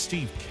 I'm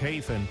Steve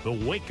Kathan.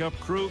 The Wake Up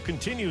Crew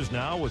continues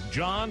now with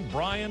John,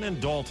 Brian, and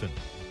Dalton.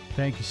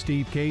 Thank you,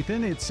 Steve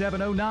Kathan. It's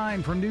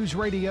 7:09 from News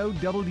Radio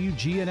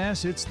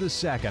WGNS. It's the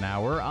second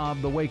hour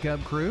of the Wake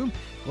Up Crew.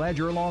 Glad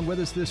you're along with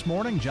us this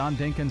morning. John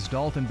Dinkins,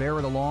 Dalton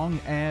Barrett along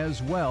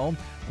as well.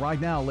 Right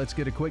now, let's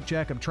get a quick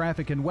check of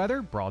traffic and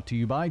weather brought to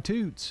you by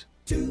Toots.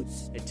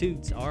 Toots. At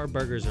Toots, our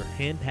burgers are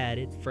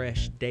hand-patted,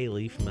 fresh,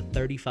 daily from a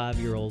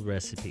 35-year-old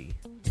recipe.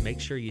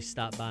 Make sure you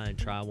stop by and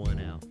try one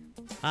out.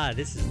 Hi,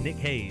 this is Nick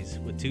Hayes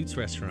with Toots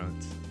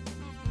Restaurants.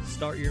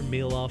 Start your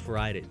meal off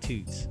right at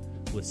Toots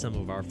with some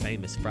of our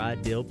famous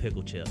fried dill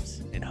pickle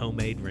chips and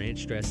homemade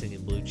ranch dressing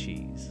and blue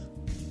cheese.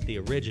 The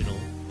Original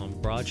on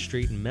Broad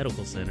Street and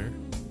Medical Center,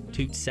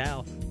 Toots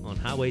South on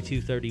Highway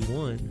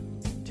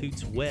 231,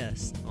 Toots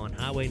West on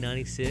Highway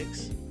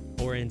 96,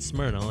 or in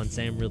Smyrna on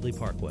Sam Ridley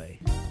Parkway.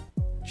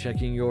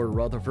 Checking your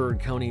Rutherford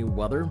County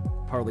weather.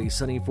 Partly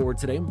sunny for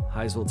today.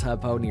 Highs will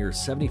top out near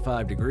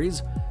 75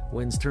 degrees.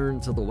 Winds turn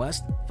to the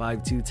west,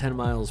 5 to 10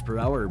 miles per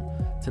hour.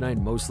 Tonight,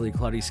 mostly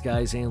cloudy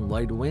skies and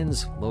light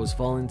winds. Lows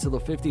fall into the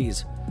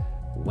 50s.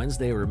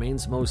 Wednesday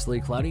remains mostly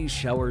cloudy.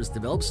 Showers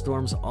develop.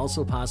 Storms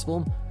also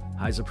possible.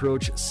 Highs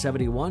approach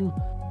 71.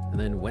 And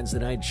then Wednesday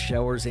night,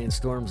 showers and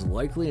storms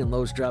likely and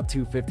lows drop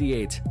to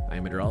 58.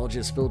 I'm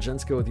meteorologist Phil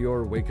Jensko with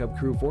your Wake Up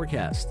Crew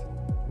forecast.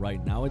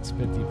 Right now it's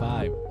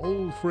 55.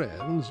 Old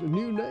friends,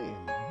 new name,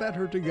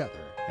 better together.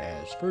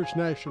 As First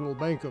National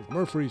Bank of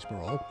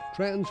Murfreesboro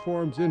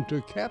transforms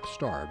into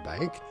Capstar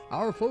Bank,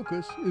 our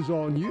focus is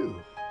on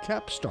you.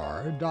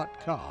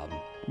 Capstar.com.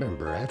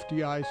 Member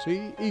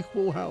FDIC,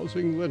 Equal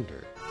Housing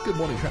Lender. Good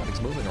morning.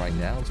 Traffic's moving right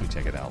now as we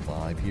check it out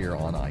live here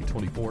on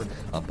I-24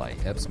 up by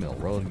Epps Mill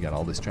Road. We got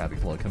all this traffic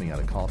flow coming out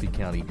of Coffee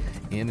County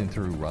in and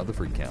through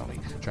Rutherford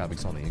County.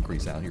 Traffic's on the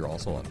increase out here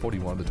also on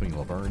 41 between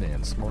Laverne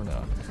and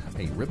Smyrna.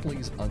 Hey,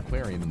 Ripley's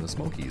Aquarium in the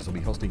Smokies will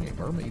be hosting a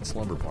mermaid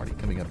slumber party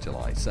coming up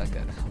July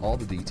 2nd. All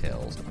the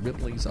details,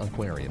 Ripley's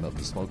Aquarium of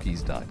the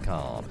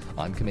Smokies.com.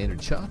 I'm Commander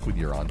Chuck with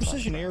your on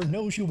Precision Air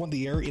knows you want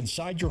the air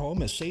inside your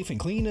home as safe and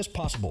clean as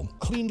possible.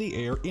 Clean the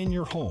air in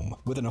your home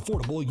with an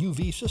affordable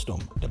UV system.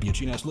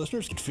 WGNS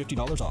listeners get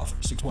 $50 off.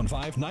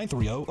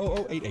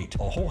 615-930-0088.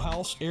 A whole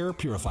house air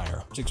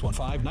purifier.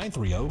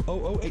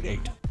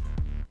 615-930-0088.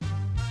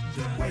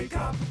 The Wake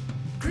Up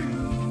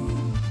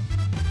Crew.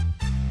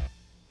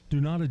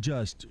 Do not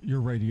adjust your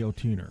radio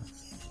tuner.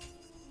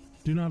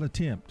 Do not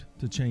attempt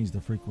to change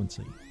the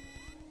frequency.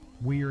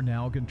 We are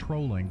now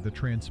controlling the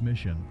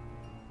transmission.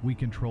 We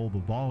control the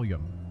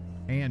volume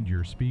and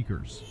your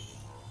speakers.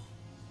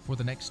 For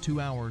the next 2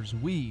 hours,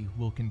 we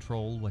will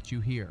control what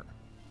you hear.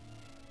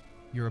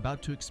 You're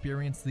about to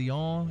experience the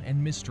awe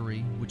and mystery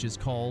which is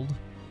called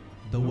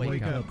the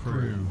Wake Up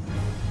Crew.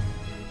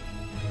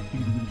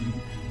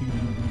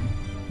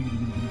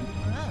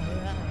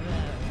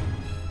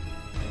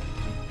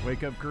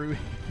 Wake Up Crew.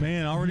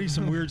 Man, already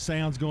some weird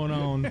sounds going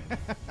on.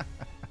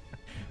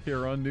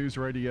 Here on News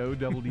Radio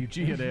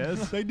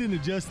WGNS. They didn't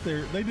adjust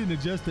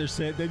their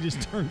set. They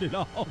just turned it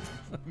off.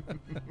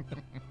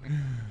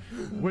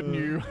 Wouldn't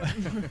you?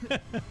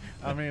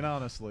 I mean,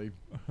 honestly.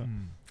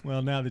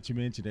 Well, now that you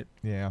mention it.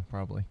 Yeah,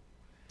 probably.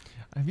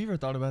 Have you ever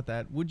thought about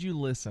that? Would you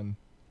listen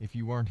if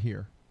you weren't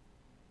here?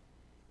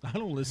 I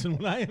don't listen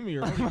when I am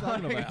here. What are you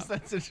talking about?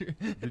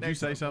 Did you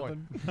say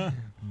something?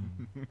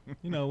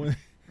 You know, when,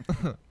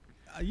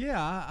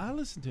 yeah, I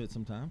listen to it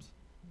sometimes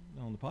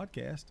on the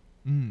podcast.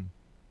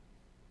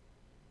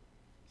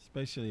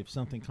 Especially if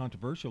something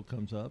controversial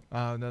comes up.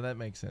 Oh, no, that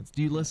makes sense.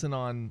 Do you listen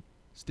on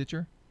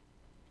Stitcher?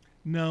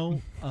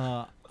 No,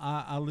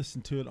 I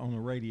listen to it on the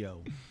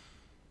radio.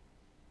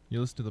 You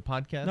listen to the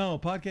podcast? No,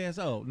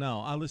 podcast? Oh, no,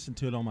 I listen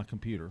to it on my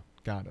computer.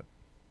 Got it.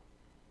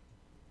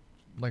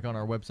 Like on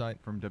our website?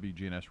 From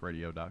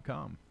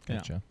WGNSradio.com.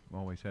 Gotcha.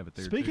 We'll always have it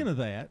there, Speaking too. of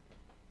that,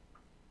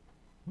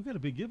 we got a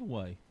big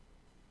giveaway.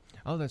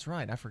 Oh, that's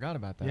right. I forgot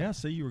about that. Yeah,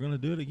 see, you were going to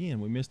do it again.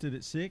 We missed it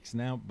at 6,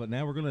 but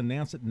now we're going to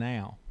announce it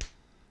now.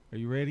 Are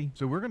you ready?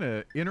 So we're going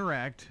to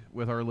interact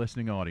with our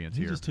listening audience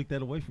He here. just took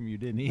that away from you,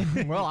 didn't he?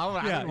 Well,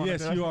 I didn't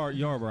yes, want to.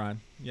 you are, Brian.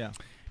 Yeah.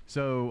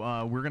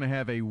 So we're going to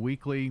have a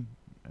weekly.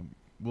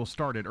 We'll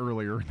start it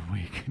earlier in the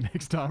week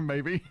next time,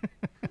 maybe.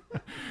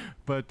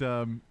 But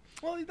well,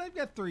 they've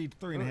got three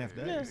and a half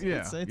days.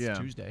 It's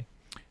Tuesday.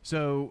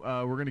 So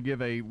we're going to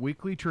give a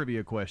weekly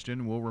trivia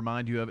question. We'll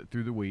remind you of it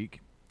through the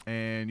week,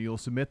 and you'll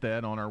submit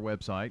that on our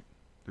website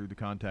through the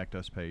Contact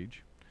Us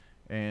page.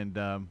 And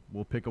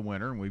we'll pick a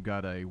winner, and we've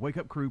got a Wake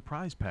Up Crew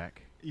prize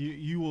pack.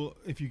 You will,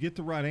 if you get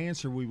the right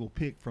answer, we will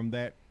pick from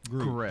that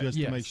group. Correct. Just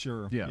to make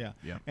sure. Yeah.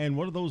 And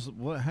what are those?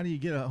 How do you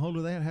get a hold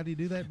of that? How do you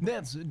do that?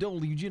 That's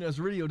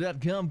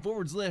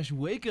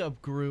WGNSradio.com/Wake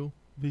Up Crew.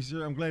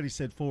 I'm glad he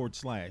said /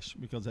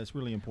 because that's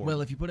really important.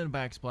 Well, if you put in a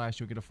backsplash,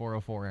 you'll get a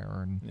 404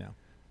 error. And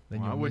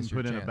then I you'll wouldn't miss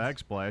your put in a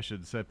chance. backsplash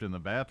except in the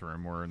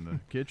bathroom or in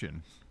the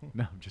kitchen.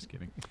 No, I'm just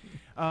kidding.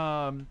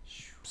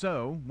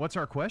 So, what's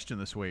our question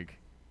this week?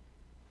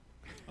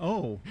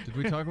 Oh, did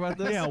we talk about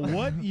this? Yeah.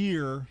 What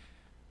year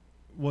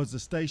was the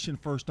station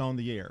first on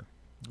the air?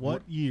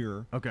 What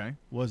year? Okay.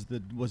 Was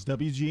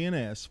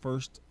WGNS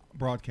first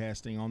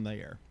broadcasting on the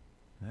air?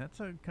 That's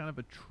a kind of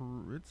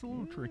it's a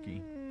little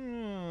tricky.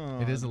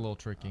 It is a little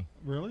tricky.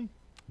 Really?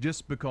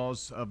 Just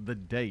because of the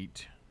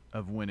date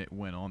of when it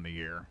went on the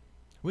air.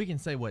 We can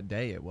say what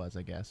day it was,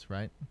 I guess,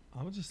 right?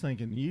 I was just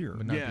thinking year.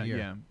 But not the year.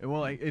 Yeah.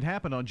 Well, it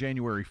happened on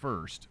January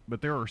 1st,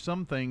 but there are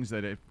some things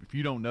that if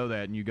you don't know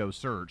that and you go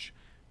search,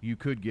 you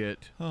could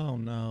get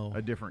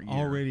a different year.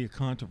 Already a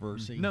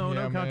controversy. No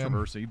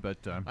controversy,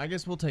 but I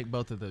guess we'll take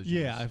both of those.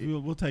 Yeah,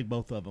 we'll take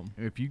both of them.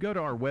 If you go to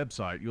our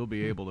website, you'll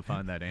be able to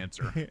find that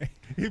answer.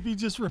 If you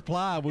just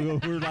reply, we're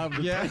live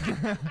to take.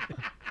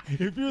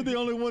 If you're the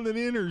only one that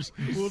enters,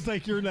 we'll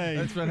take your name.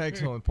 That's an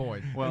excellent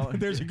point. Well,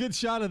 there's a good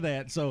shot of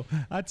that, so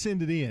I'd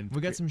send it in.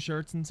 We got some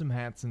shirts and some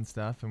hats and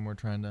stuff, and we're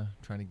trying to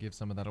give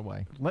some of that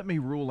away. Let me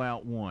rule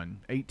out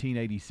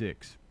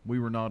 1886. We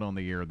were not on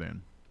the air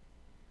then.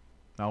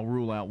 I'll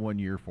rule out 1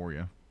 year for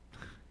you.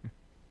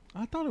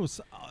 I thought it was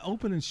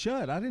open and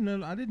shut. I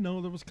didn't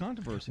know there was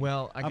controversy.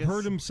 Well, I've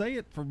heard him say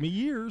it for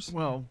years.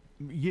 Well,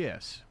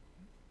 yes.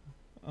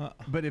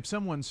 But if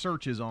someone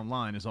searches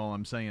online, is all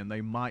I'm saying, they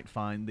might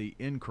find the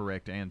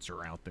incorrect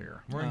answer out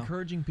there. We're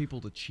encouraging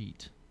people to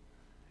cheat.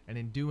 And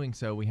in doing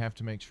so, we have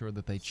to make sure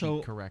that they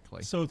cheat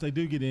correctly. So if they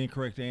do get an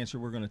incorrect answer,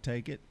 we're going to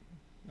take it.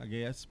 I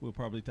guess we'll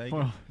probably take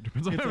it.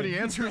 Depends on how many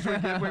answers we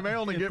get. We may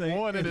only get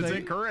one, and it's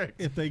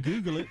incorrect. If they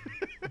Google it.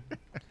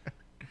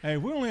 Hey,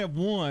 if we only have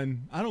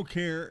one, I don't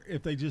care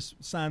if they just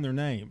sign their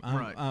name.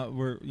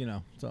 We're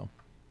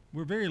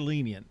very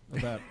lenient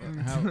about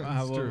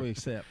what we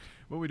accept.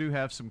 Well, we do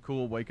have some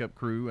cool Wake Up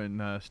Crew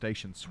and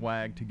station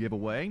swag to give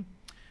away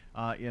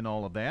in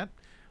all of that.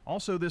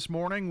 Also this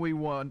morning, we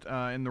want,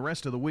 in the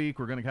rest of the week,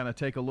 we're going to kind of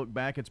take a look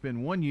back. It's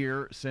been 1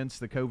 year since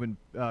the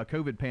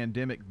COVID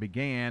pandemic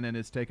began, and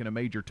it's taken a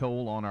major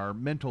toll on our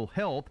mental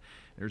health.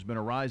 There's been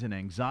a rise in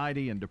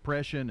anxiety and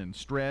depression and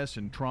stress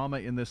and trauma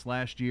in this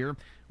last year.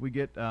 We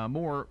get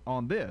more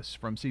on this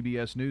from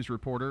CBS News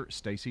reporter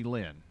Stacey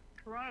Lynn.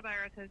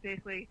 Coronavirus has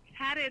basically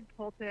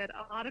catapulted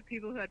a lot of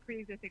people who had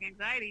pre-existing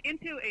anxiety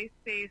into a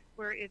space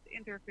where it's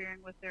interfering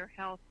with their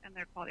health and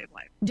their quality of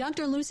life.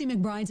 Dr. Lucy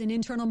McBride's an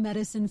internal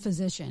medicine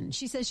physician.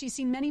 She says she's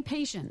seen many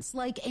patients,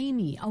 like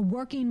Amy, a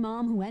working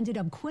mom who ended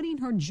up quitting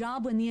her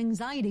job when the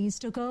anxieties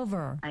took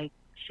over. I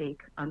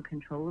shake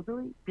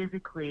uncontrollably.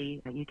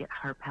 Physically, you get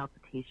heart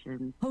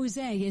palpitations.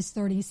 Jose is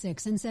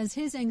 36 and says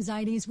his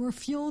anxieties were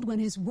fueled when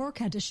his work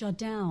had to shut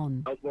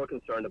down. I was more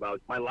concerned about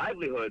my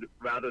livelihood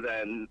rather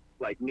than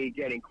me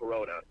getting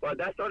corona. But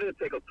that started to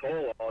take a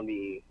toll on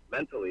me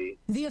mentally.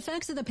 The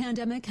effects of the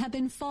pandemic have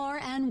been far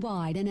and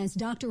wide, and as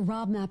Dr.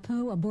 Rob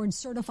Mapu, a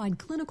board-certified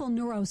clinical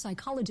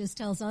neuropsychologist,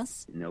 tells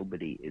us,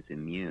 nobody is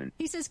immune.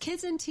 He says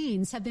kids and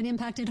teens have been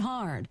impacted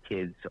hard.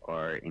 Kids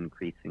are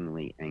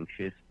increasingly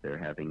anxious. They're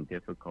having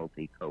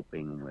difficulty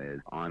coping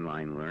with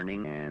online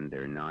learning, and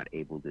they're not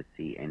able to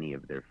see any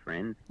of their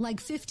friends.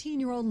 Like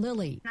 15-year-old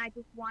Lily. I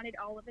just wanted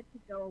all of it to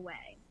go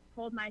away.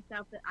 Told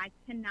myself that I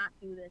cannot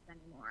do this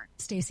anymore.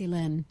 Stacey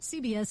Lynn,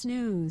 CBS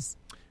News.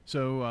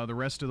 So the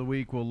rest of the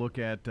week we'll look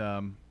at,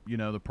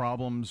 the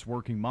problems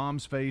working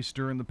moms face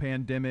during the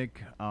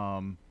pandemic,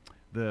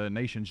 the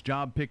nation's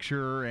job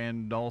picture,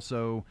 and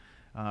also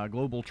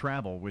global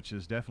travel, which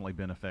has definitely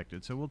been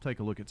affected. So we'll take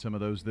a look at some of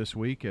those this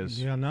week.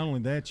 Not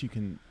only that,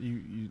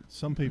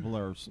 some people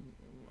are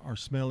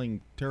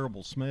smelling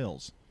terrible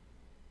smells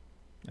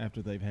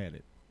after they've had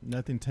it.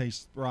 Nothing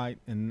tastes right,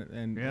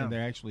 and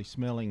they're actually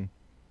smelling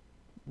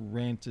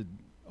rancid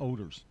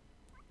odors.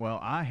 Well,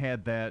 I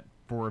had that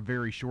for a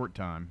very short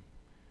time,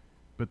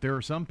 but there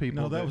are some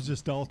people. No, that was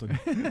just Dalton.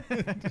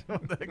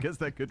 I guess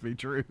that could be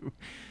true.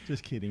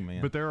 Just kidding,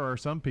 man. But there are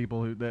some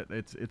people who that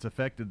it's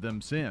affected them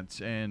since,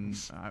 and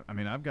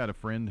I've got a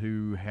friend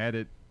who had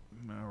it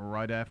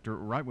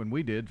right when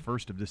we did,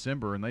 1st of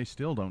December, and they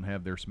still don't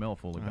have their smell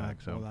fully back.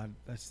 So well,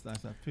 that's I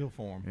feel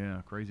for them.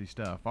 Yeah, crazy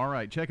stuff. All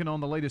right, checking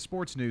on the latest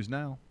sports news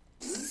now.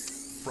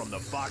 From the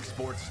Fox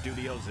Sports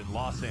Studios in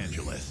Los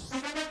Angeles,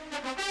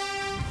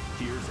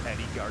 here's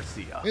Eddie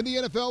Garcia. In the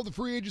NFL, the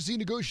free agency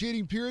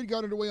negotiating period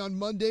got underway on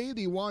Monday.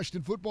 The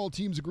Washington football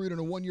teams agreed on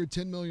a one-year,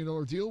 $10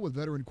 million deal with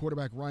veteran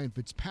quarterback Ryan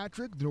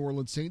Fitzpatrick. The New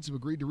Orleans Saints have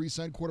agreed to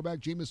re-sign quarterback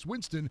Jameis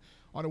Winston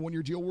on a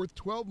one-year deal worth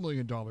 $12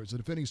 million. The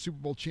defending Super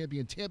Bowl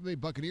champion Tampa Bay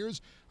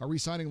Buccaneers are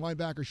re-signing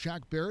linebacker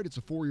Shaq Barrett. It's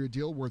a 4-year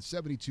deal worth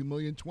 $72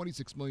 million,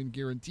 $26 million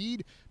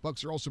guaranteed.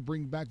 Bucs are also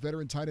bringing back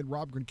veteran tight end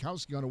Rob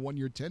Gronkowski on a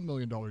one-year, $10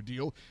 million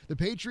deal. The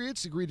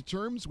Patriots agreed to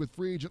terms with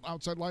free agent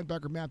outside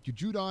linebacker Matthew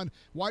Judon,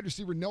 wide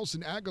receiver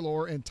Nelson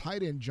Aguilar, and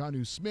tight end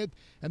Jonnu Smith.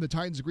 And the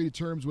Titans agreed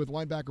to terms with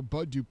linebacker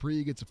Bud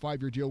Dupree. It's a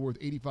 5-year deal worth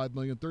 $85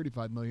 million,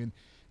 $35 million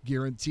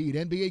guaranteed.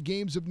 NBA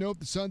games of note: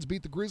 the Suns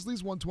beat the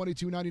Grizzlies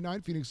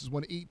 122-99. Phoenix has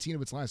won 18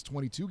 of its last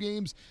 22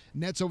 games.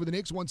 Nets over the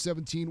Knicks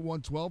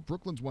 117-112.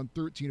 Brooklyn's won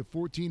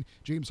 13-14.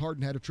 James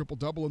Harden had a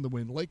triple-double in the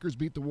win. Lakers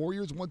beat the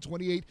Warriors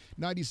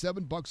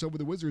 128-97. Bucks over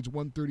the Wizards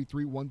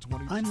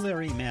 133-120. I'm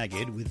Larry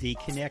Magid with the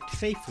Connect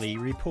Safely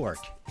report.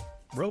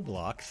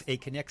 Roblox, a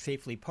Connect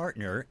Safely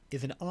partner,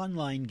 is an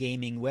online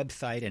gaming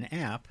website and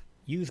app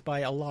used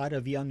by a lot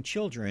of young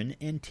children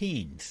and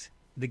teens.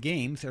 The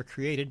games are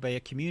created by a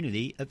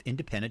community of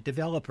independent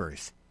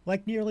developers.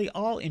 Like nearly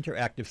all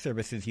interactive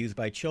services used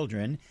by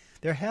children,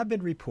 there have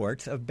been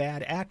reports of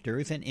bad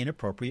actors and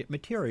inappropriate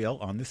material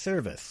on the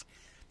service.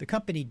 The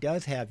company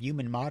does have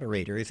human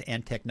moderators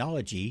and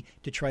technology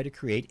to try to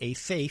create a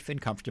safe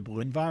and comfortable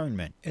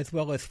environment, as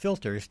well as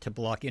filters to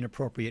block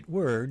inappropriate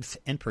words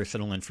and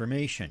personal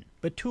information.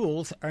 But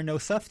tools are no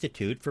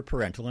substitute for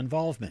parental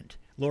involvement.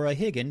 Laura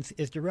Higgins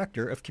is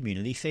Director of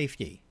Community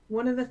Safety.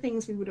 One of the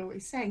things we would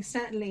always say,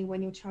 certainly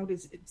when your child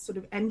is sort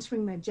of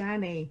entering their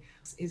journey,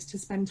 is to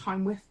spend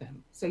time with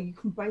them. So you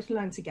can both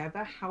learn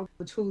together how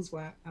the tools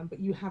work,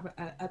 but you have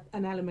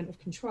an element of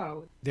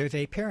control. There's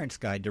a parent's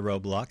guide to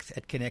Roblox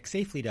at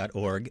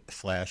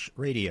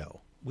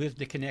connectsafely.org/radio. With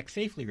the Connect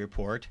Safely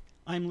report,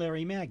 I'm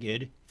Larry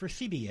Magid for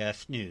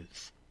CBS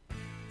News.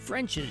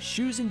 French's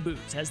Shoes and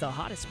Boots has the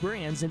hottest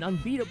brands and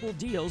unbeatable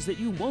deals that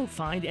you won't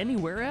find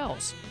anywhere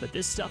else. But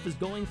this stuff is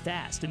going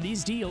fast, and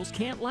these deals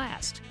can't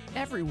last.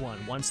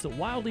 Everyone wants the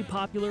wildly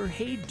popular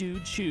Hey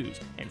Dude shoes,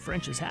 and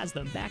French's has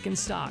them back in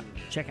stock.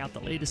 Check out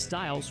the latest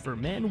styles for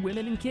men,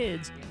 women, and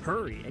kids.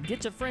 Hurry and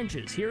get to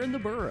French's here in the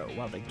borough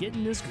while the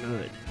getting is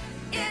good.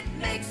 It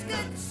makes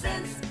good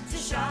sense to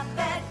shop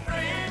at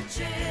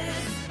French's.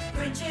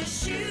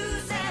 French's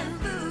Shoes and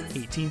Boots.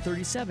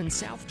 1837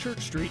 South Church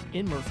Street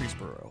in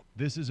Murfreesboro.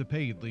 This is a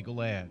paid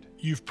legal ad.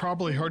 You've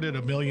probably heard it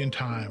a million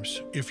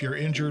times. If you're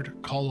injured,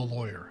 call a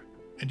lawyer.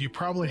 And you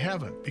probably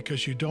haven't,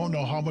 because you don't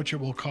know how much it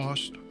will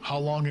cost, how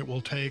long it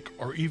will take,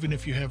 or even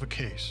if you have a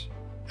case.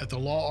 At the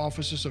law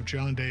offices of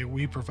John Day,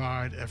 we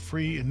provide a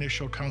free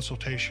initial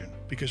consultation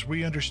because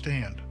we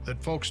understand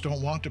that folks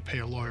don't want to pay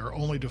a lawyer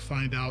only to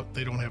find out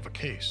they don't have a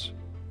case.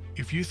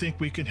 If you think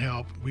we can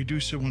help, we do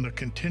so on a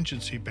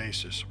contingency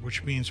basis,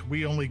 which means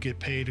we only get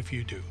paid if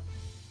you do.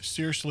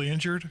 Seriously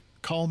injured?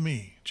 Call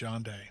me,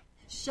 John Day.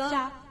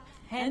 Shop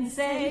and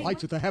save.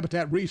 Lights at the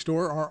Habitat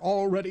Restore are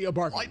already a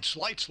bargain.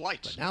 Lights.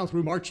 But now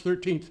through March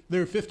 13th,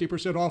 they're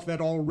 50% off that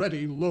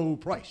already low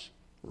price.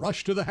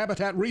 Rush to the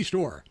Habitat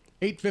Restore,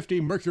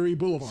 850 Mercury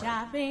Boulevard.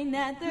 Shopping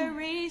at the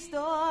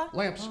Restore.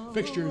 Lamps,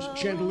 fixtures,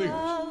 chandeliers,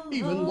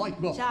 even light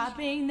bulbs.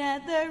 Shopping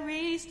at the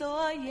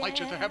Restore, yeah.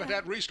 Lights at the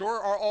Habitat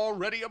Restore are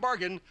already a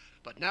bargain,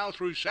 but now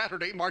through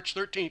Saturday, March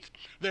 13th,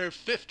 they're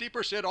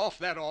 50% off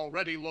that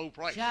already low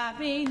price.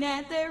 Shopping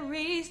at the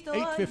Restore,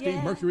 850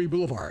 yeah. Mercury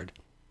Boulevard.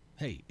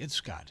 Hey, it's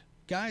Scott.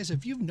 Guys,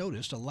 if you've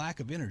noticed a lack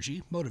of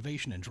energy,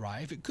 motivation, and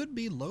drive, it could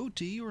be low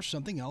T or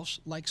something else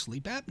like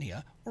sleep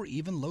apnea or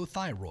even low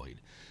thyroid.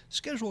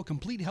 Schedule a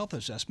complete health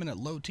assessment at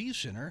Low T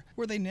Center,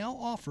 where they now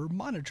offer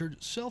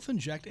monitored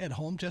self-inject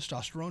at-home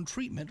testosterone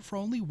treatment for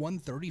only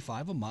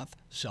 $135 a month,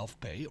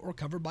 self-pay, or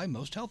covered by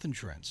most health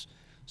insurance.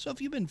 So if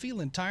you've been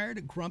feeling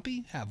tired,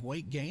 grumpy, have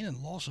weight gain,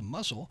 and loss of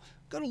muscle,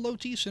 go to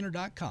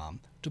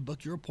lowtcenter.com to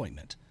book your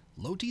appointment.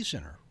 Low T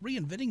Center,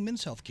 reinventing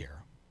men's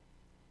healthcare.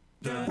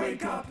 The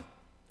Wake Up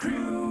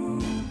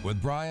Crew.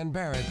 With Brian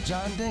Barrett,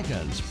 John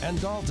Dinkins,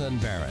 and Dalton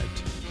Barrett.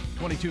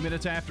 22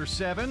 minutes after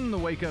 7, the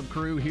Wake Up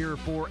Crew here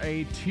for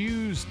a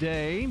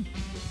Tuesday.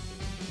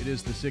 It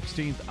is the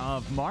 16th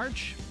of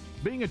March.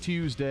 Being a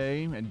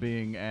Tuesday and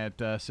being at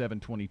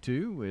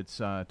 7:22, it's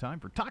time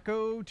for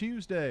Taco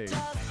Tuesday.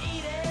 Just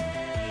eat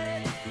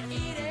it,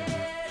 eat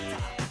it.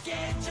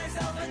 Get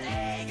yourself an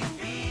egg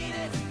and beat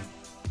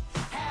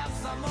it. Have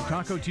some more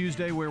Taco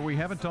Tuesday, where we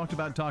haven't talked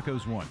about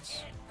tacos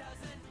once.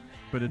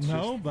 But it's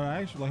just, but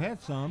I actually had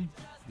some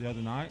the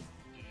other night.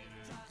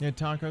 You had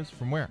tacos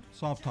from where?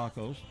 Soft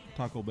tacos,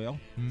 Taco Bell.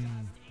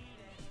 Mm.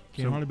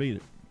 Can't hardly beat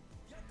it.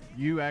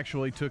 You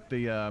actually took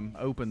the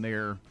open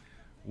there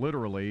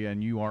literally,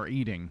 and you are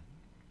eating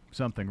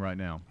something right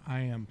now.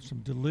 I am. Some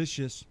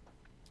delicious,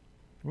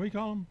 what do you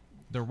call them?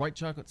 They're white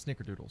chocolate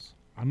snickerdoodles.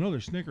 I know they're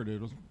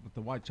snickerdoodles, but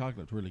the white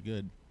chocolate's really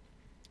good.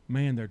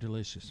 Man, they're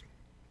delicious.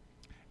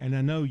 And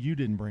I know you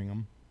didn't bring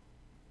them.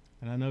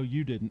 And I know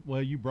you didn't.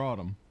 Well, you brought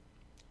them.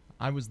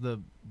 I was the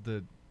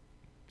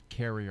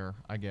carrier,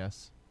 I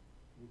guess.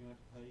 We're going to have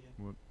to pay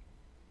you? What?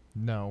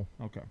 No.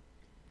 Okay.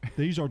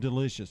 These are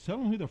delicious. Tell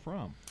them who they're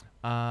from.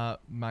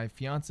 My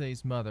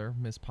fiance's mother,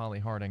 Miss Polly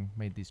Harding,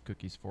 made these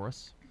cookies for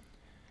us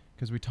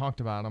because we talked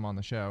about them on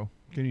the show.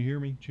 Can you hear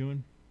me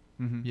chewing?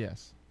 Mm-hmm.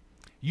 Yes.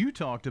 You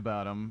talked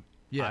about them,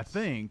 yes. I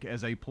think,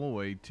 as a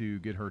ploy to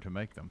get her to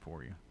make them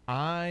for you.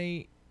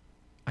 I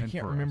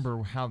can't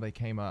remember how they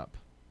came up,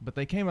 but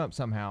they came up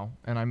somehow,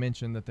 and I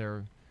mentioned that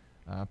they're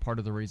part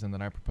of the reason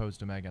that I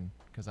proposed to Megan,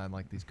 because I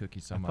like these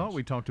cookies so much. I thought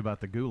we talked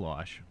about the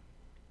goulash.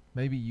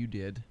 Maybe you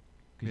did,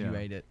 because you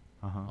ate it,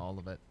 all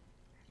of it.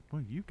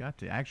 Well, you got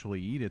to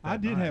actually eat it. I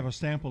did have a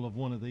sample of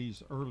one of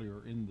these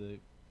earlier in the,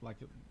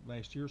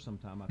 last year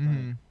sometime, I think.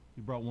 Mm-hmm.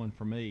 You brought one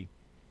for me,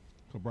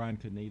 because Brian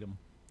couldn't eat them.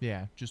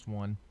 Yeah, just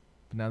one.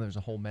 But now there's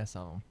a whole mess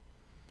of them.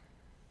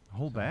 A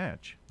whole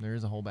batch? There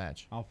is a whole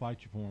batch. I'll fight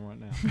you for them right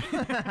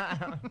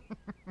now.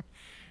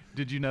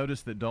 Did you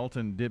notice that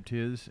Dalton dipped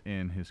his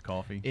in his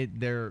coffee?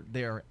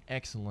 They are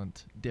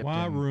excellent dipped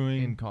Why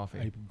ruin in coffee?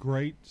 A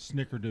great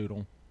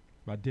snickerdoodle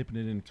by dipping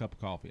it in a cup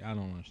of coffee? I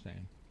don't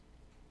understand.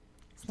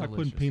 It's like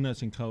putting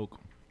peanuts in Coke.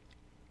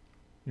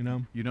 You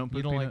know? You don't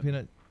like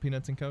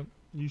peanuts in Coke?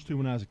 Used to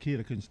when I was a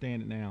kid. I couldn't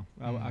stand it now.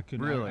 I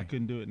couldn't. Really? I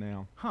couldn't do it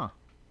now. Huh.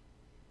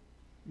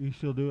 You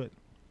still do it?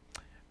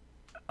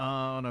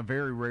 On a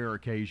very rare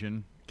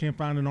occasion. Can't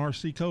find an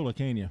RC Cola,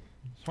 can you?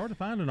 It's hard to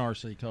find an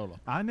RC Cola.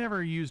 I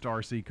never used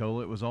RC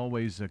Cola. It was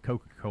always a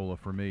Coca-Cola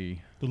for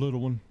me. The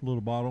little one,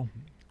 little bottle.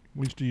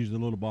 We used to use the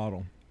little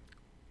bottle.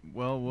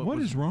 Well, what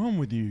is wrong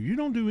with you? You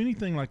don't do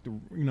anything like the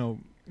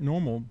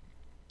normal.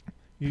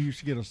 You used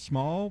to get a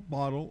small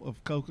bottle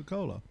of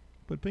Coca-Cola,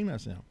 put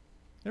peanuts in.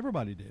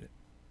 Everybody did it.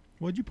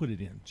 What'd you put it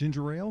in?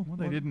 Ginger ale? Well,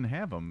 they didn't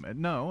have them.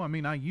 No, I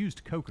mean, I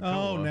used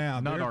Coca-Cola. Oh,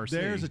 now not RC.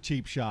 There's a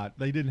cheap shot.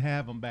 They didn't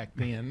have them back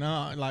then.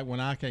 No, like when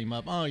I came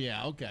up. Oh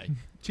yeah, okay,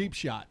 cheap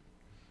shot.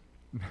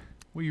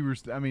 Well, you were.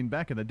 I mean,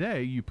 back in the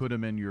day, you put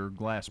them in your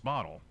glass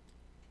bottle,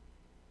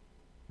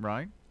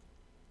 right?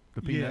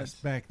 The peanuts.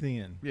 Yes, back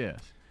then.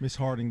 Yes. Miss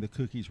Harding, the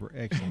cookies were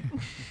excellent.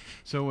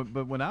 So,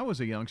 but when I was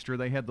a youngster,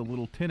 they had the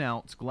little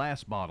 10-ounce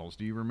glass bottles.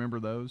 Do you remember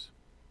those?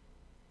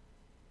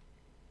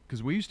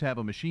 Because we used to have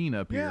a machine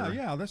up here.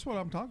 Yeah, that's what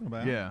I'm talking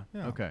about. Yeah.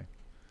 Okay.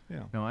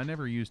 Yeah. No, I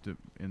never used it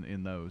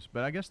in those,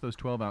 but I guess those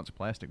 12-ounce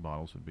plastic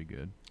bottles would be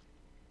good.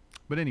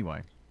 But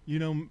anyway. You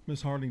know,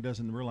 Miss Harding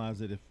doesn't realize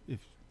that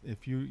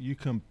if you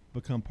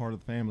become part of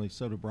the family,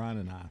 so do Brian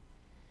and I.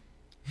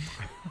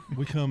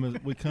 We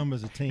come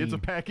as a team. It's a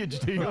package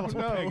deal. It's a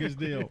package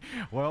deal.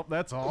 Well,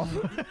 that's all.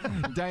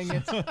 Dang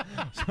it. So,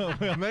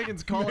 well,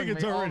 Megan's calling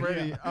me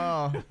already.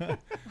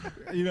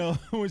 You know,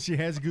 when she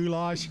has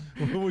goulash,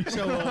 when we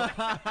show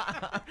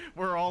up.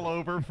 We're all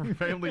over for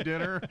family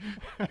dinner.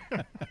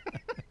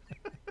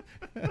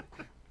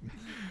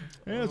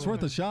 Yeah, it's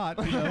worth a shot.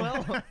 You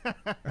know?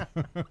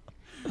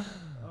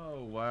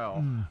 Oh,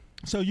 wow.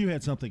 So you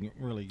had something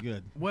really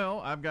good.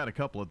 Well, I've got a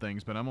couple of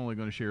things, but I'm only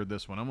going to share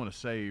this one. I'm going to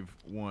save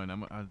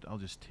one. I'll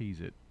just tease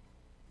it.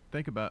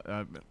 Think about,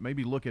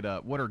 maybe look it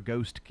up. What are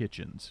ghost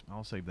kitchens?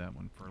 I'll save that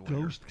one for later.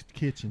 Ghost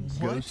kitchens.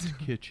 Ghost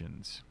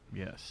kitchens,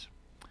 yes.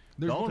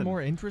 There's Dalton, one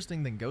more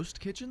interesting than ghost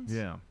kitchens?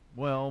 Yeah.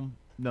 Well,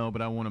 no,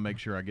 but I want to make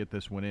sure I get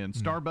this one in.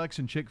 Starbucks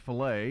and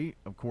Chick-fil-A,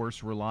 of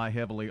course, rely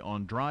heavily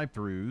on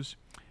drive-thrus,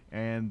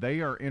 and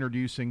they are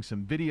introducing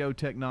some video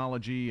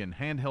technology and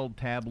handheld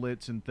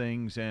tablets and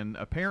things, and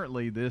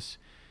apparently this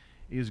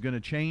is going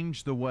to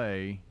change the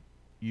way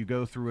you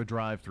go through a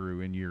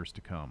drive-thru in years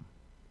to come.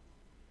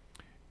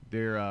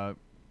 They're,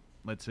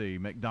 let's see,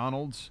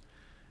 McDonald's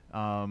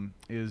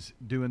is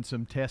doing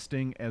some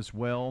testing as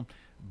well.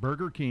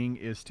 Burger King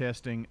is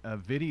testing a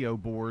video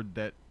board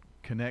that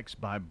connects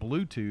by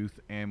Bluetooth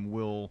and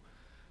will,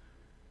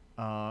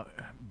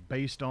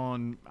 based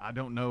on, I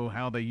don't know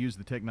how they use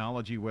the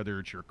technology, whether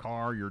it's your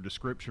car, your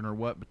description, or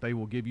what, but they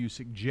will give you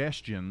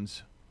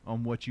suggestions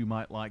on what you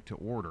might like to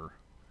order.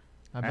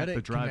 I bet at the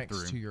it drive-thru.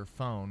 connects to your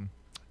phone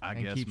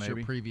and keeps maybe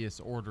your previous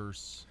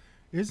orders.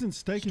 Isn't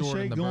Steak and stored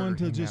in Shake the going Burger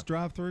to King just app.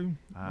 drive through?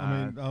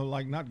 I mean,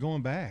 like not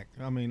going back.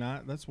 I mean,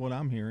 that's what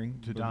I'm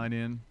hearing. To dine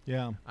in?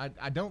 Yeah.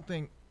 I don't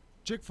think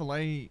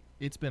Chick-fil-A,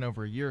 it's been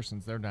over a year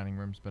since their dining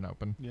room's been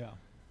open. Yeah.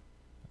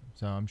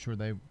 So I'm sure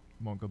they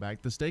won't go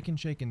back. The Steak and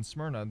Shake in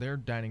Smyrna, their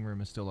dining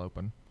room is still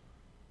open.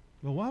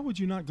 Well, why would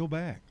you not go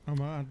back? I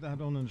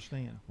don't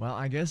understand. Well,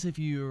 I guess if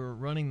you're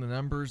running the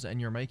numbers and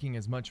you're making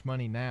as much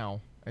money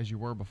now as you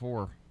were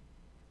before,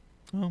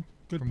 well,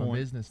 good from point. a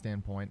business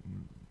standpoint,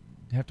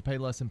 you have to pay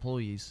less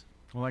employees.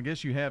 Well, I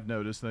guess you have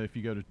noticed that if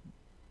you go to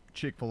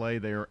Chick-fil-A,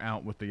 they are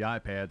out with the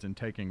iPads and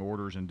taking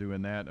orders and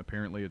doing that.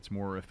 Apparently, it's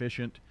more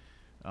efficient,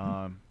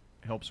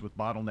 helps with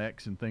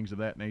bottlenecks and things of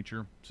that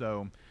nature.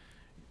 So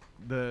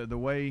the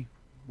way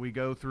we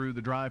go through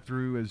the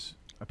drive-thru is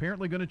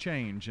apparently going to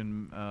change,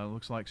 and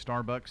looks like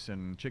Starbucks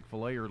and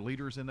Chick-fil-A are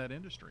leaders in that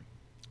industry.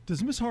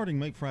 Does Miss Harding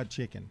make fried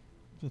chicken?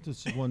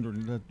 Just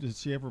wondering, does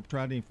she ever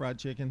try any fried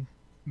chicken?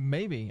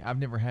 Maybe. I've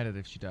never had it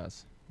if she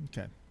does.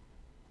 Okay.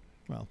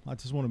 Well, I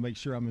just want to make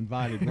sure I'm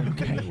invited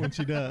when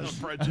she does.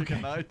 Fried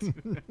chicken night.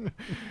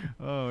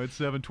 Oh, it's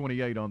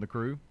 7:28 on the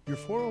crew. Your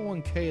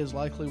 401k is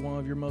likely one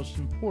of your most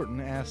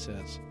important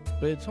assets,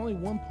 but it's only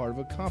one part of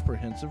a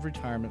comprehensive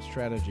retirement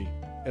strategy.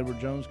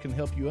 Edward Jones can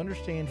help you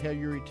understand how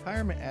your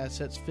retirement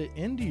assets fit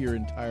into your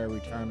entire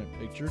retirement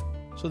picture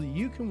so that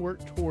you can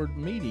work toward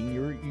meeting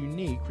your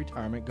unique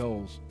retirement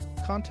goals.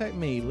 Contact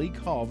me, Lee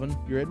Colvin,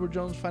 your Edward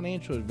Jones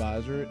financial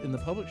advisor in the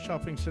Public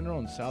Shopping Center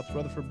on South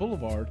Rutherford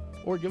Boulevard,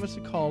 or give us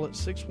a call at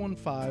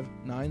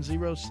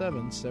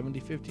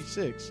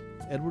 615-907-7056.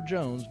 Edward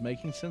Jones,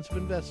 Making Sense of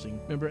Investing,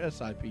 member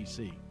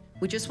SIPC.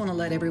 We just want to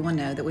let everyone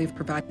know that we've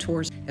provided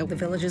tours at the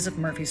Villages of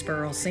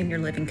Murfreesboro Senior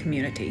Living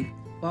Community.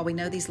 While we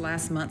know these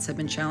last months have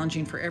been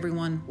challenging for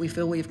everyone, we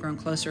feel we have grown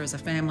closer as a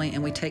family,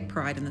 and we take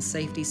pride in the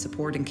safety,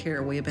 support, and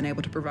care we have been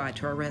able to provide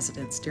to our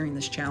residents during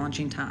this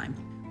challenging time.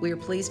 We are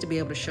pleased to be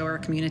able to show our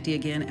community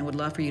again and would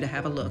love for you to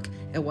have a look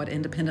at what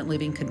independent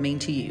living could mean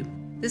to you.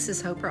 This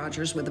is Hope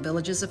Rogers with the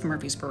Villages of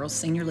Murfreesboro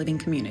Senior Living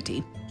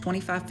Community,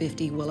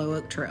 2550 Willow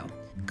Oak Trail.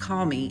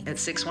 Call me at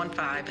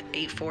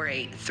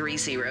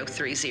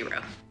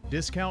 615-848-3030.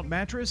 Discount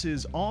Mattress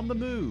is on the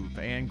move,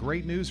 and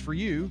great news for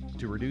you.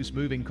 To reduce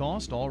moving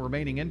cost, all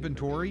remaining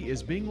inventory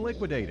is being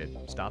liquidated.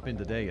 Stop in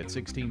today at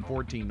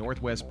 1614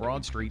 Northwest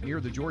Broad Street near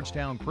the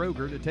Georgetown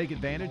Kroger to take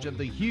advantage of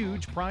the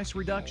huge price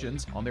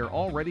reductions on their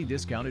already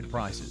discounted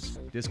prices.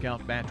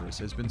 Discount Mattress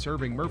has been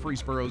serving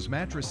Murfreesboro's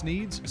mattress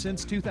needs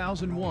since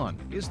 2001,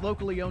 is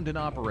locally owned and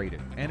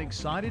operated, and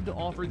excited to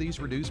offer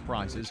these reduced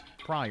prices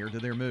prior to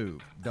their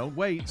move. Don't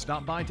wait.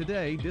 Stop by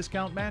today.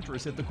 Discount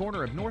Mattress at the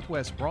corner of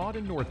Northwest Broad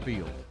and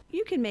Northfield.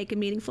 You can make a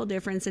meaningful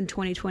difference in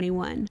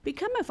 2021.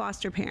 Become a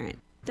foster parent.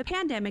 The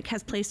pandemic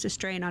has placed a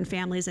strain on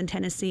families in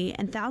Tennessee,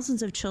 and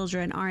thousands of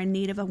children are in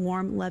need of a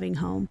warm, loving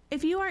home.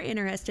 If you are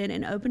interested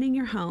in opening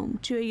your home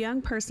to a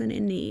young person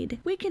in need,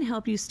 we can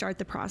help you start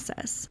the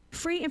process.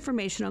 Free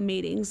informational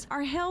meetings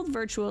are held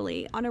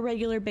virtually on a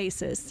regular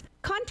basis.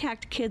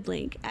 Contact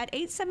KidLink at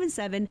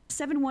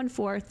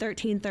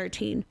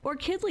 877-714-1313 or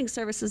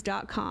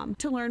kidlinkservices.com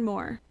to learn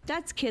more.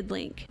 That's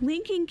KidLink,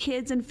 linking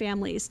kids and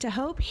families to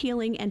hope,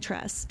 healing, and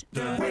trust.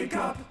 The Wake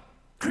Up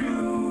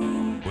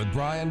Crew. With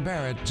Brian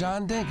Barrett,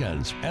 John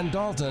Dinkins, and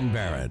Dalton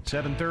Barrett.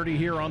 7:30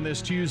 here on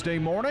this Tuesday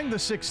morning, the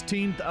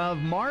 16th of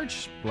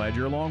March. Glad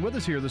you're along with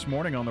us here this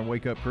morning on the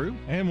Wake Up Crew.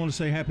 And want to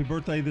say happy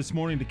birthday this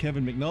morning to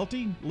Kevin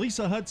McNulty,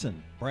 Lisa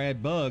Hudson,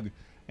 Brad Bugg,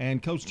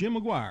 and Coach Jim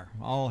McGuire.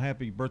 All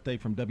happy birthday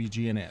from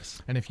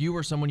WGNS. And if you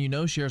or someone you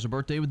know shares a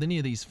birthday with any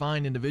of these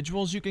fine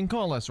individuals, you can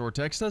call us or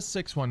text us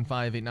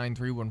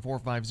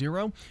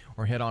 615-893-1450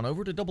 or head on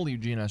over to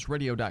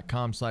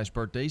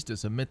WGNSradio.com/birthdays to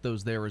submit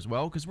those there as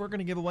well, because we're going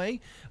to give away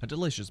a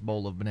delicious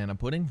bowl of banana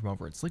pudding from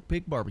over at Slick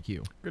Pig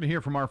Barbecue. Going to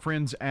hear from our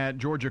friends at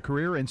Georgia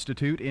Career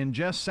Institute in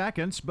just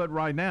seconds, but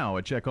right now,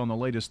 a check on the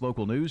latest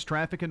local news,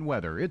 traffic, and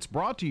weather. It's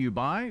brought to you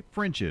by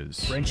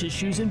French's. French's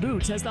Shoes and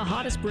Boots has the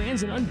hottest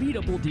brands and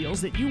unbeatable deals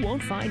that you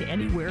won't find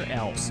anywhere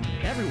else.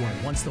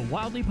 Everyone wants the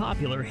wildly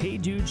popular Hey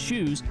Dude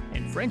shoes,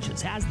 and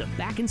French's has them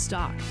back in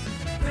stock.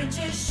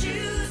 French's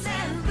Shoes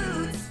and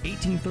Boots.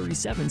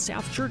 1837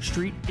 South Church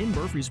Street in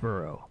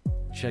Murfreesboro.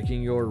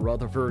 Checking your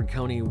Rutherford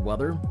County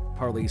weather.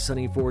 Partly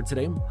sunny for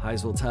today.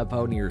 Highs will top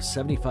out near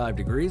 75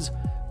 degrees.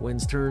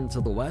 Winds turn to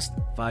the west,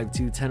 5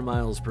 to 10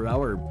 miles per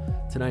hour.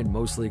 Tonight,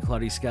 mostly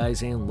cloudy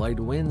skies and light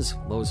winds.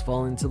 Lows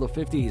fall into the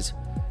 50s.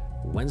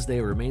 Wednesday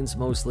remains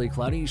mostly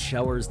cloudy.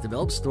 Showers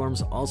develop.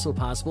 Storms also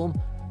possible.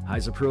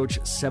 Highs approach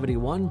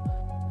 71.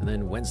 And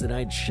then Wednesday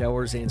night,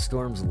 showers and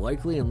storms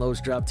likely, and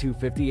lows drop to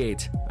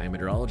 58. I'm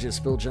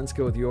meteorologist Phil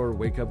Jensko with your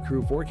Wake Up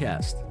Crew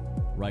forecast.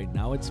 Right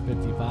now it's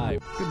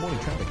 55. Good morning.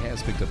 Traffic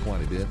has picked up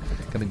quite a bit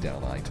coming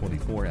down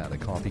I-24 out of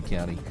Coffee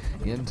County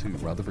into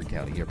Rutherford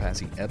County here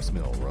passing Epps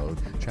Mill Road.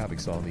 Traffic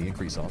saw the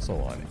increase also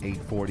on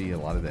 840. A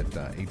lot of that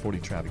 840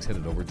 traffic's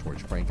headed over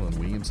towards Franklin,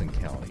 Williamson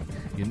County.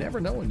 You never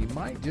know, and you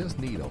might just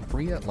need them.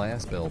 Free at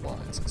last bail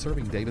bonds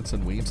serving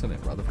Davidson, Williamson,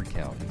 and Rutherford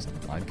counties.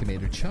 I'm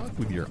Commander Chuck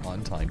with your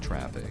on-time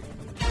traffic.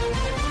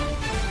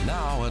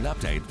 Now an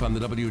update from the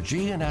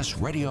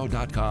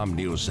WGNSradio.com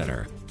News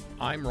Center.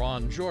 I'm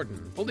Ron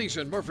Jordan. Police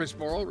in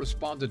Murfreesboro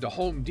responded to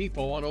Home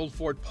Depot on Old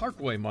Fort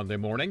Parkway Monday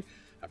morning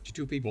after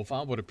two people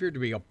found what appeared to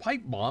be a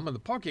pipe bomb in the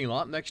parking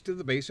lot next to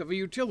the base of a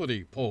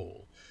utility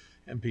pole.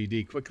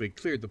 MPD quickly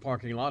cleared the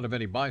parking lot of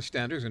any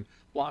bystanders and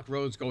blocked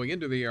roads going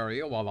into the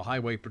area while the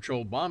Highway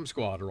Patrol Bomb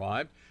Squad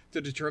arrived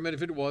to determine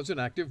if it was an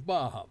active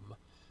bomb.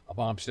 A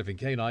bomb-sniffing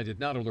canine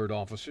did not alert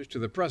officers to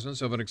the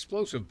presence of an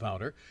explosive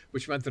powder,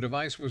 which meant the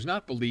device was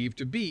not believed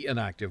to be an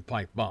active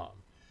pipe bomb.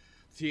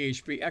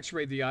 THP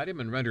x-rayed the item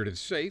and rendered it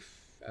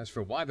safe. As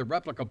for why the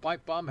replica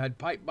pipe bomb had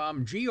pipe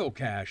bomb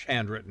geocache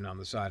handwritten on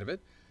the side of it,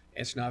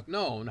 it's not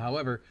known.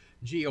 However,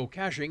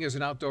 geocaching is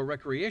an outdoor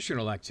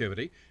recreational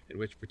activity in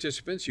which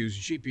participants use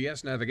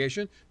GPS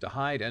navigation to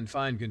hide and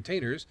find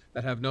containers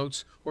that have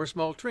notes or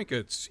small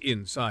trinkets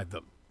inside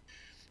them.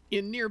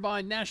 In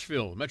nearby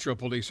Nashville, Metro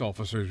Police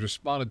officers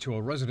responded to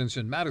a residence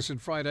in Madison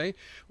Friday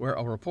where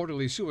a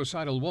reportedly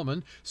suicidal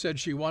woman said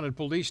she wanted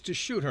police to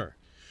shoot her.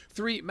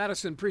 3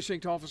 Madison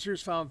precinct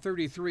officers found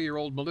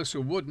 33-year-old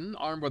Melissa Wooden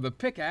armed with a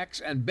pickaxe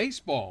and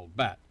baseball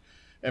bat.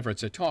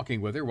 Efforts at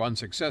talking with her were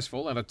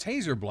unsuccessful, and a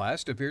taser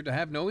blast appeared to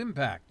have no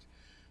impact.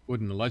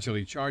 Wooden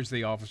allegedly charged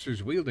the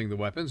officers wielding the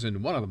weapons,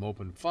 and one of them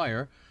opened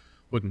fire.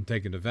 Wooden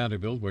taken to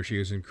Vanderbilt, where she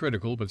is in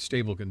critical but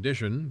stable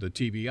condition. The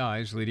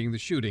TBI is leading the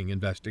shooting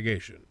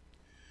investigation.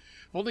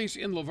 Police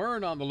in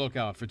Laverne on the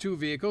lookout for 2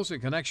 vehicles in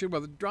connection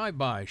with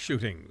drive-by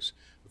shootings.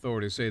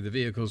 Authorities say the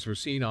vehicles were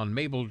seen on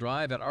Maple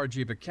Drive at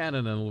R.G.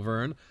 Buchanan and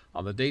Laverne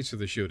on the dates of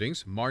the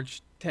shootings,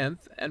 March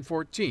 10th and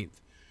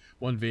 14th.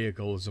 One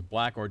vehicle is a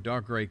black or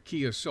dark gray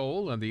Kia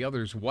Soul, and the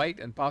other is white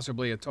and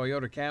possibly a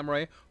Toyota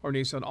Camry or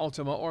Nissan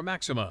Altima or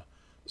Maxima.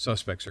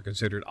 Suspects are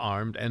considered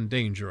armed and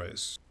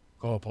dangerous.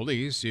 Call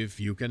police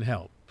if you can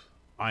help.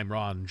 I'm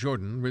Ron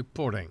Jordan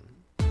reporting.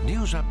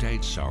 News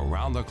updates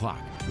around the clock,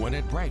 when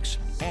it breaks,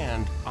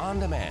 and on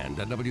demand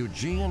at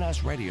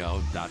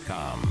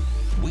WGNSradio.com.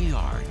 We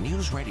are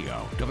News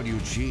Radio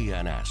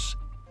WGNS.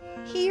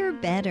 Hear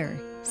better.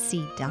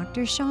 See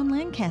Dr. Sean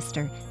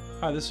Lancaster.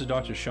 Hi, this is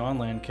Dr. Sean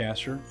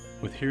Lancaster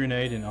with Hearing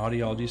Aid and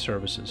Audiology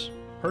Services.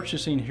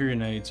 Purchasing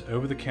hearing aids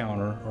over the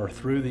counter or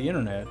through the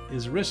internet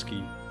is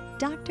risky.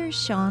 Dr.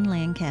 Sean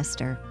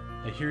Lancaster.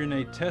 A hearing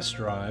aid test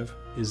drive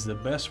is the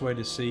best way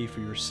to see for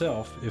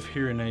yourself if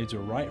hearing aids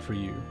are right for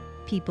you.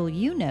 People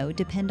you know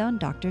depend on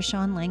Dr.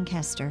 Sean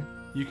Lancaster.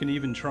 You can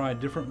even try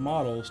different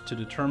models to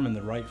determine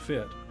the right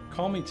fit.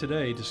 Call me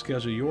today to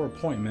schedule your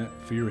appointment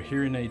for your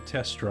hearing aid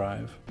test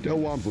drive. Del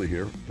Walmsley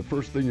here. The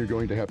first thing you're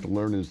going to have to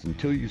learn is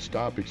until you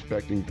stop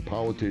expecting the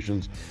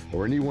politicians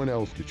or anyone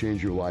else to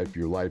change your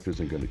life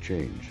isn't going to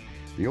change.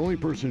 The only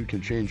person who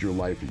can change your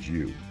life is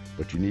you,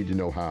 but you need to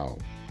know how.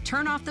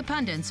 Turn off the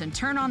pundits and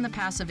turn on the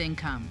passive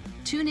income.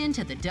 Tune in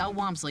to the Del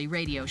Walmsley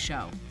Radio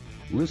Show.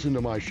 Listen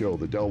to my show,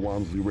 the Del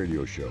Walmsley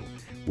Radio Show,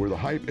 where the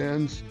hype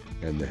ends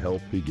and the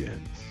help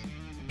begins.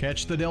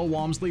 Catch the Del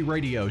Walmsley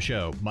Radio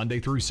Show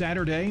Monday through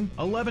Saturday,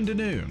 11 to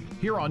noon,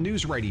 here on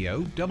News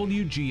Radio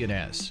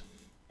WGNS.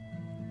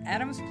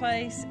 Adams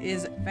Place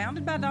is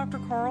founded by Dr.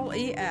 Carl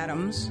E.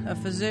 Adams, a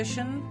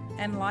physician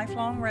and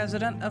lifelong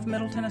resident of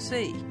Middle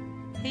Tennessee.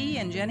 He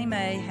and Jenny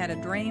May had a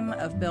dream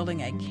of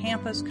building a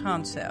campus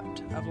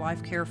concept of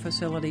life care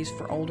facilities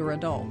for older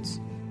adults.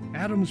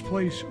 Adams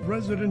Place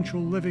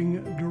Residential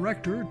Living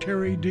Director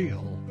Terry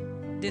Deal.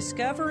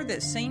 Discover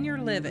that senior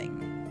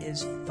living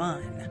is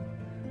fun.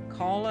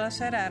 Call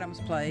us at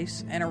Adams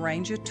Place and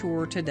arrange a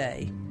tour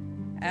today.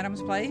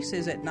 Adams Place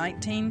is at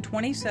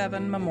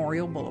 1927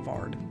 Memorial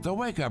Boulevard. The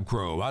Wake Up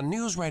Crew on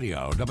News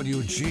Radio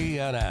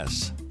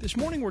WGNS. This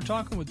morning we're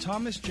talking with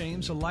Thomas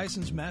James, a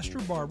licensed master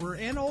barber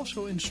and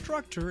also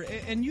instructor,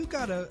 and you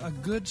got a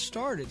good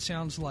start, it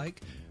sounds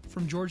like,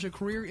 from Georgia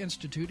Career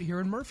Institute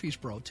here in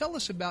Murfreesboro. Tell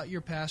us about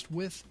your past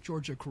with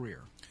Georgia Career.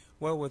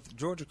 Well, with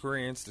Georgia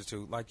Career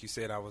Institute, like you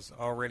said, I was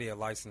already a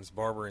licensed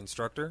barber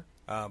instructor,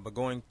 but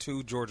going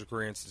to Georgia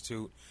Career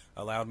Institute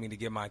allowed me to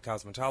get my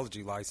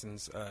cosmetology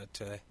license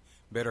to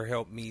better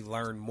help me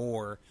learn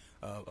more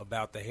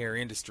about the hair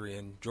industry.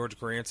 And Georgia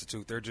Career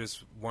Institute, they're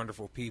just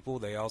wonderful people.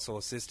 They also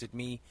assisted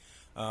me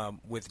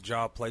with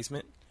job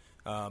placement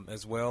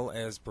as well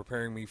as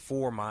preparing me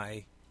for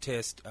my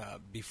test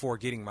before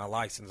getting my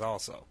license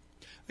also.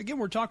 Again,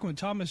 we're talking with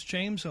Thomas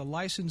James, a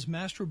licensed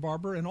master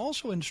barber and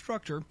also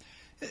instructor.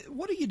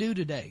 What do you do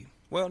today?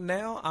 Well,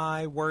 now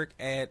I work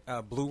at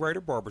Blue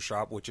Raider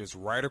Barbershop, which is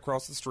right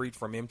across the street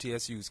from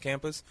MTSU's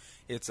campus.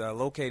 It's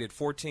located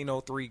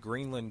 1403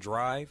 Greenland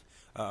Drive,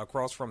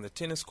 across from the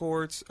tennis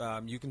courts.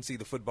 You can see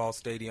the football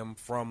stadium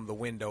from the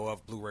window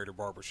of Blue Raider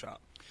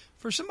Barbershop.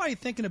 For somebody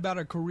thinking about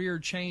a career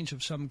change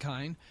of some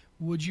kind,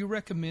 would you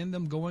recommend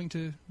them going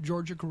to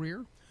Georgia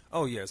Career?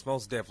 Oh, yes,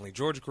 most definitely.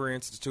 Georgia Career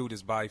Institute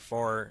is by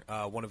far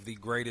one of the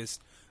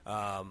greatest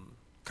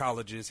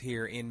colleges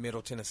here in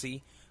Middle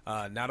Tennessee.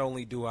 Not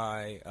only do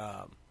I,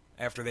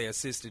 after they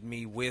assisted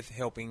me with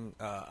helping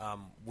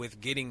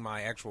with getting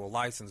my actual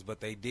license,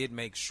 but they did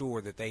make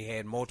sure that they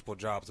had multiple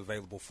jobs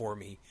available for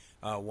me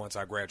once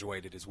I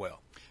graduated as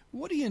well.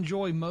 What do you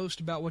enjoy most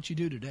about what you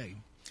do today?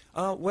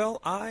 Well,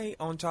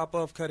 on top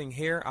of cutting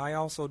hair, I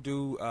also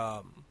do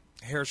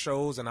hair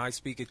shows, and I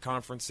speak at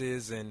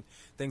conferences and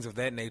things of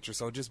that nature.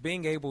 So just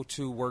being able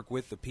to work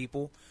with the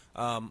people.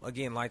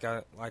 Again, like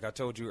I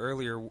told you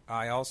earlier,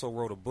 I also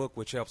wrote a book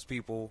which helps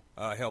people,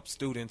 help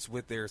students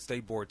with their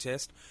state board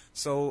test.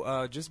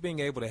 So just being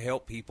able to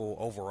help people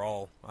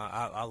overall,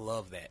 I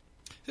love that.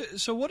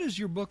 So what is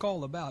your book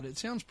all about? It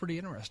sounds pretty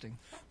interesting.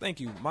 Thank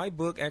you. My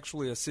book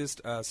actually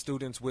assists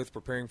students with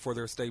preparing for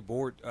their state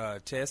board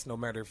test, no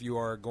matter if you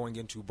are going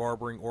into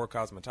barbering or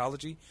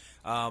cosmetology.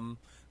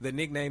 The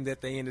nickname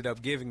that they ended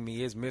up giving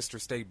me is Mr.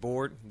 State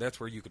Board. That's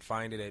where you could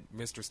find it at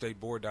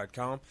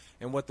mrstateboard.com.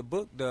 And what the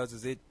book does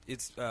is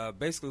it's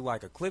basically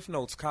like a Cliff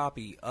Notes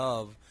copy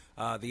of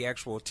the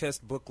actual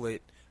test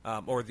booklet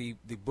or the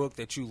book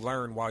that you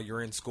learn while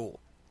you're in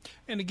school.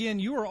 And again,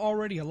 you were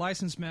already a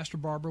licensed master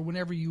barber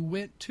whenever you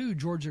went to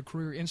Georgia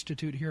Career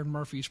Institute here in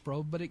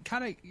Murfreesboro, but it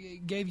kind of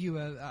gave you,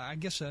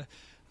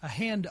 a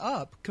hand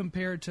up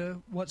compared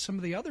to what some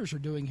of the others are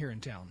doing here in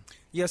town.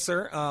 Yes,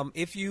 sir.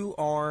 If you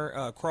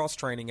are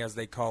cross-training, as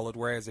they call it,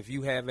 whereas if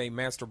you have a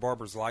master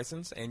barber's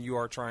license and you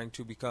are trying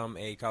to become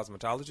a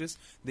cosmetologist,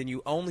 then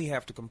you only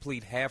have to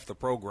complete half the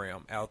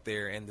program out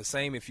there, and the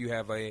same if you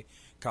have a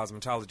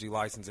cosmetology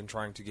license and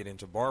trying to get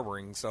into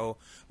barbering. So,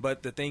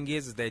 but the thing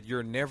is that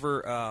you're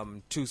never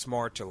too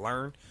smart to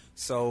learn.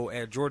 So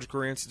at Georgia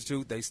Career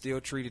Institute, they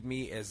still treated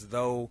me as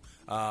though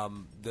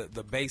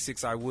the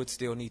basics I would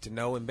still need to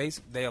know. And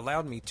they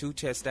allowed me to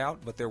test out,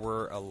 but there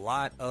were a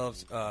lot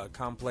of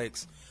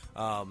complex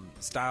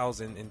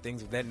styles and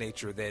things of that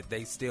nature that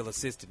they still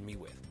assisted me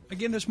with.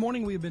 Again, this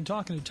morning we've been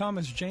talking to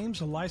Thomas James,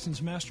 a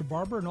licensed master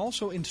barber and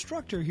also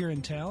instructor here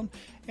in town,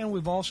 and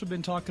we've also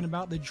been talking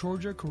about the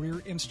Georgia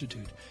Career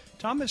Institute.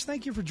 Thomas,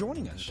 thank you for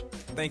joining us.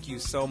 Thank you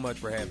so much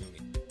for having me.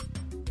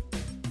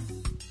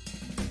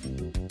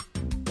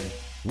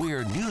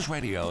 We're News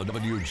Radio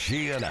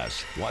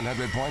WGNS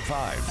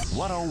 100.5,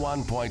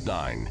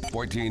 101.9,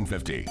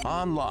 1450.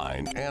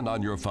 Online and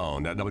on your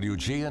phone at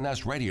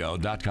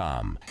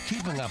WGNSradio.com.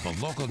 Keeping up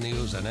with local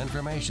news and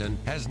information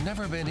has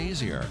never been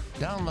easier.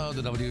 Download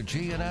the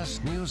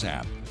WGNS News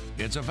app.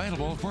 It's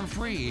available for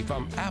free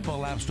from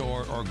Apple App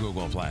Store or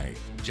Google Play.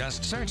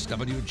 Just search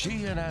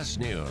WGNS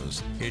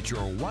News. It's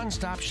your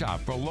one-stop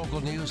shop for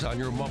local news on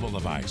your mobile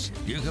device.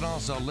 You can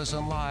also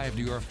listen live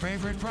to your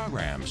favorite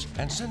programs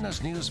and send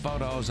us news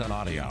photos and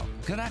audio.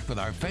 Connect with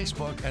our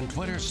Facebook and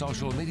Twitter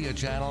social media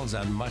channels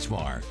and much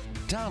more.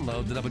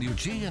 Download the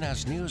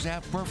WGNS News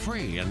app for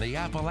free in the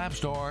Apple App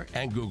Store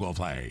and Google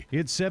Play.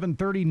 It's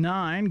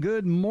 7:39.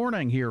 Good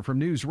morning here from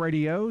News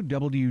Radio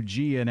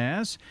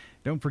WGNS.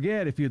 Don't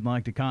forget, if you'd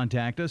like to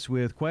contact us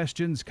with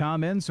questions,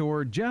 comments,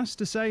 or just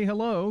to say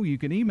hello, you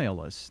can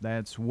email us.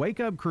 That's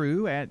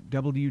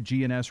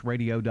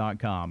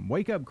wakeupcrew@WGNSradio.com.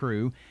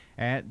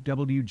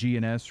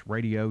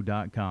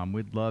 Wakeupcrew@WGNSradio.com.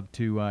 We'd love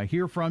to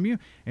hear from you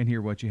and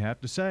hear what you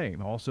have to say.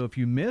 Also, if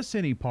you miss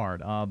any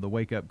part of the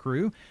Wake Up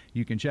Crew,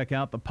 you can check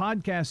out the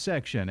podcast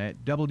section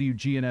at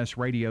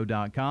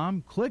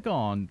WGNSradio.com. Click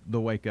on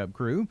the Wake Up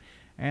Crew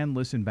and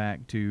listen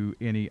back to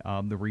any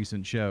of the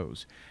recent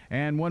shows.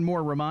 And one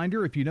more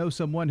reminder, if you know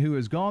someone who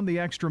has gone the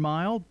extra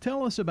mile,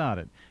 tell us about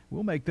it.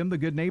 We'll make them the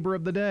good neighbor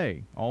of the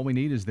day. All we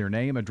need is their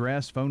name,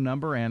 address, phone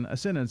number, and a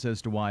sentence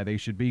as to why they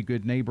should be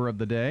good neighbor of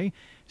the day.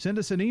 Send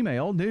us an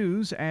email,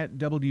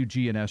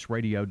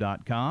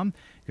 news@WGNSradio.com. You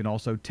can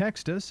also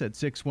text us at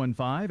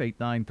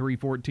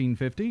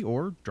 615-893-1450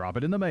 or drop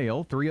it in the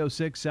mail,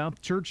 306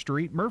 South Church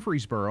Street,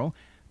 Murfreesboro,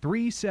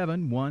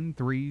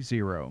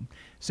 37130.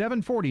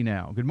 740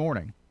 now. Good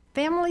morning.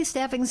 Family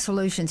Staffing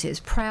Solutions is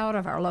proud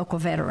of our local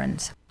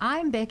veterans.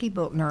 I'm Becky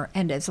Bookner,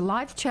 and as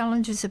life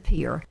challenges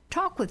appear,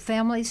 talk with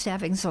Family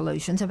Staffing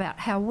Solutions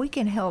about how we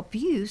can help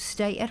you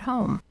stay at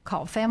home.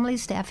 Call Family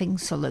Staffing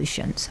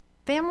Solutions.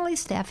 Family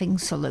Staffing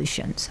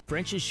Solutions.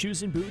 French's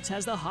Shoes and Boots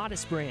has the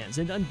hottest brands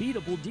and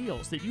unbeatable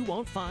deals that you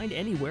won't find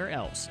anywhere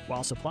else.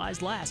 While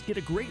supplies last, get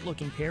a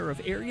great-looking pair of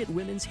Ariat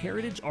Women's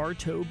Heritage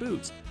R-Toe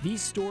boots.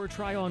 These store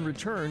try-on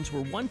returns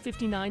were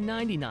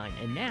 $159.99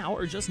 and now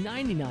are just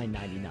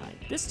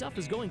 $99.99. This stuff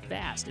is going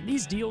fast, and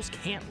these deals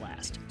can't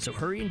last. So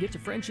hurry and get to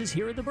French's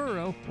here at the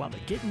Borough while the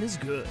getting is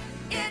good.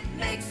 It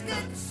makes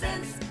good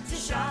sense to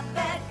shop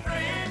at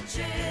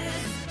French's.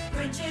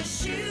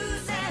 French's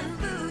Shoes and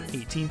Boots.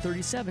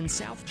 1837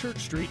 South Church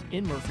Street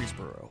in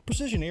Murfreesboro.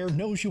 Precision Air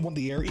knows you want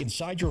the air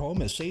inside your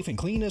home as safe and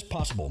clean as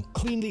possible.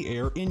 Clean the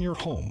air in your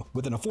home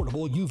with an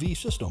affordable UV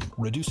system,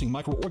 reducing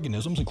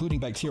microorganisms including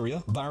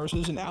bacteria,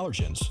 viruses, and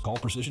allergens. Call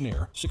Precision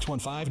Air,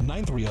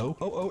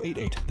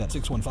 615-930-0088. That's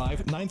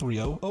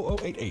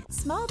 615-930-0088.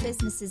 Small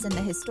businesses in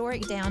the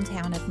historic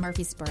downtown of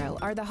Murfreesboro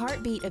are the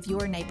heartbeat of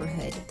your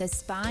neighborhood, the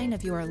spine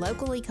of your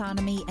local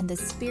economy, and the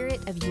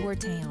spirit of your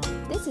town.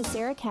 This is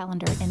Sarah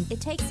Callender, and it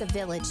takes a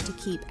village to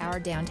keep our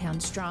downtown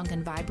strong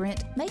and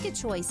vibrant. Make a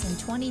choice in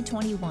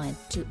 2021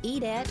 to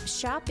eat at,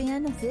 shop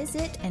in,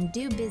 visit, and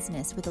do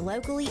business with the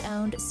locally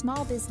owned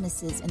small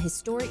businesses in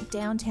historic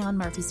downtown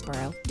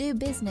Murfreesboro. Do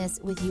business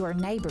with your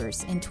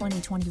neighbors in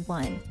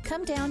 2021.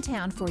 Come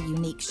downtown for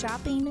unique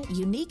shopping,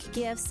 unique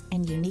gifts,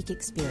 and unique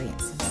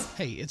experiences.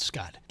 Hey, it's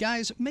Scott.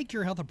 Guys, make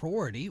your health a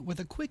priority with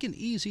a quick and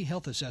easy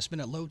health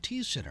assessment at Low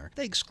T Center.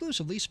 They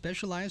exclusively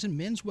specialize in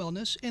men's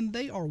wellness, and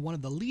they are one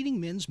of the leading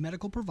men's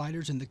medical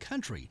providers in the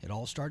country. It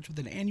all starts with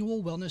an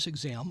annual wellness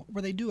exam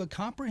where they do a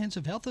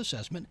comprehensive health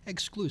assessment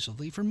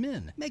exclusively for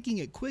men, making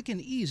it quick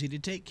and easy to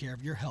take care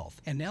of your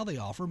health. And now they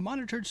offer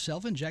monitored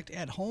self-inject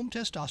at-home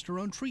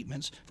testosterone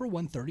treatments for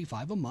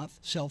 $135 a month,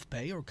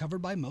 self-pay, or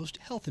covered by most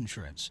health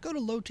insurance. Go to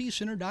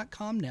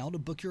lowtcenter.com now to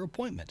book your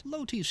appointment.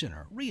 Low T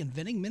Center,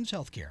 reinventing men's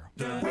healthcare.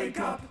 The Wake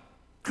Up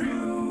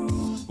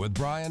Crew with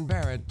Brian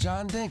Barrett,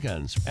 John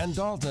Dinkins, and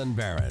Dalton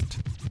Barrett.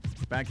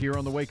 Back here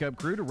on the Wake Up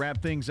Crew to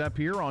wrap things up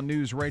here on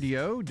News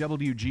Radio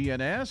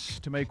WGNS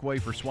to make way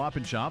for Swap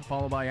and Shop,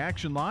 followed by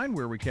Action Line,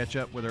 where we catch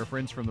up with our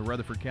friends from the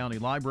Rutherford County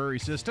Library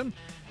System.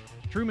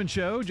 Truman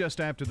Show just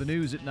after the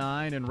news at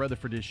 9 and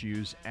Rutherford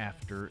Issues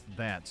after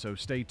that. So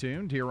stay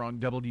tuned here on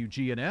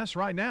WGNS.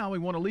 Right now, we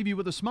want to leave you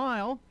with a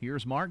smile.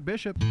 Here's Mark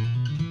Bishop.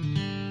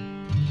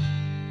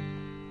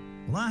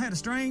 Well, I had a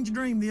strange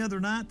dream the other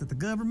night that the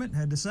government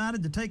had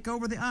decided to take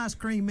over the ice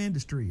cream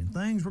industry and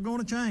things were going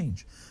to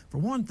change. For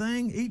one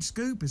thing, each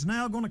scoop is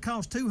now going to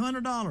cost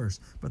 $200,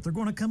 but they're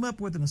going to come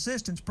up with an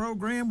assistance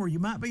program where you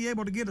might be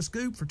able to get a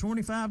scoop for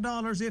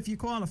 $25 if you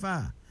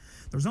qualify.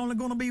 There's only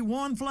going to be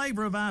one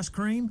flavor of ice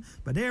cream,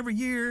 but every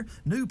year,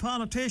 new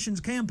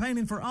politicians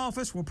campaigning for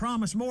office will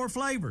promise more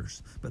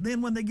flavors. But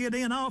then when they get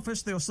in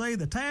office, they'll say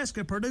the task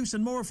of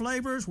producing more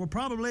flavors will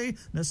probably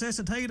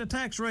necessitate a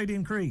tax rate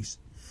increase.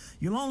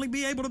 You'll only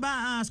be able to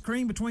buy ice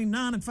cream between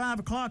 9 and 5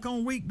 o'clock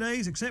on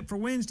weekdays, except for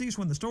Wednesdays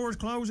when the stores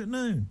close at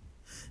noon.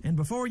 And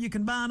before you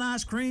can buy an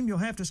ice cream, you'll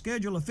have to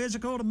schedule a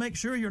physical to make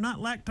sure you're not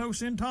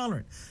lactose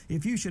intolerant.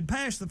 If you should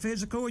pass the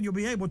physical, you'll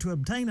be able to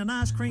obtain an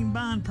ice cream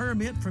buying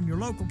permit from your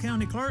local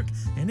county clerk,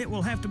 and it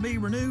will have to be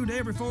renewed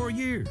every 4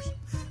 years.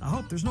 I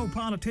hope there's no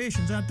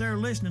politicians out there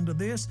listening to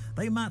this.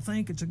 They might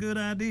think it's a good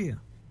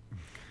idea.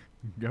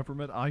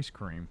 Government ice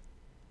cream.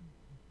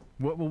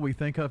 What will we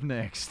think of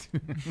next?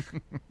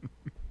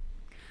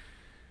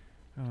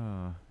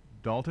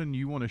 Dalton,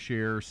 you want to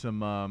share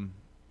some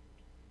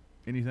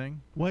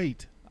anything?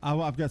 Wait,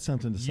 I've got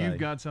something to say. You've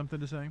got something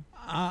to say?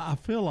 I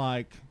feel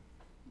like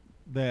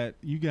that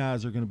you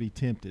guys are going to be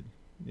tempted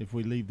if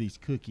we leave these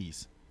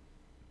cookies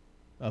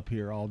up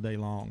here all day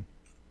long.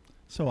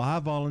 So I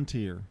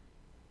volunteer.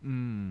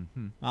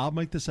 Mm-hmm. I'll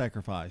make the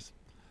sacrifice.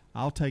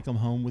 I'll take them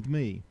home with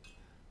me.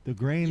 The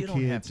grandkids. You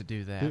don't have to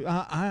do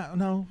that.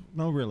 No,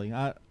 really.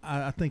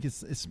 I think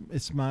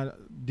it's my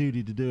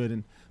duty to do it,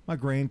 and my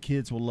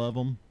grandkids will love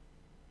them.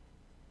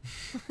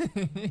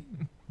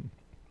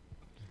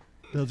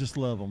 They'll just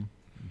love them.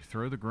 You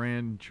throw the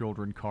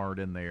grandchildren card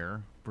in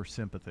there for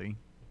sympathy.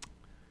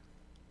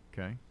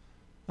 Okay.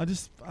 I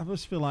just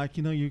feel like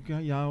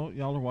y'all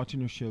are watching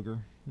your sugar.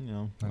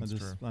 That's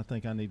true. I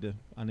think I need to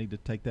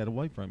take that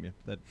away from you.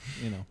 That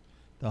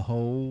the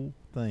whole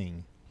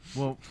thing.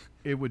 Well,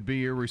 it would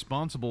be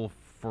irresponsible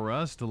for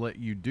us to let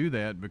you do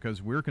that because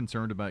we're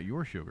concerned about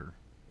your sugar.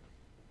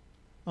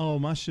 Oh,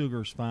 my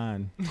sugar's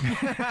fine.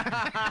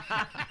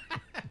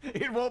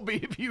 It won't be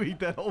if you eat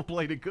that whole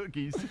plate of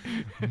cookies.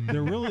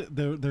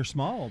 They're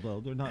small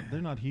though. They're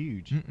not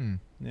huge. Mm-mm.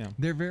 Yeah.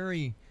 They're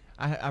very.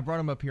 I brought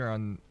them up here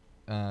on.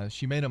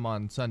 She made them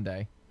on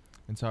Sunday,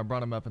 and so I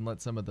brought them up and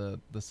let some of the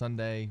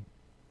Sunday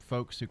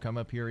folks who come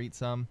up here eat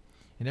some,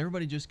 and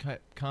everybody just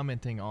kept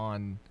commenting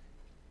on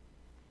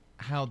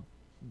how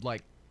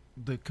like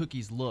the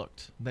cookies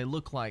looked. They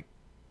look like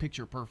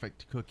picture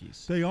perfect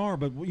cookies. They are,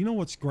 but you know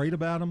what's great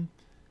about them?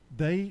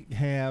 They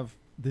have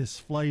this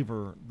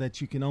flavor that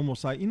you can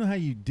almost like, you know how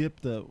you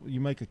you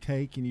make a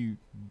cake and you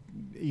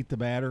eat the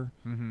batter,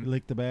 you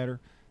lick the batter?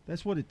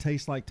 That's what it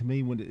tastes like to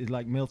me when it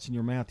like melts in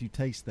your mouth. You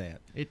taste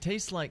that. It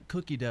tastes like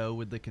cookie dough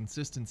with the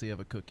consistency of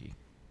a cookie.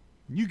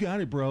 You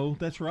got it, bro.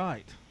 That's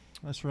right.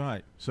 That's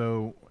right.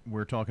 So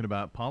we're talking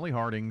about Polly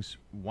Harding's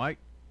white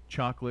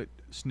chocolate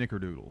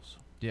snickerdoodles.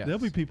 Yes.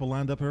 There'll be people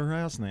lined up at her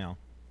house now.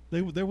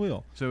 There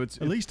will. So it's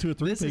at least 2 or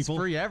 3 this people. This is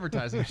free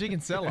advertising. She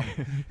can sell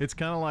them. It's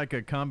kind of like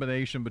a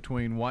combination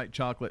between white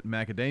chocolate and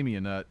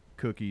macadamia nut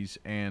cookies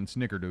and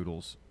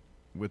snickerdoodles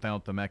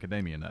without the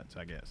macadamia nuts,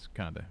 I guess.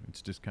 Kind of.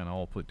 It's just kind of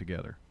all put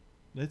together.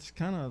 It's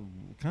kind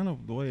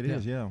of the way it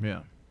is. Yeah.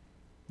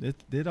 Yeah.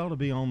 It ought to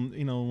be on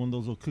one of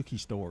those little cookie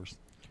stores.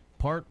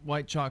 Part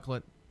white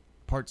chocolate,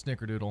 part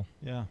snickerdoodle.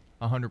 Yeah.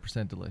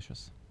 100%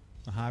 delicious.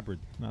 A hybrid.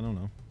 I don't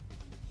know.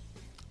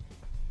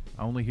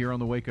 Only here on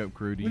the Wake Up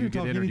Crew do you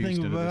get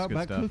introduced to this good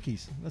about stuff.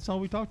 Cookies. That's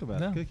all we talked about.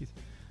 No. Cookies.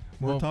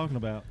 Well, We're talking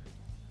about.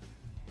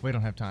 We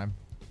don't have time.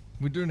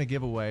 We're doing a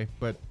giveaway,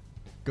 but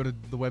go to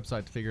the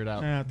website to figure it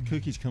out. The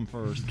cookies come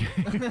first.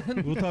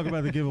 We'll talk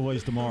about the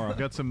giveaways tomorrow. I've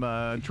got some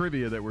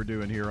trivia that we're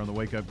doing here on the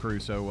Wake Up Crew,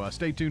 so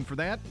stay tuned for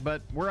that.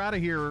 But we're out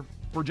of here.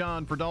 For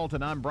John, for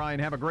Dalton, I'm Brian.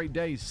 Have a great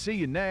day. See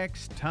you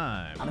next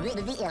time.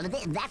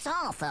 That's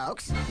all,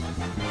 folks.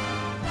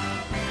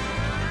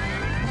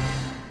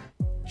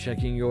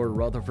 Checking your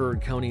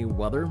Rutherford County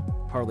weather.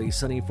 Partly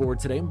sunny for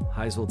today.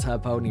 Highs will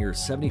top out near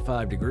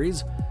 75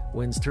 degrees.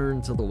 Winds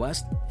turn to the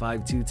west,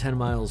 5 to 10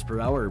 miles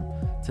per hour.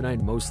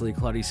 Tonight, mostly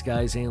cloudy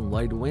skies and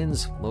light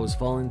winds. Lows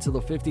fall into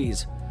the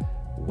 50s.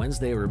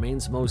 Wednesday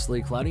remains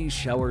mostly cloudy.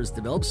 Showers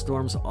develop.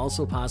 Storms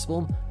also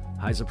possible.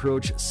 Highs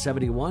approach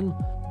 71.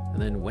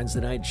 And then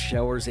Wednesday night,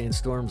 showers and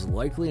storms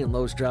likely and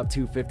lows drop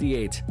to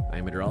 58.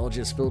 I'm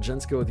meteorologist Phil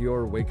Jensko with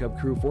your Wake Up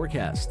Crew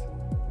forecast.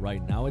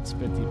 Right now it's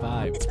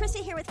 55. It's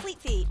Chrissy here with Fleet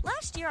Feet.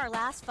 Last year, our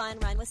last fun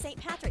run was St.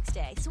 Patrick's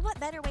Day, so what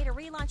better way to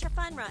relaunch our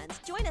fun runs?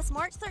 Join us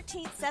March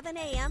 13th, 7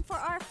 a.m. for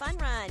our fun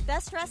run.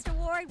 Best Dressed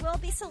Award will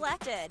be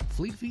selected.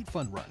 Fleet Feet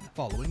Fun Run,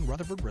 following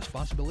Rutherford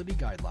Responsibility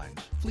Guidelines.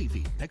 Fleet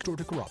Feet, next door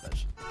to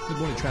Carrabba's. Good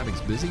morning.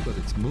 Traffic's busy, but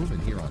it's moving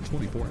here on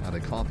 24 out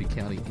of Coffee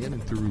County in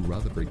and through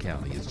Rutherford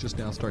County. It's just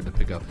now starting to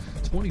pick up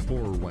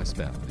 24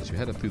 westbound as you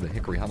head up through the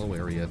Hickory Hollow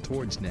area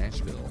towards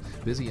Nashville.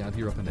 Busy out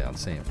here up and down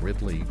Sam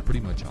Ridley,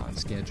 pretty much on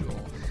schedule.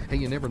 Hey,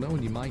 you never know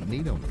when you might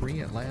need them.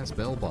 Free at last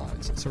Bell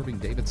Bonds, serving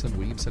Davidson,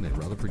 Williamson, and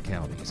Rutherford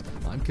counties.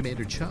 I'm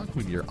Commander Chuck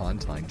with your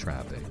on-time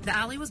traffic. The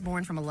Alley was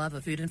born from a love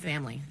of food and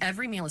family.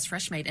 Every meal is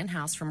fresh made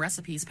in-house from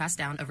recipes passed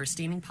down over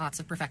steaming pots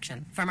of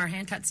perfection. From our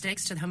hand-cut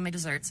steaks to the homemade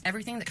desserts,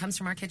 everything that comes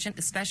from our kitchen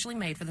is specially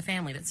made for the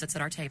family that sits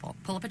at our table.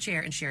 Pull up a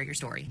chair and share your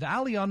story. The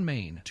Alley on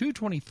Main,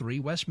 223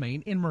 West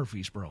Main in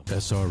Murfreesboro.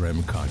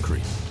 SRM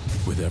Concrete.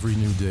 With every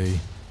new day,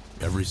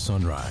 every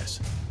sunrise,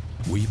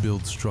 we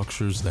build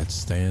structures that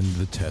stand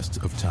the test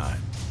of time.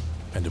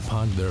 And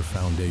upon their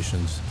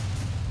foundations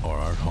are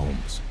our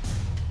homes,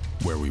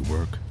 where we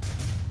work,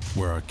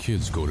 where our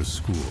kids go to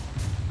school.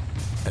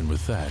 And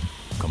with that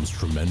comes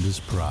tremendous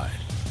pride.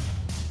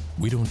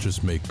 We don't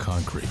just make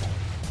concrete,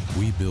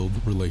 we build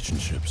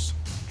relationships,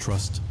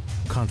 trust,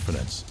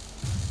 confidence.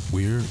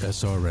 We're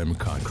SRM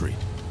Concrete.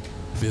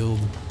 Build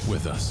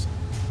with us.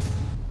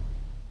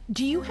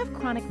 Do you have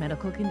chronic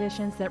medical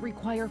conditions that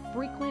require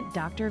frequent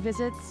doctor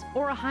visits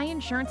or a high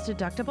insurance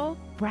deductible?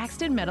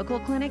 Braxton Medical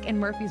Clinic in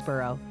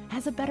Murfreesboro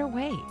has a better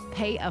way.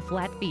 Pay a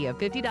flat fee of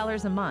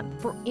 $50 a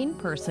month for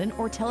in-person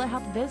or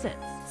telehealth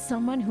visits.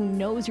 Someone who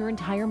knows your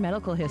entire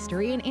medical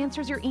history and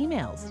answers your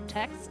emails,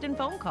 texts, and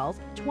phone calls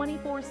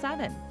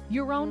 24/7.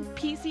 Your own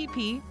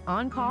PCP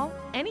on call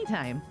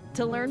anytime.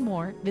 To learn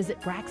more,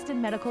 visit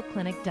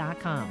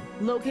BraxtonMedicalClinic.com.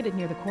 Located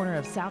near the corner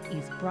of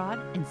Southeast Broad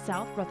and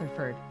South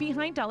Rutherford,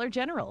 behind Dollar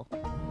General.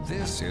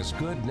 This is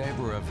Good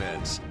Neighbor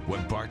Events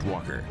with Bart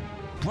Walker.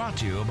 Brought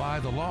to you by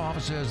the law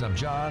offices of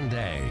John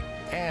Day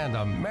and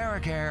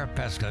AmeriCare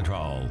Pest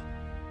Control.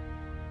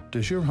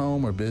 Does your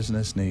home or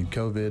business need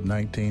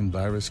COVID-19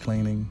 virus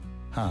cleaning?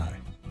 Hi,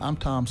 I'm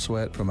Tom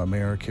Sweat from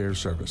AmeriCare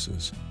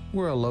Services.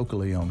 We're a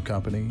locally owned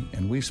company,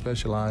 and we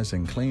specialize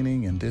in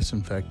cleaning and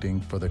disinfecting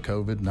for the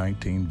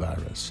COVID-19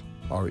 virus.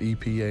 Our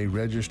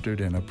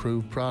EPA-registered and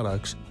approved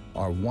products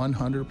are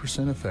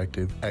 100%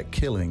 effective at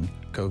killing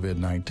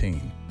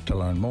COVID-19. To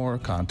learn more,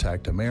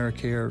 contact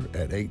AmeriCare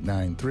at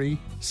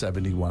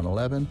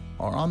 893-7111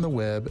 or on the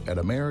web at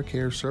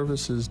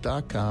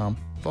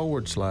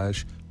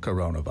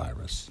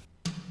americareservices.com/coronavirus.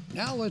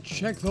 Now let's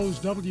check those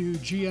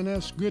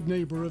WGNS Good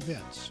Neighbor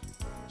events.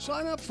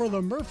 Sign up for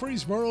the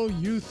Murfreesboro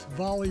Youth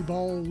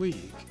Volleyball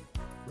League.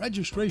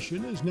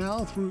 Registration is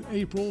now through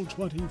April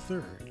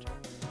 23rd.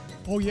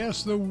 Oh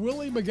yes, the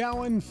Willie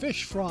McGowan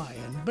Fish Fry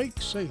and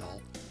Bake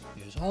Sale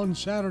is on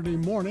Saturday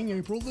morning,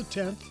 April the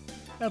 10th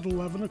at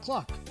 11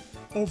 o'clock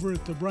over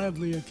at the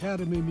Bradley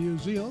Academy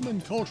Museum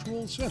and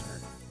Cultural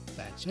Center.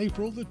 That's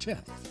April the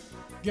 10th.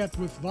 Get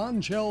with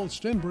Von Chell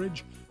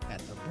Stenbridge at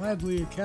the Bradley Academy